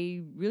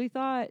I really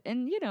thought,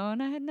 and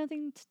I had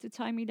nothing to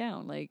tie me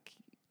down. Like,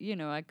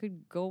 I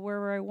could go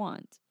wherever I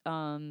want.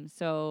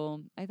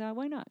 So I thought,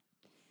 why not?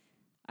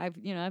 I've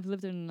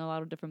lived in a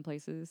lot of different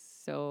places,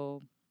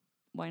 so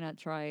why not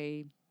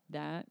try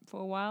that for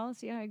a while,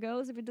 see how it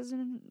goes. If it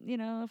doesn't,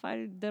 if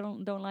I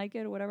don't like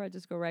it or whatever, I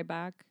just go right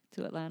back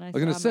to Atlanta. I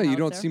was gonna say you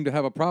don't seem to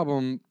have a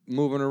problem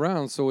moving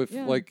around. So if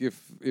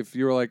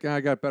you're like, I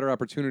got better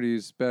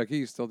opportunities back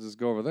east, I'll just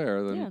go over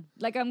there. Then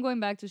like I'm going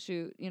back to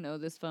shoot,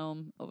 this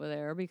film over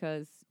there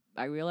because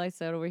I realized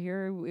that over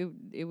here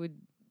it would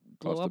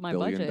blow Cost up $1 my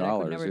billion, budget. I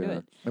could never do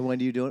it. And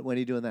when are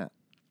you doing that?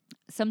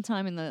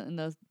 Sometime in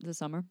the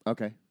summer.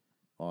 Okay.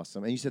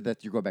 Awesome. And you said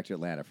that you're going back to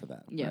Atlanta for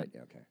that. Yeah. Right?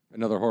 Yeah. Okay.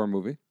 another horror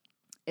movie.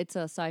 It's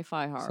a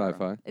sci-fi horror.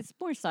 Sci-fi. It's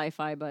more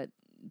sci-fi, but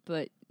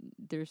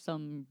there's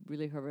some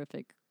really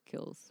horrific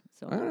kills.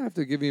 So I don't have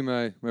to give you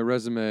my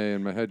resume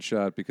and my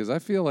headshot because I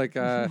feel like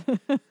I've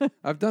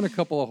done a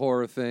couple of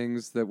horror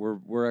things that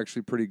were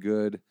actually pretty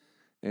good,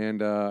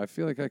 and I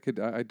feel like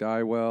I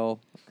die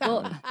well,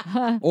 or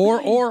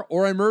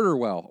I murder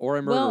well,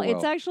 Well,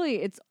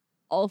 it's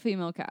all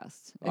female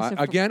cast.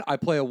 I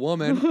play a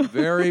woman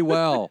very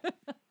well.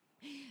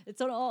 It's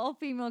an all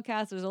female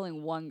cast. There's only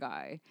one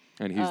guy,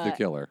 and he's the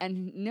killer.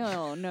 And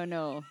no,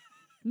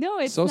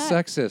 it's so not,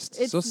 sexist.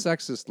 it's- So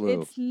sexist,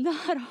 Lou. It's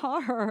not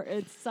horror.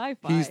 It's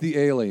sci-fi. He's the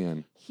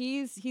alien.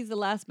 He's the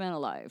last man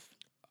alive.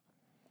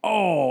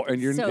 Oh,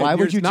 and you're So- Why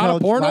would you not tell? a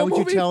porno Why would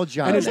movie? you tell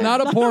John? And it's that?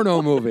 not a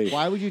porno movie.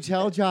 Why would you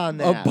tell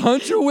John A that?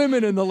 bunch of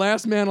women in The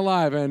Last Man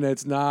Alive, and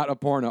it's not a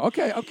porno.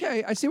 Okay,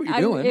 I see what you're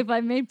doing. If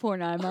I made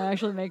porn, I might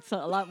actually make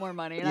a lot more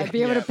money, and I'd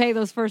be able to pay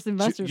those first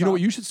investors. You know off.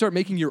 what? You should start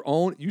making your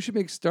own. You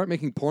should start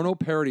making porno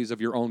parodies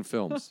of your own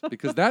films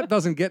because that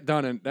doesn't get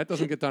done, and that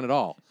doesn't get done at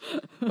all.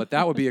 But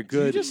that would be a Did you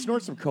good. just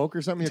snort some coke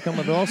or something? You're coming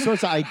up with all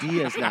sorts of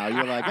ideas now.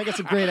 You're like, I got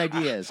some great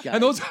ideas, guys.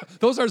 And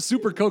those are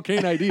super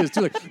cocaine ideas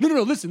too. Like,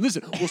 no, listen. We'll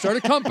start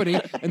a company,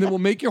 and then we'll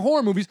make your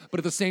horror movies, but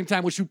at the same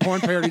time, we'll shoot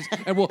porn parodies,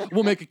 and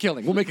we'll make a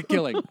killing. We'll make a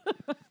killing.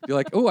 You're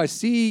like, oh, I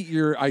see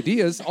your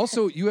ideas.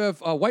 Also, you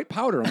have white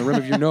powder on the rim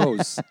of your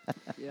nose.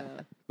 Yeah.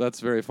 That's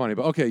very funny.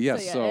 But okay,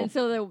 yes. And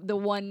so the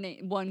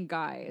one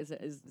guy is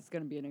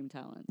going to be a named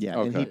talent.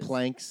 Yeah, and he Okay.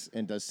 planks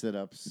and does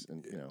sit-ups,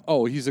 and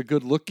Oh, he's a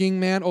good-looking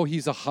man. Oh,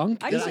 he's a hunk.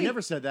 I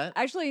never said that.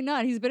 Actually,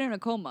 not. He's been in a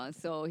coma,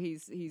 so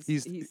he's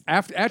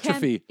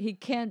atrophy. He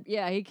can't be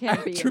in that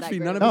Atrophy.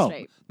 great None of of a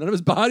shape.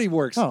 his body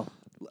works. Oh,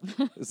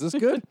 Is this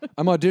good?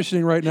 I'm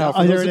auditioning right now. For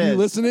Oh, there those of it you is.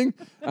 listening,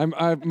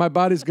 my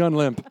body's gone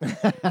limp.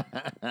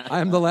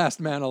 I am the last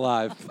man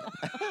alive.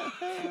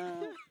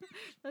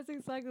 That's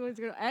exactly what he's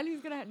gonna. And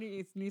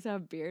he needs to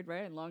have a beard,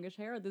 right, and longish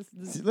hair. Look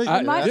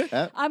at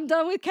that. I'm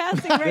done with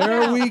casting right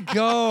There now. we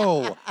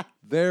go.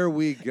 There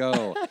we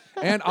go.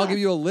 And I'll give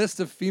you a list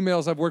of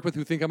females I've worked with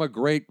who think I'm a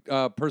great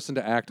person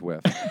to act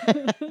with.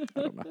 I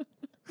don't know.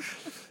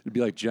 It'd be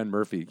like Jen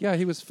Murphy. Yeah,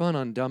 he was fun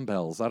on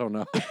dumbbells. I don't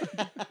know.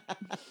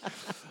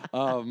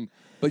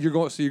 But you're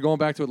going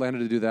back to Atlanta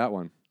to do that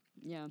one.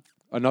 Yeah,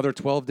 Another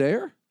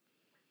 12-dayer?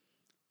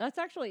 that's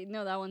actually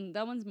no.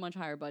 That one's much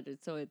higher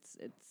budget, so it's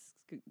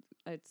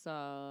it's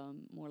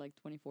more like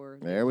 24.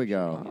 There we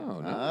go.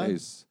 Oh, Huh?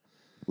 nice.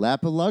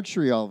 Lap of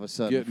luxury all of a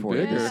sudden Getting for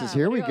you. bigger. This is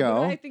here we Look what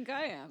go. I think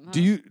I am. Huh?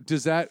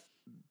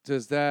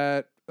 Does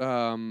that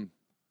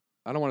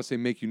I don't want to say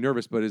make you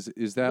nervous, but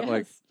is that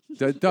like Yes.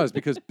 that does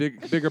because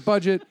bigger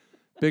budget,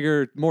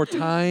 more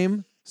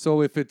time.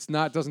 So if it's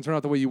doesn't turn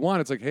out the way you want,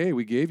 it's like, hey,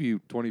 we gave you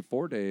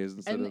 24 days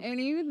instead of. And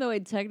even though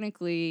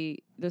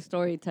the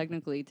story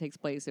technically takes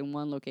place in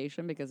one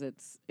location because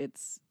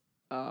it's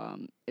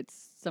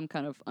some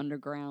kind of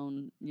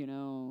underground,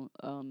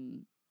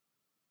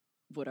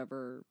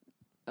 whatever,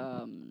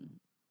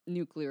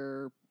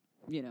 nuclear,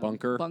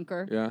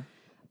 bunker. Yeah.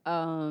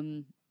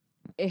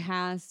 It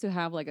has to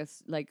have like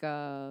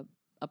a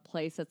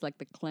place that's like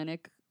the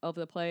clinic of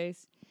the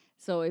place.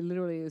 So it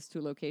literally is 2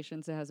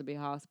 locations. It has to be a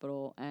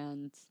hospital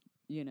and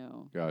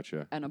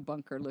Gotcha. and a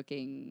bunker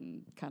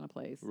looking kind of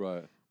place.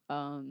 Right.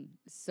 And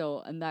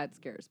that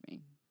scares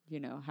me.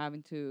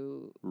 Having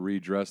to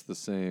Redress the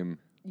same.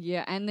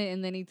 yeah, and they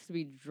needs to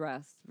be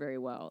dressed very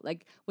well.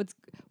 Like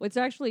what's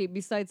actually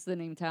besides the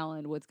name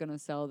talent, what's gonna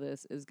sell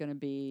this is gonna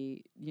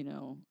be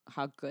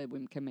how good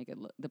we can make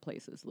the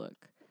places look.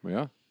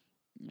 Yeah.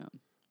 No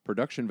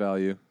Production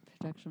value.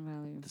 production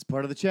value. It's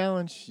part of the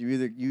challenge. You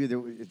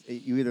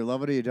either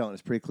love it or you don't.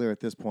 It's pretty clear at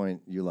this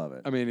point. You love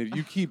it. I mean, if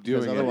you keep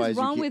doing it, otherwise-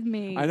 What's wrong you with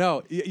me? I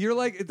know you're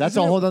like That's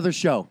a whole other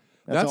show.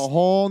 That's a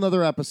whole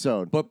nother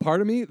episode. But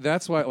part of me,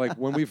 that's why, like,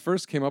 when we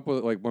first came up with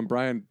it, like, when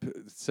Brian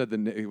said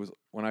it was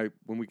when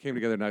we came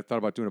together and I thought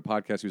about doing a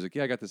podcast, he was like,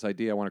 "Yeah, I got this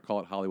idea. I want to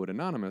call it Hollywood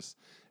Anonymous,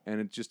 and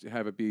it just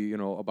have it be,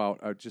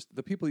 about just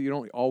the people you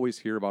don't always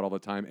hear about all the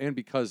time, and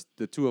because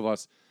the two of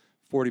us."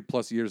 40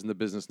 plus years in the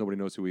business, nobody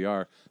knows who we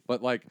are.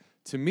 But like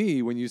to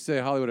me, when you say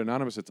Hollywood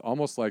Anonymous, it's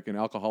almost like an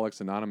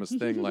Alcoholics Anonymous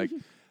thing. Like,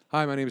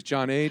 hi, my name is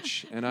John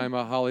H. and I'm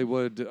a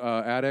Hollywood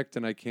addict,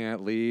 and I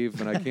can't leave,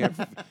 and I can't,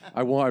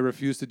 I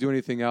refuse to do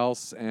anything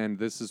else, and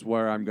this is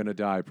where I'm going to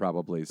die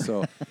probably.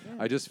 So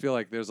I just feel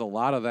like there's a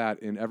lot of that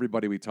in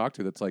everybody we talk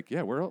to. That's like,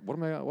 yeah, what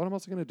am I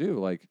else going to do?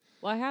 Like,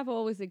 Well, I have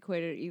always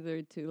equated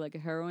either to like a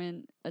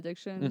heroin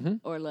addiction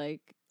or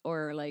like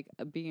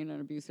being in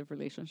an abusive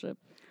relationship.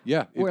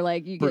 yeah, Where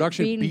like you get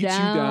production beaten beats you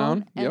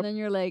down. and Yep. then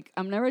you're like,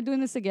 I'm never doing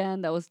this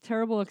again. That was a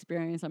terrible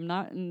experience. I'm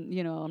not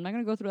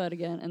gonna go through that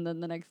again. And then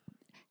the next,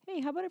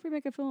 hey, how about if we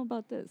make a film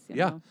about this? You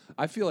Yeah, know?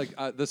 I feel like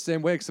the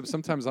same way. Except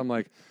sometimes I'm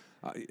like,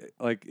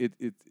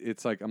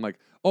 it's like I'm like,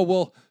 oh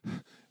well,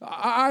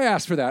 I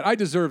asked for that. I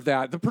deserve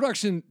that. The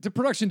production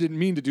didn't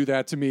mean to do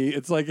that to me.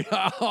 It's like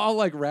I'll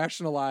like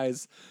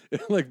rationalize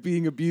like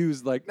being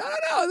abused. Like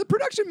no, the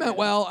production meant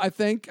well, I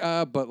think.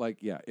 But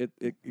like yeah, it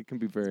can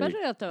be very.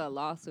 Especially after a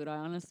lawsuit, I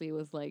honestly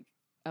was like,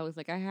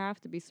 I have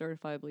to be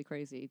certifiably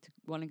crazy to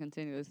want to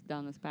continue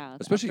down this path.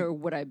 Especially- after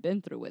what I've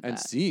been through with and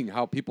that. seeing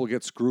how people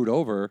get screwed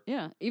over.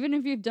 Yeah, even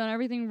if you've done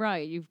everything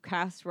right, you've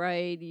cast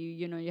right,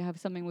 you have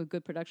something with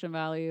good production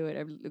value,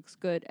 it looks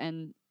good,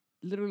 and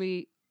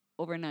literally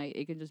overnight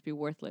it can just be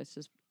worthless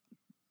just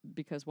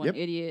because one Yep.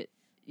 idiot,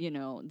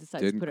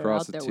 decides Didn't to put it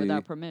cross out the there T.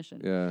 without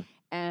permission. Yeah,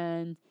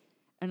 And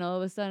all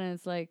of a sudden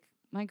it's like,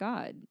 my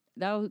God,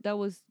 that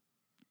was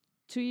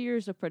 2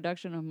 years of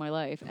production of my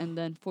life, and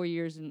then 4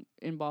 years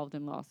involved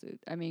in lawsuit.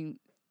 I mean,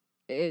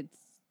 I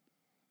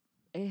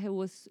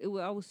was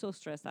so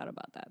stressed out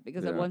about that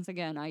because Yeah. once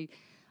again,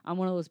 I'm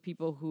one of those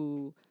people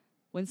who,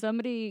 when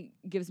somebody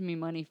gives me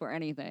money for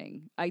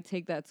anything, I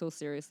take that so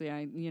seriously.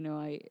 I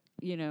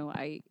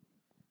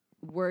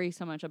worry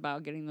so much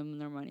about getting them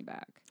their money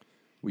back.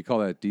 we call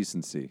that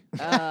decency.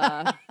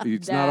 Uh,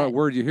 It's not a that-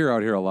 word you hear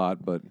out here a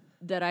lot, but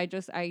that I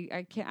just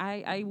I can't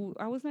I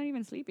was not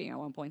even sleeping at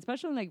one point,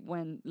 especially like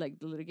when like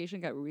the litigation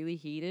got really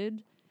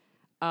heated,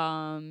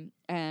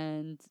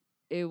 and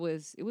it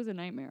was a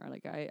nightmare.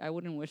 Like I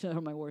wouldn't wish that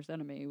on my worst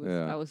enemy.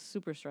 Yeah. I was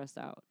super stressed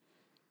out.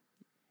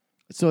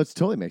 So it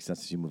totally makes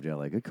sense that you moved to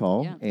LA. Good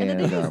call. Yeah. And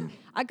the And thing is,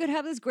 I could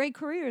have this great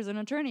career as an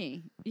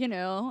attorney,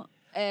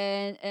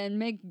 and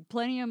make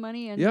plenty of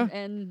money and Yeah.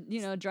 and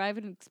drive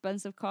in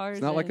expensive cars.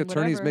 it's not like and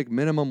attorneys whatever. make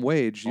minimum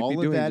wage. You'd all be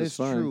of doing that just is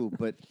fine. true.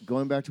 But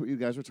going back to what you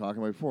guys were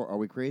talking about before, are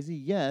we crazy?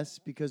 Yes,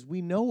 because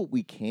we know what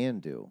we can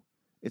do.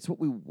 It's what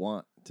we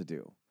want to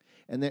do.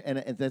 And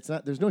that's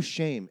not. There's no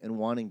shame in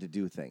wanting to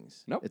do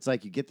things. Nope. It's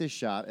like you get this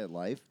shot at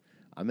life.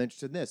 I'm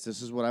interested in this.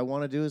 This is what I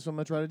want to do. This is what I'm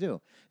going to try to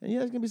do. And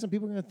there's going to be some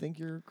people going to think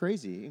you're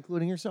crazy,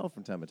 including yourself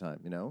from time to time.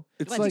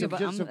 It's Well, like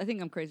I think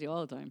I'm crazy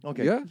all the time.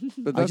 Okay. yeah,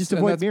 but I that's just and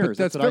avoid that's, mirrors.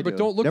 But that's That's what fair, I but do.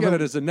 don't look Never- at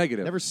it as a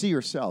negative. Never see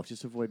yourself.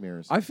 Just avoid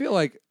mirrors. I feel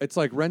like it's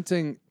like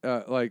renting,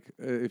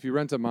 if you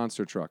rent a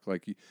monster truck,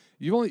 like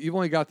you've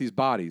only got these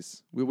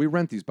bodies. We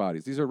rent these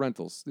bodies. These are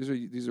rentals.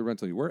 These are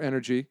rental. We're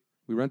energy.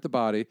 We rent the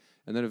body,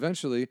 and then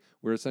eventually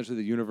we're essentially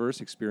the universe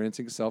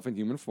experiencing itself in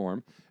human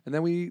form. And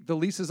then the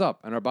lease is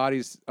up, and our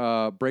bodies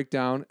break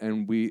down,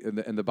 and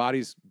the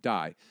bodies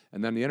die,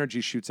 and then the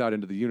energy shoots out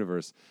into the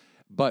universe.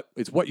 But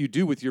it's what you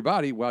do with your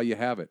body while you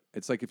have it.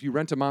 It's like if you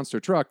rent a monster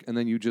truck and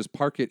then you just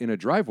park it in a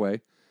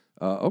driveway,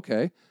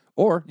 okay.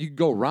 Or you can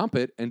go romp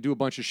it and do a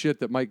bunch of shit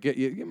that might get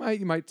you. You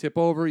might tip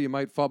over, you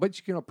might fall, but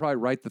you can probably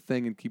right the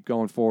thing and keep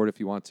going forward if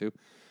you want to.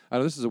 I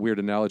know this is a weird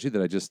analogy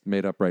that I just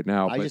made up right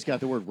now. I but just got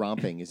the word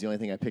romping is the only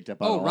thing I picked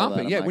up on. oh, all that.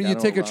 romping. I'm Yeah, like, when I you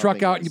don't take know a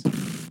truck romping out and you.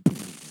 is.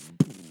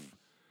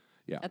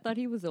 Yeah. I thought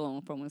he was the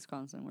one from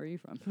Wisconsin. Where are you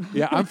from?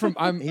 Yeah,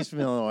 I'm He's from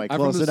Illinois. I'm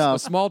Close from a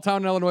enough. small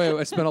town in Illinois.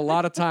 I spent a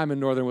lot of time in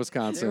northern There were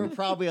Wisconsin.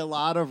 probably a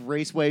lot of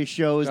raceway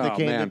shows that Oh,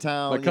 came man. to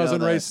town. My you cousin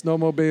know, the raced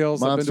snowmobiles. I've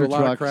been monster to a lot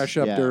trucks. of crash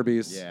up yeah.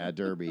 derbies. Yeah,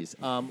 derbies.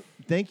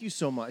 Thank you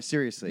so much.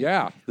 Seriously.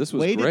 Yeah, this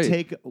was way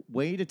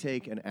great. to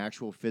take an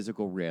actual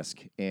physical risk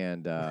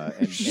and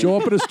Show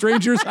up at a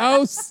stranger's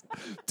house.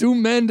 2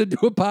 men to do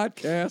a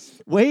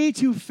podcast. way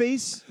to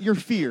face your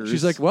fears.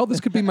 She's like, well, this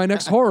could be my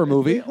next horror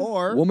movie.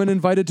 Or- woman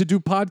invited to do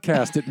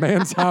podcast at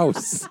man's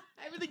house.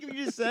 everything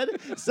you just said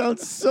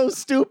sounds so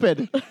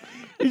stupid.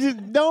 You just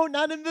no,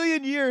 not in a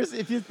million years.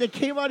 If it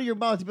came out of your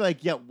mouth, you'd be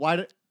like, yeah,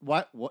 what?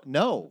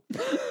 No.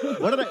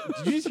 What did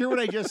you just hear what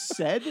I just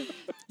said?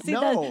 See,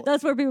 no.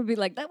 that's where people be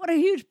like, "What a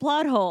huge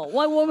plot hole!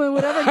 What woman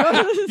would ever go?"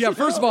 to this?" Yeah,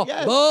 first of all,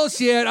 Yes.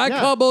 bullshit. I Yeah.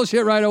 call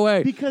bullshit right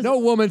away. Because- no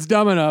woman's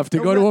dumb enough to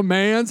go to a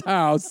man's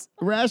house.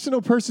 A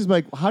rational person's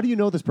like, how do you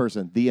know this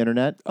person? The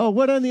internet. Oh,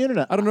 what on the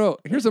internet? I don't know.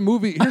 Here's a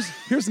movie.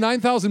 Here's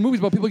 9,000 movies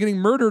about people getting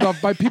murdered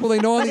by people they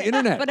know on the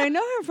internet. But I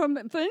know her from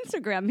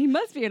Instagram. He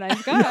must be a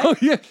nice guy. Oh,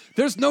 yeah.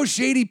 There's no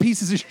shady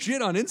pieces of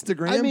shit on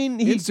Instagram. I mean,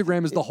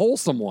 Instagram is the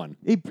wholesome one.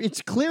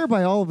 It's clear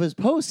by all of his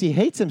posts he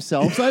hates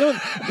himself. So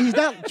he's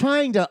not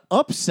trying to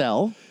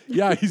upsell.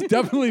 Yeah, he's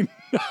definitely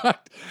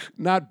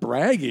not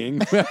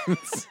bragging.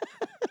 it's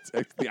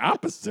the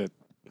opposite.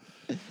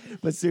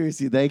 But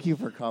seriously, thank you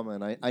for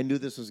coming. I knew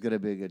this was going to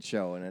be a good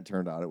show, and it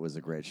turned out it was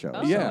a great show.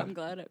 Oh, Yeah. I'm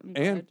glad.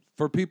 And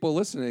for people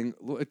listening,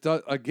 it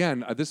does,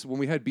 again, this when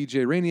we had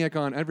BJ Rainiac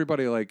on,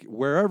 everybody, like,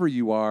 wherever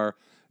you are,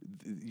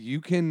 you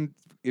can,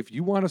 if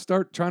you want to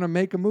start trying to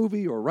make a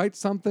movie or write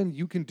something,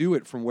 you can do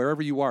it from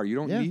wherever you are. You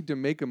don't need to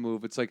make a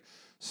move. It's like,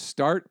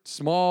 start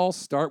small,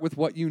 start with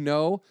what you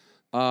know,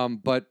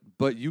 but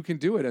you can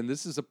do it. And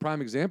this is a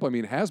prime example. I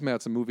mean,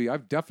 Hazmat's a movie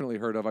I've definitely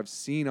heard of. I've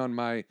seen on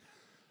my,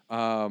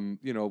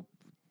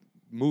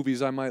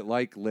 movies I might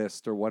like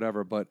list or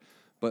whatever, but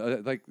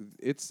like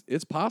it's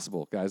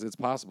possible, guys. It's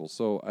possible.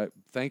 So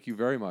thank you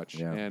very much.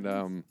 Yeah.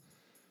 And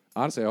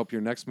honestly, I hope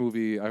your next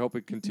movie, I hope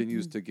it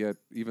continues to get,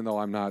 even though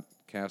I'm not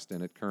cast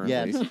in it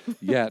currently.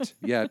 Yet.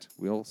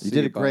 We'll see. You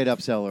did a great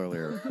upsell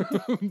earlier.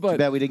 Too but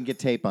bad we didn't get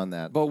tape on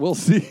that. but we'll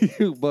see.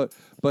 but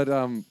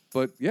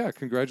yeah,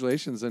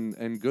 congratulations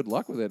and good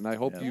luck with it. And I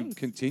hope you Thanks.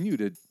 continue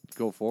to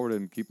go forward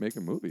and keep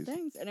making movies.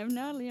 Thanks. And if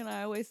not,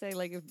 I always say,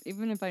 like,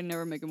 even if I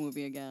never make a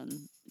movie again,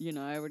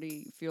 I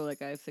already feel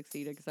like I've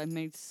succeeded because I've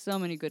made so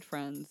many good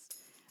friends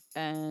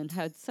and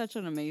had such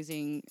an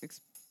amazing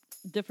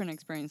different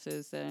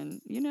experiences.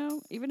 And,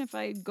 even if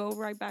I go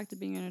right back to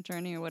being an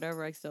attorney or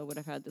whatever, I still would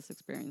have had this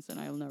experience and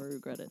I'll never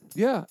regret it.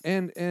 Yeah,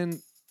 and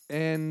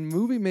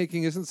movie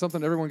making isn't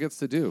something everyone gets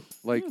to do.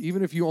 Like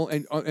even if you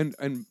only,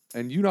 and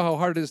you know how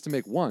hard it is to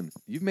make one.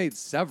 You've made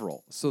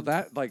several, so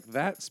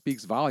that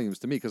speaks volumes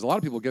to me. Because a lot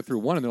of people get through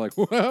one and they're like,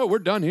 "Well, we're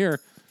done here.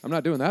 I'm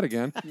not doing that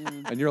again."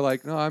 And you're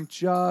like, "No, I'm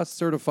just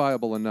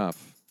certifiable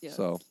enough." Yes.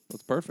 So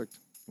that's perfect.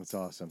 That's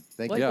awesome.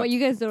 Thank What, you. Yeah. what you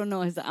guys don't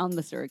know is that I'm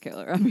the serial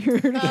killer. I'm here.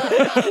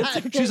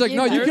 She's like,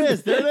 "No, you There can." it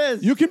is. There it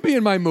is. You can be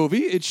in my movie.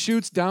 It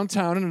shoots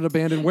downtown in an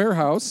abandoned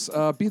warehouse.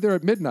 Be there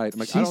at midnight. I'm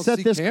like, I She don't set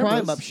see this cameras.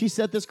 crime up. She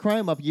set this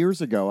crime up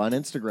years ago on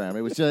Instagram.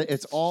 It was just,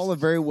 it's all a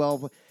very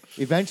well.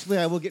 Eventually,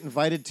 I will get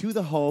invited to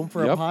the home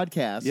for a Yep.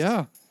 podcast.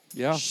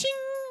 Yeah. Shing!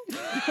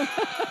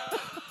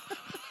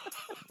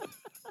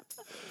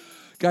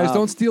 Guys,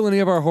 don't steal any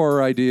of our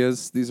horror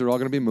ideas. These are all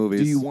going to be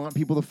movies. Do you want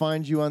people to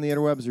find you on the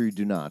interwebs, or you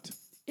do not?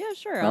 Yeah,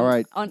 sure. All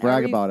right,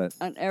 brag about it.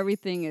 On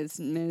everything is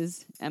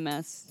Ms.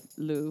 MS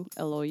Lou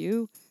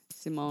Lou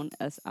Simone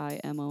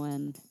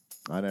SIMON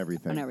On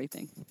everything. on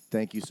everything.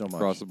 Thank you so much.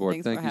 Across the board.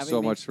 Thanks Thank for you having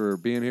so me. much for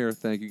being here.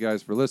 Thank you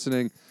guys for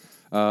listening.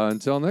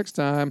 Until next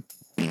time.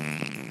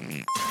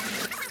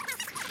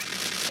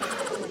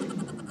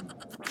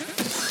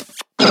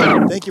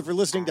 Thank you for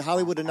listening to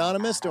Hollywood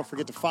Anonymous. Don't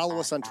forget to follow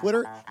us on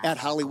Twitter at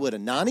Hollywood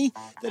Anani.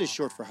 That is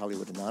short for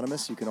Hollywood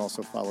Anonymous. You can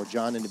also follow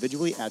John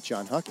individually at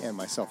John Huck and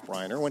myself,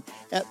 Brian Irwin,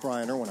 at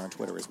Brian Irwin on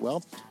Twitter as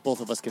well. Both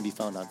of us can be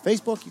found on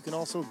Facebook. You can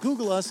also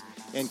Google us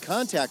and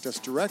contact us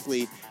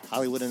directly,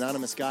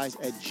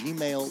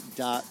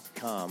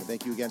 HollywoodAnonymousGuys@gmail.com.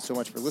 Thank you again so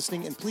much for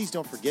listening, and please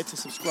don't forget to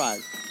subscribe